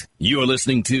tight. You're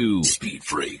listening to Speed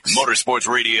Freaks Motorsports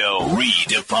Radio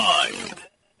Redefined.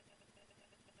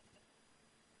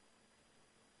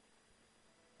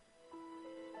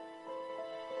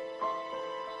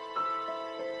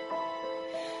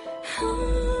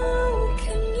 How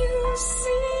can you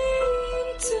see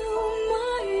into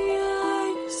my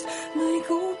eyes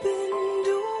like open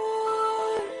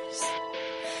doors,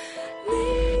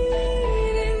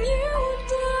 leading you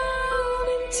down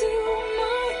into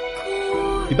my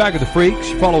core? Be back with the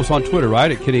Freaks. Follow us on Twitter, right,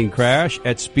 at Kenny and Crash,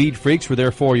 at Speed Freaks. We're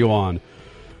there for you on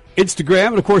Instagram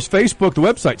and, of course, Facebook, the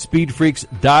website,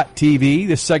 speedfreaks.tv.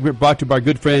 This segment brought to you by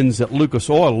good friends at Lucas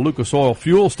Oil, Lucas Oil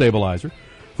Fuel Stabilizer.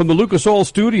 From the Lucas Oil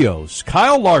Studios,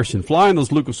 Kyle Larson flying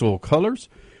those Lucas Oil colors.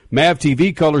 Mav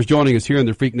TV colors joining us here in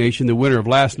the Freak Nation, the winner of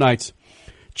last night's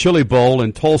Chili Bowl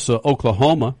in Tulsa,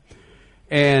 Oklahoma.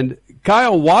 And,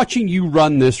 Kyle, watching you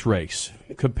run this race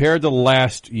compared to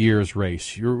last year's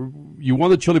race, you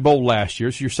won the Chili Bowl last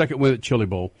year, so your second win at Chili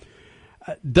Bowl.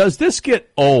 Does this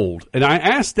get old? And I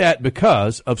ask that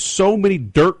because of so many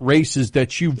dirt races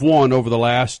that you've won over the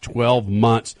last 12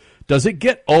 months. Does it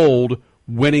get old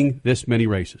winning this many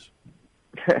races?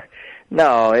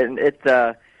 No, it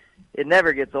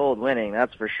never gets old winning,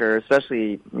 that's for sure,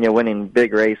 especially, winning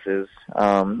big races.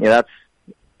 That's,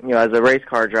 as a race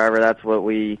car driver, that's what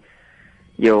we,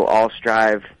 all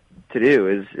strive to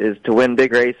do is to win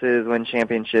big races, win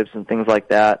championships and things like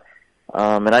that.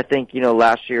 And I think,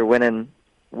 last year winning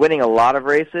a lot of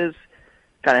races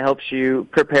kind of helps you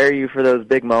prepare you for those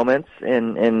big moments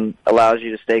and allows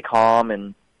you to stay calm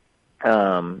and,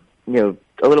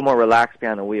 a little more relaxed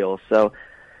behind the wheel. So,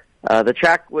 the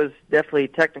track was definitely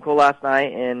technical last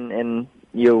night and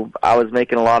I was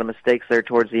making a lot of mistakes there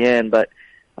towards the end, but,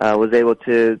 was able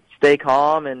to stay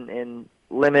calm and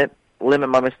limit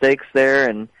my mistakes there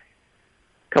and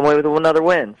come away with another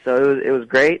win. So it was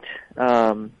great.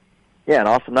 An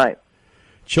awesome night.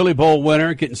 Chili Bowl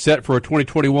winner, getting set for a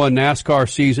 2021 NASCAR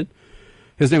season.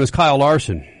 His name is Kyle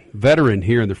Larson, veteran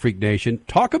here in the Freak Nation.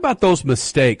 Talk about those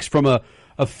mistakes from a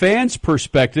fan's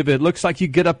perspective. It looks like you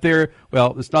get up there,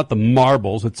 well, it's not the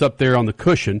marbles, it's up there on the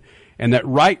cushion, and that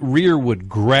right rear would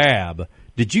grab.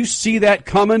 Did you see that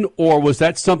coming, or was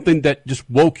that something that just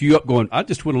woke you up going, I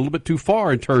just went a little bit too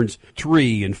far in turns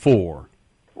 3 and 4?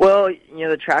 Well,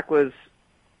 the track was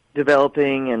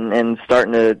developing and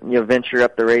starting to venture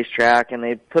up the racetrack, and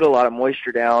they put a lot of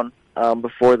moisture down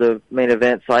before the main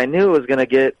event, so I knew it was going to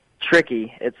get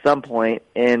tricky at some point.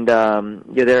 And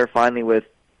there finally with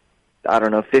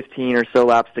 15 or so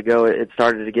laps to go, it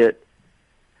started to get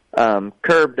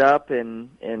curved up, and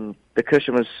the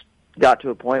cushion got to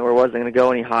a point where it wasn't going to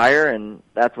go any higher, and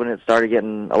that's when it started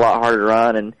getting a lot harder to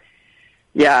run. And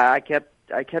I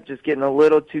kept just getting a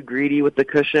little too greedy with the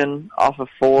cushion off of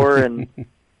 4 and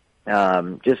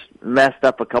just messed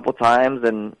up a couple times,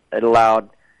 and it allowed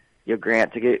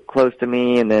Grant to get close to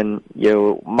me, and then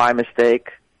my mistake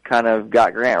kind of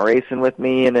got Grant racing with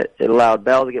me, and it allowed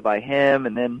Bell to get by him,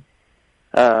 and then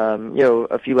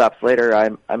a few laps later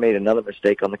I made another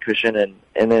mistake on the cushion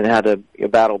and then had to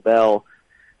battle Bell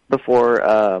before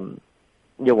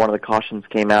one of the cautions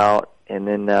came out. And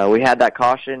then we had that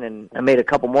caution, and I made a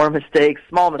couple more mistakes,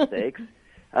 small mistakes,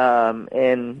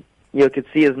 and could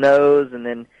see his nose, and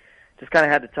then just kind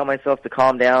of had to tell myself to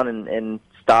calm down and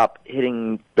stop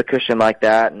hitting the cushion like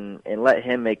that, and let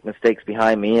him make mistakes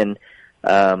behind me. And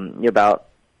about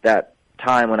that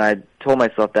time when I told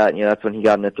myself that, that's when he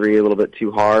got into 3 a little bit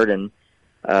too hard and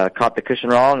caught the cushion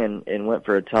wrong and went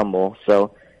for a tumble.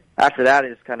 So after that, I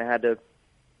just kind of had to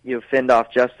fend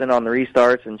off Justin on the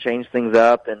restarts and change things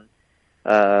up, and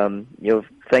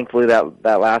Thankfully that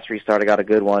last restart I got a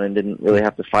good one and didn't really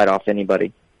have to fight off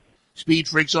anybody. Speed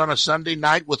Freaks on a Sunday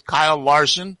night with Kyle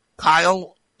Larson.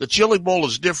 Kyle, the Chili Bowl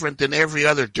is different than every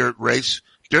other dirt race.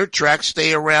 Dirt tracks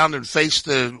stay around and face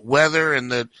the weather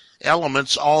and the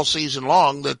elements all season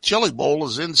long. The Chili Bowl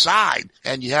is inside,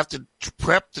 and you have to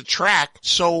prep the track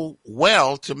so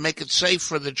well to make it safe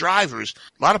for the drivers.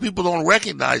 A lot of people don't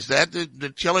recognize that.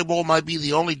 The Chili Bowl might be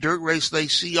the only dirt race they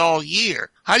see all year.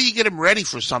 How do you get them ready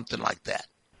for something like that?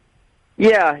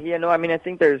 Yeah, I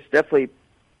think there's definitely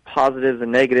positives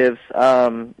and negatives.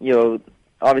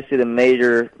 Obviously the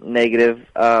major negative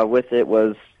with it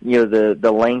was,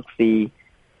 the lengthy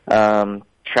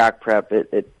track prep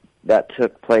that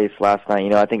took place last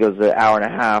night. I think it was an hour and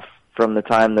a half from the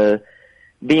time the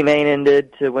B main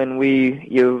ended to when we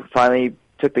finally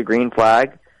took the green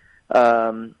flag.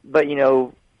 But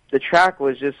the track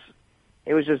was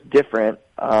just different,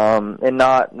 and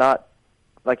not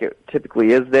like it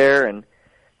typically is there. And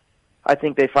I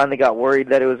think they finally got worried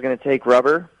that it was going to take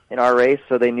rubber in our race,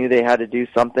 so they knew they had to do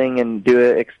something and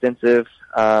do an extensive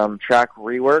track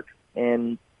rework.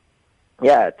 And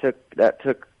yeah, that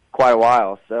took quite a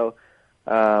while. So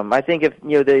I think if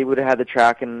they would have had the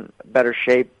track in better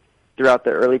shape throughout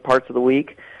the early parts of the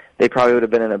week, they probably would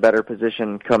have been in a better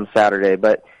position come Saturday.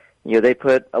 But they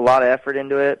put a lot of effort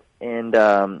into it, and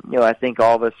I think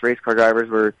all of us race car drivers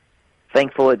were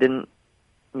thankful it didn't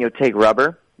take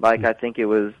rubber like I think it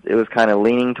was kind of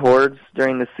leaning towards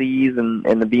during the C's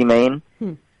and the B mains.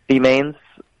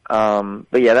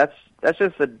 But yeah, that's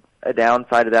just a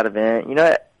downside of that event.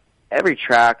 Every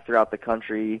track throughout the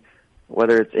country,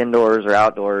 whether it's indoors or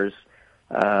outdoors,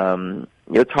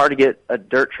 it's hard to get a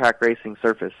dirt track racing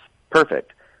surface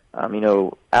perfect.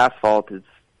 Asphalt is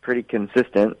pretty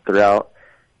consistent throughout,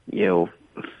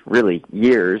 really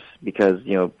years because,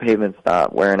 pavement's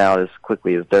not wearing out as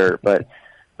quickly as dirt. But,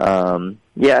 and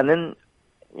then,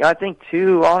 I think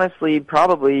too, honestly,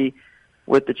 probably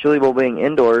with the Chili Bowl being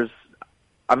indoors,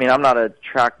 I'm not a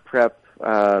track prep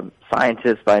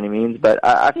scientist by any means, but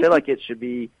I feel like it should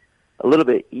be a little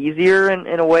bit easier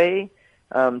in a way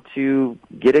to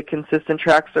get a consistent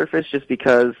track surface, just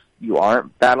because you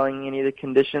aren't battling any of the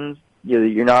conditions.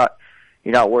 You're not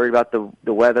worried about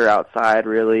the weather outside,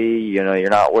 really. You're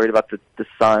not worried about the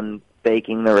sun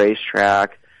baking the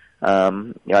racetrack.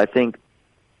 I think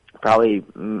probably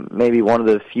maybe one of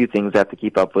the few things I have to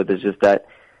keep up with is just that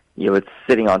it's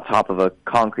sitting on top of a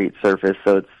concrete surface,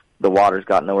 so the water's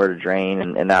got nowhere to drain,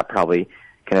 and that probably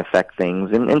can affect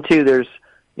things. And two, there's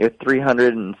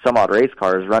 300 and some odd race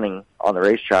cars running on the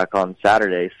racetrack on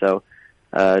Saturday, so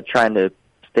trying to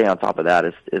stay on top of that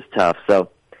is tough. So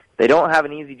they don't have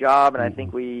an easy job, and I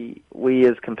think we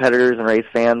as competitors and race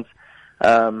fans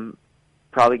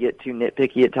probably get too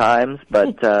nitpicky at times,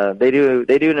 but they do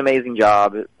an amazing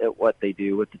job at what they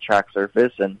do with the track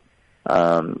surface, and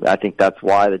I think that's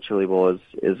why the Chili Bowl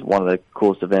is one of the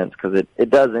coolest events, because it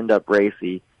does end up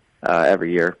racy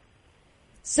every year.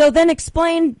 So then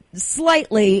explain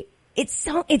slightly,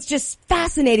 it's just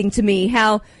fascinating to me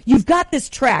how you've got this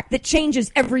track that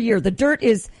changes every year. The dirt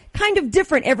is kind of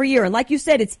different every year. And like you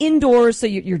said, it's indoors, so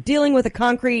you're dealing with a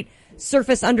concrete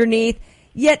surface underneath.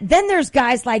 Yet then there's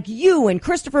guys like you and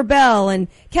Christopher Bell and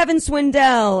Kevin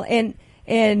Swindell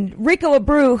and Rico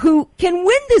Abreu who can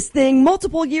win this thing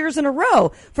multiple years in a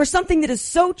row for something that is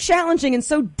so challenging and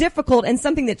so difficult and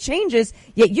something that changes,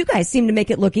 yet you guys seem to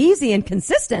make it look easy and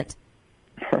consistent.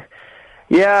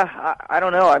 Yeah, I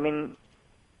don't know.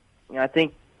 I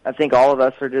think all of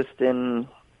us are just in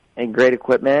great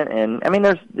equipment, and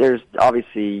there's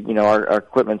obviously our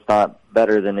equipment's not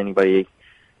better than anybody,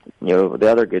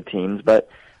 the other good teams, but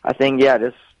I think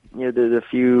just there's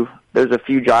a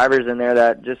few drivers in there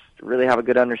that just really have a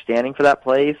good understanding for that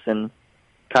place and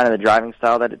kind of the driving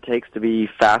style that it takes to be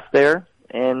fast there,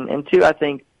 and two, I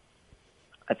think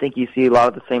you see a lot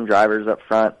of the same drivers up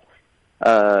front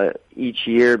each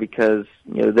year, because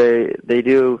they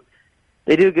do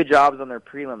good jobs on their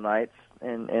prelim nights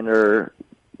and are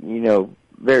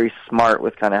very smart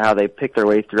with kind of how they pick their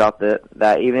way throughout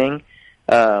that evening.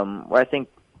 Where I think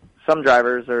some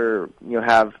drivers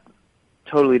have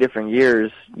totally different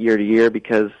year to year,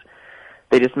 because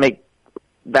they just make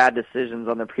bad decisions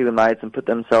on their prelim nights and put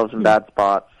themselves in bad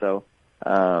spots. So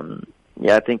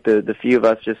I think the few of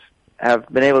us just have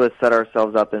been able to set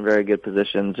ourselves up in very good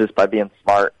positions just by being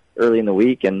smart early in the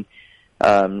week, and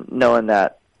knowing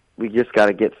that we just got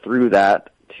to get through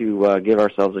that to give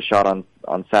ourselves a shot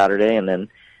on Saturday. And then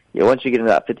once you get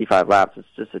into that 55 laps, it's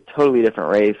just a totally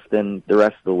different race than the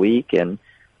rest of the week. And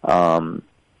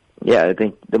I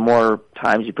think the more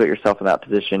times you put yourself in that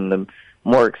position, the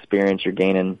more experience you're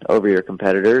gaining over your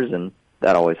competitors, and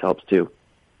that always helps too.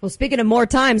 Well, speaking of more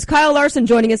times, Kyle Larson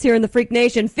joining us here in the Freak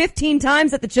Nation, 15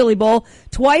 times at the Chili Bowl,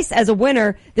 twice as a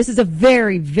winner. This is a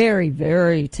very, very,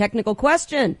 very technical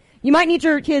question. You might need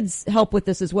your kids' help with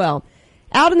this as well.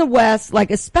 Out in the West,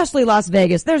 like especially Las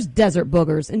Vegas, there's desert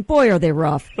boogers, and boy, are they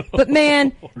rough. But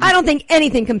man, I don't think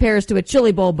anything compares to a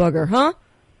Chili Bowl booger, huh?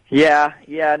 Yeah,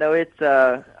 no, it's,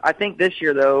 I think this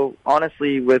year though,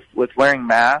 honestly, with wearing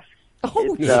masks,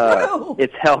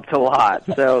 it's helped a lot.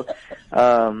 So,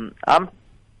 I'm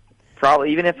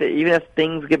probably, even if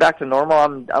things get back to normal,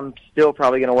 I'm still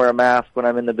probably going to wear a mask when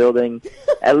I'm in the building,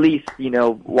 at least,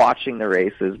 watching the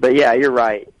races. But yeah, you're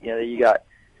right. You got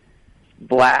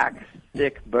black,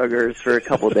 thick boogers for a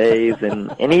couple of days,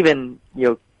 and even,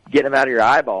 getting them out of your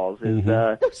eyeballs is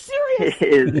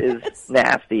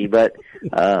nasty. But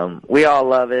we all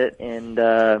love it, and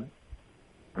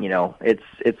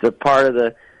it's a part of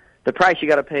the price you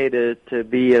got to pay to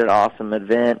be at an awesome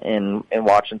event and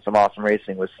watching some awesome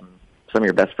racing with some of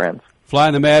your best friends.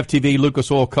 Flying the MAV TV Lucas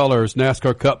Oil Colors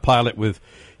NASCAR Cup pilot with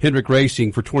Hendrick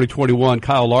Racing for 2021.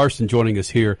 Kyle Larson joining us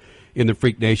here in the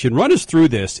Freak Nation. Run us through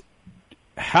this.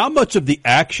 How much of the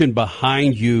action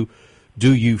behind you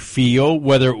do you feel,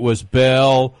 whether it was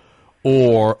Bell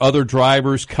or other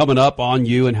drivers coming up on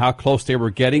you and how close they were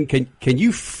getting? Can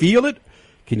you feel it?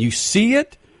 Can you see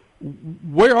it?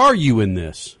 Where are you in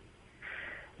this?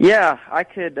 Yeah, I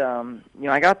could.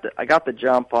 I got the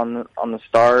jump on the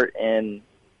start, and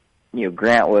Justin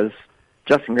Grant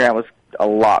was a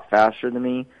lot faster than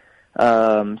me,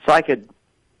 so I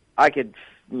could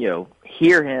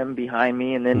hear him behind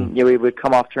me, and then we would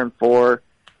come off turn 4,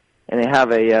 and they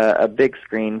have a big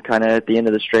screen kind of at the end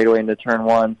of the straightaway into turn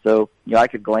 1, so I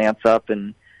could glance up,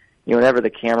 and whenever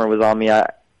the camera was on me,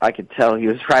 I could tell he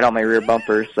was right on my rear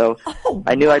bumper, so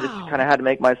I knew I just kind of had to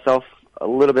make myself a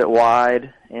little bit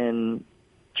wide and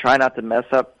try not to mess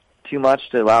up too much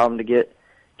to allow him to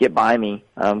get by me,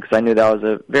 because I knew that was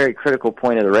a very critical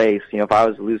point of the race. If I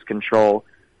was to lose control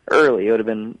early, it would have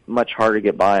been much harder to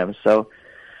get by him. So,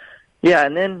 yeah,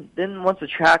 and then once the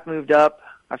track moved up,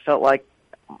 I felt like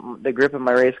the grip of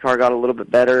my race car got a little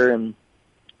bit better, and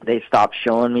they stopped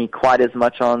showing me quite as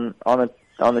much on the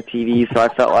TV, so I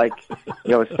felt like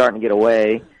it was starting to get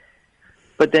away.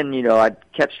 But then, I'd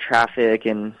catch traffic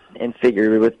and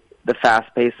figure with the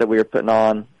fast pace that we were putting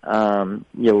on,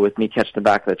 with me catching the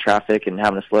back of the traffic and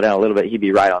having to slow down a little bit, he'd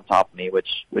be right on top of me,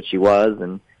 which he was.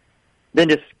 And then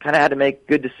just kind of had to make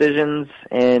good decisions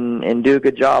and do a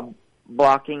good job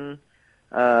blocking,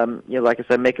 like I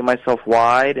said, making myself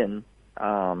wide and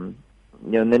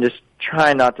then just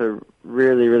trying not to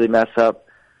really, really mess up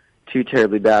too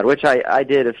terribly bad, which I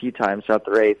did a few times throughout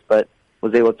the race, but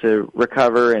was able to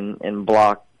recover and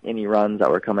block any runs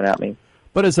that were coming at me.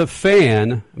 But as a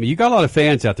fan, you got a lot of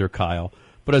fans out there, Kyle,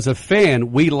 but as a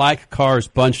fan, we like cars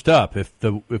bunched up if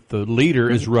the leader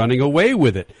is running away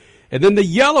with it. And then the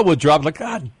yellow would drop, like,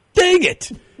 God dang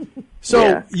it.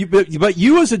 So, yeah. But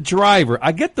you as a driver,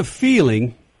 I get the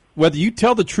feeling, whether you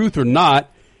tell the truth or not,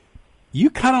 you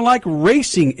kind of like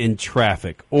racing in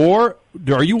traffic. Or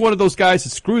are you one of those guys that,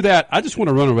 screw that, I just want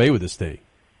to run away with this thing?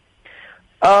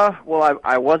 Well,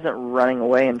 I wasn't running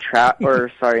away in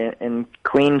in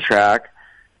clean track.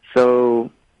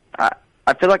 So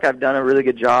I feel like I've done a really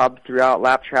good job throughout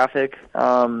lap traffic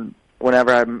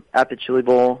whenever I'm at the Chili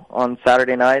Bowl on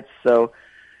Saturday nights. So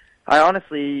I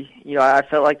honestly, I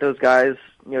felt like those guys,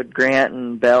 Grant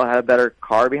and Bell had a better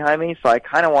car behind me, so I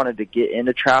kind of wanted to get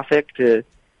into traffic to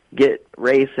get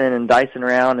racing and dicing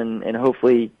around and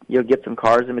hopefully get some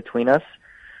cars in between us.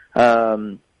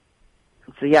 So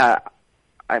yeah,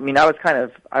 I was kind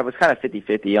of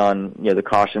 50-50 on the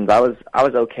cautions. I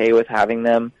was okay with having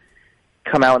them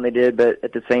come out when they did, but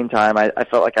at the same time, I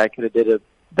felt like I could have did a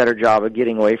better job of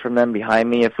getting away from them behind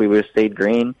me if we would have stayed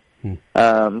green.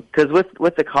 Because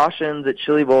with the cautions at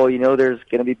Chili Bowl, there's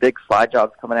going to be big slide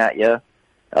jobs coming at you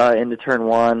into turn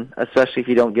 1, especially if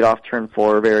you don't get off turn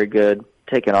 4 very good,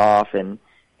 taking off, and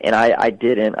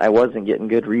I wasn't getting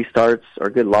good restarts or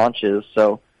good launches,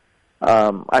 so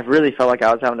I really felt like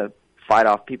I was having to fight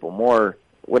off people more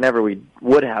whenever we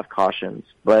would have cautions,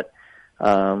 but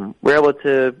we're able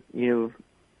to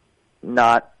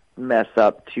not mess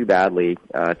up too badly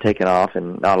taking off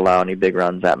and not allow any big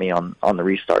runs at me on the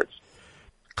restarts.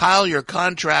 Kyle, your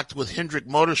contract with Hendrick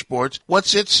Motorsports,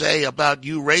 what's it say about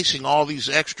you racing all these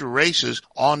extra races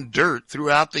on dirt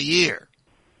throughout the year?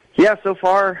 Yeah, so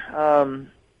far,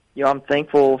 I'm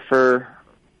thankful for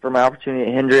my opportunity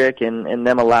at Hendrick and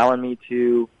them allowing me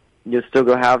to still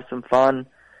go have some fun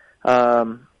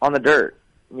on the dirt.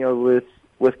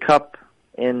 With Cup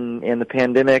in the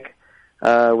pandemic,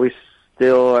 we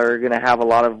still are going to have a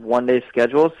lot of one-day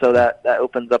schedules, so that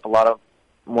opens up a lot of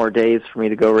more days for me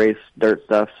to go race dirt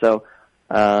stuff. So,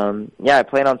 I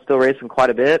plan on still racing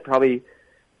quite a bit, probably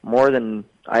more than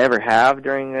I ever have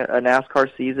during a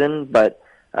NASCAR season. But,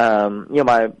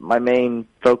 my main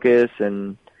focus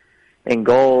and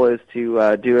goal is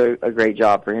to do a great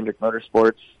job for Hendrick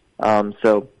Motorsports.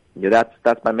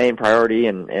 That's my main priority,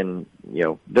 and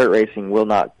dirt racing will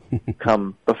not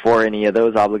come before any of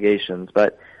those obligations.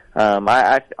 But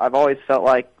I've always felt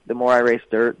like the more I race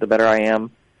dirt, the better I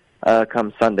am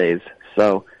come Sundays.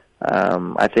 So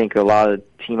I think a lot of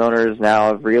team owners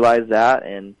now have realized that,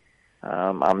 and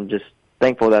I'm just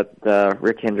thankful that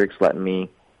Rick Hendrick's letting me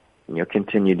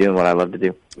continue doing what I love to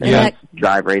do, and that's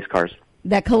drive race cars.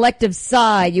 That collective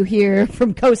sigh you hear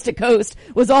from coast to coast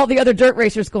was all the other dirt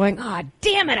racers going,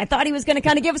 damn it, I thought he was going to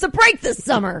kind of give us a break this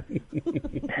summer.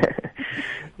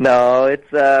 No,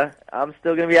 it's I'm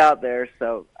still going to be out there,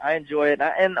 so I enjoy it.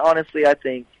 And honestly, I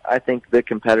think the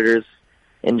competitors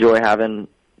enjoy having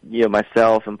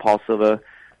myself and Paul Silva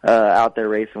out there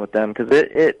racing with them, because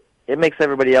it makes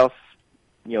everybody else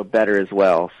better as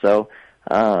well. So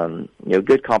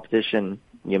good competition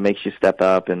makes you step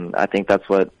up, and I think that's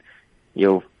what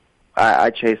I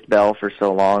chased Bell for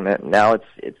so long that now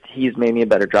he's made me a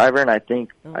better driver, and I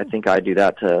think I do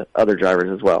that to other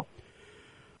drivers as well.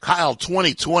 Kyle,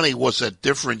 2020 was a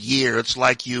different year. It's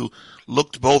like you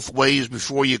looked both ways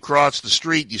before you crossed the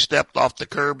street. You stepped off the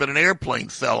curb and an airplane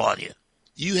fell on you.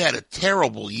 You had a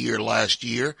terrible year last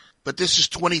year, but this is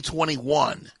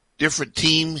 2021. Different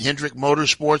team, Hendrick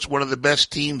Motorsports, one of the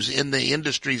best teams in the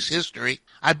industry's history.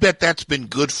 I bet that's been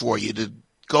good for you to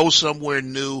go somewhere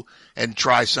new and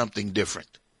try something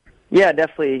different. Yeah,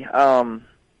 definitely.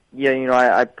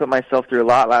 I put myself through a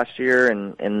lot last year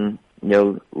and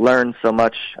learned so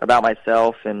much about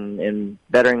myself and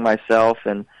bettering myself.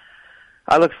 And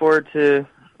I look forward to,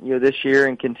 this year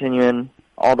and continuing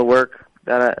all the work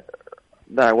that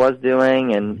I was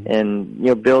doing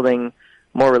and building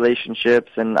more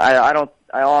relationships. And I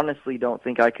honestly don't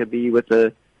think I could be with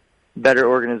a better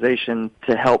organization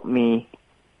to help me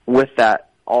with that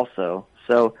also.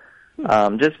 So,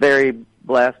 just very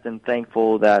blessed and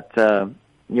thankful that,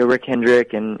 Rick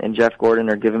Hendrick and Jeff Gordon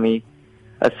are giving me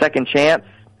a second chance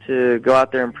to go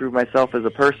out there and prove myself as a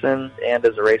person and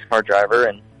as a race car driver.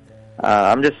 And,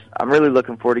 I'm really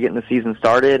looking forward to getting the season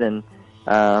started and,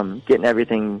 getting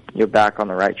everything, back on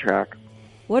the right track.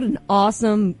 What an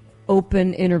awesome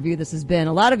open interview this has been.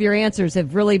 A lot of your answers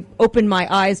have really opened my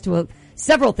eyes to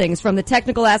several things, from the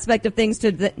technical aspect of things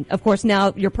to, of course,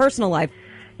 now your personal life.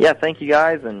 Yeah, thank you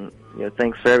guys, and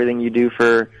thanks for everything you do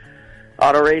for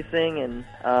auto racing,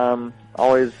 and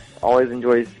always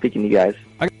enjoy speaking to you guys.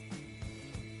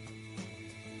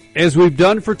 As we've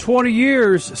done for 20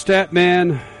 years,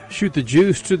 Statman, shoot the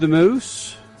juice to the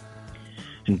moose.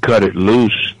 And cut it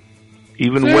loose.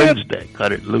 Even Wednesday,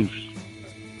 cut it loose.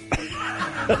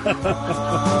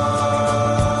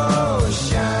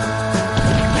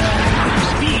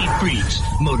 Speed Freaks,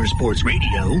 Motorsports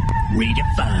Radio,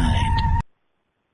 redefined.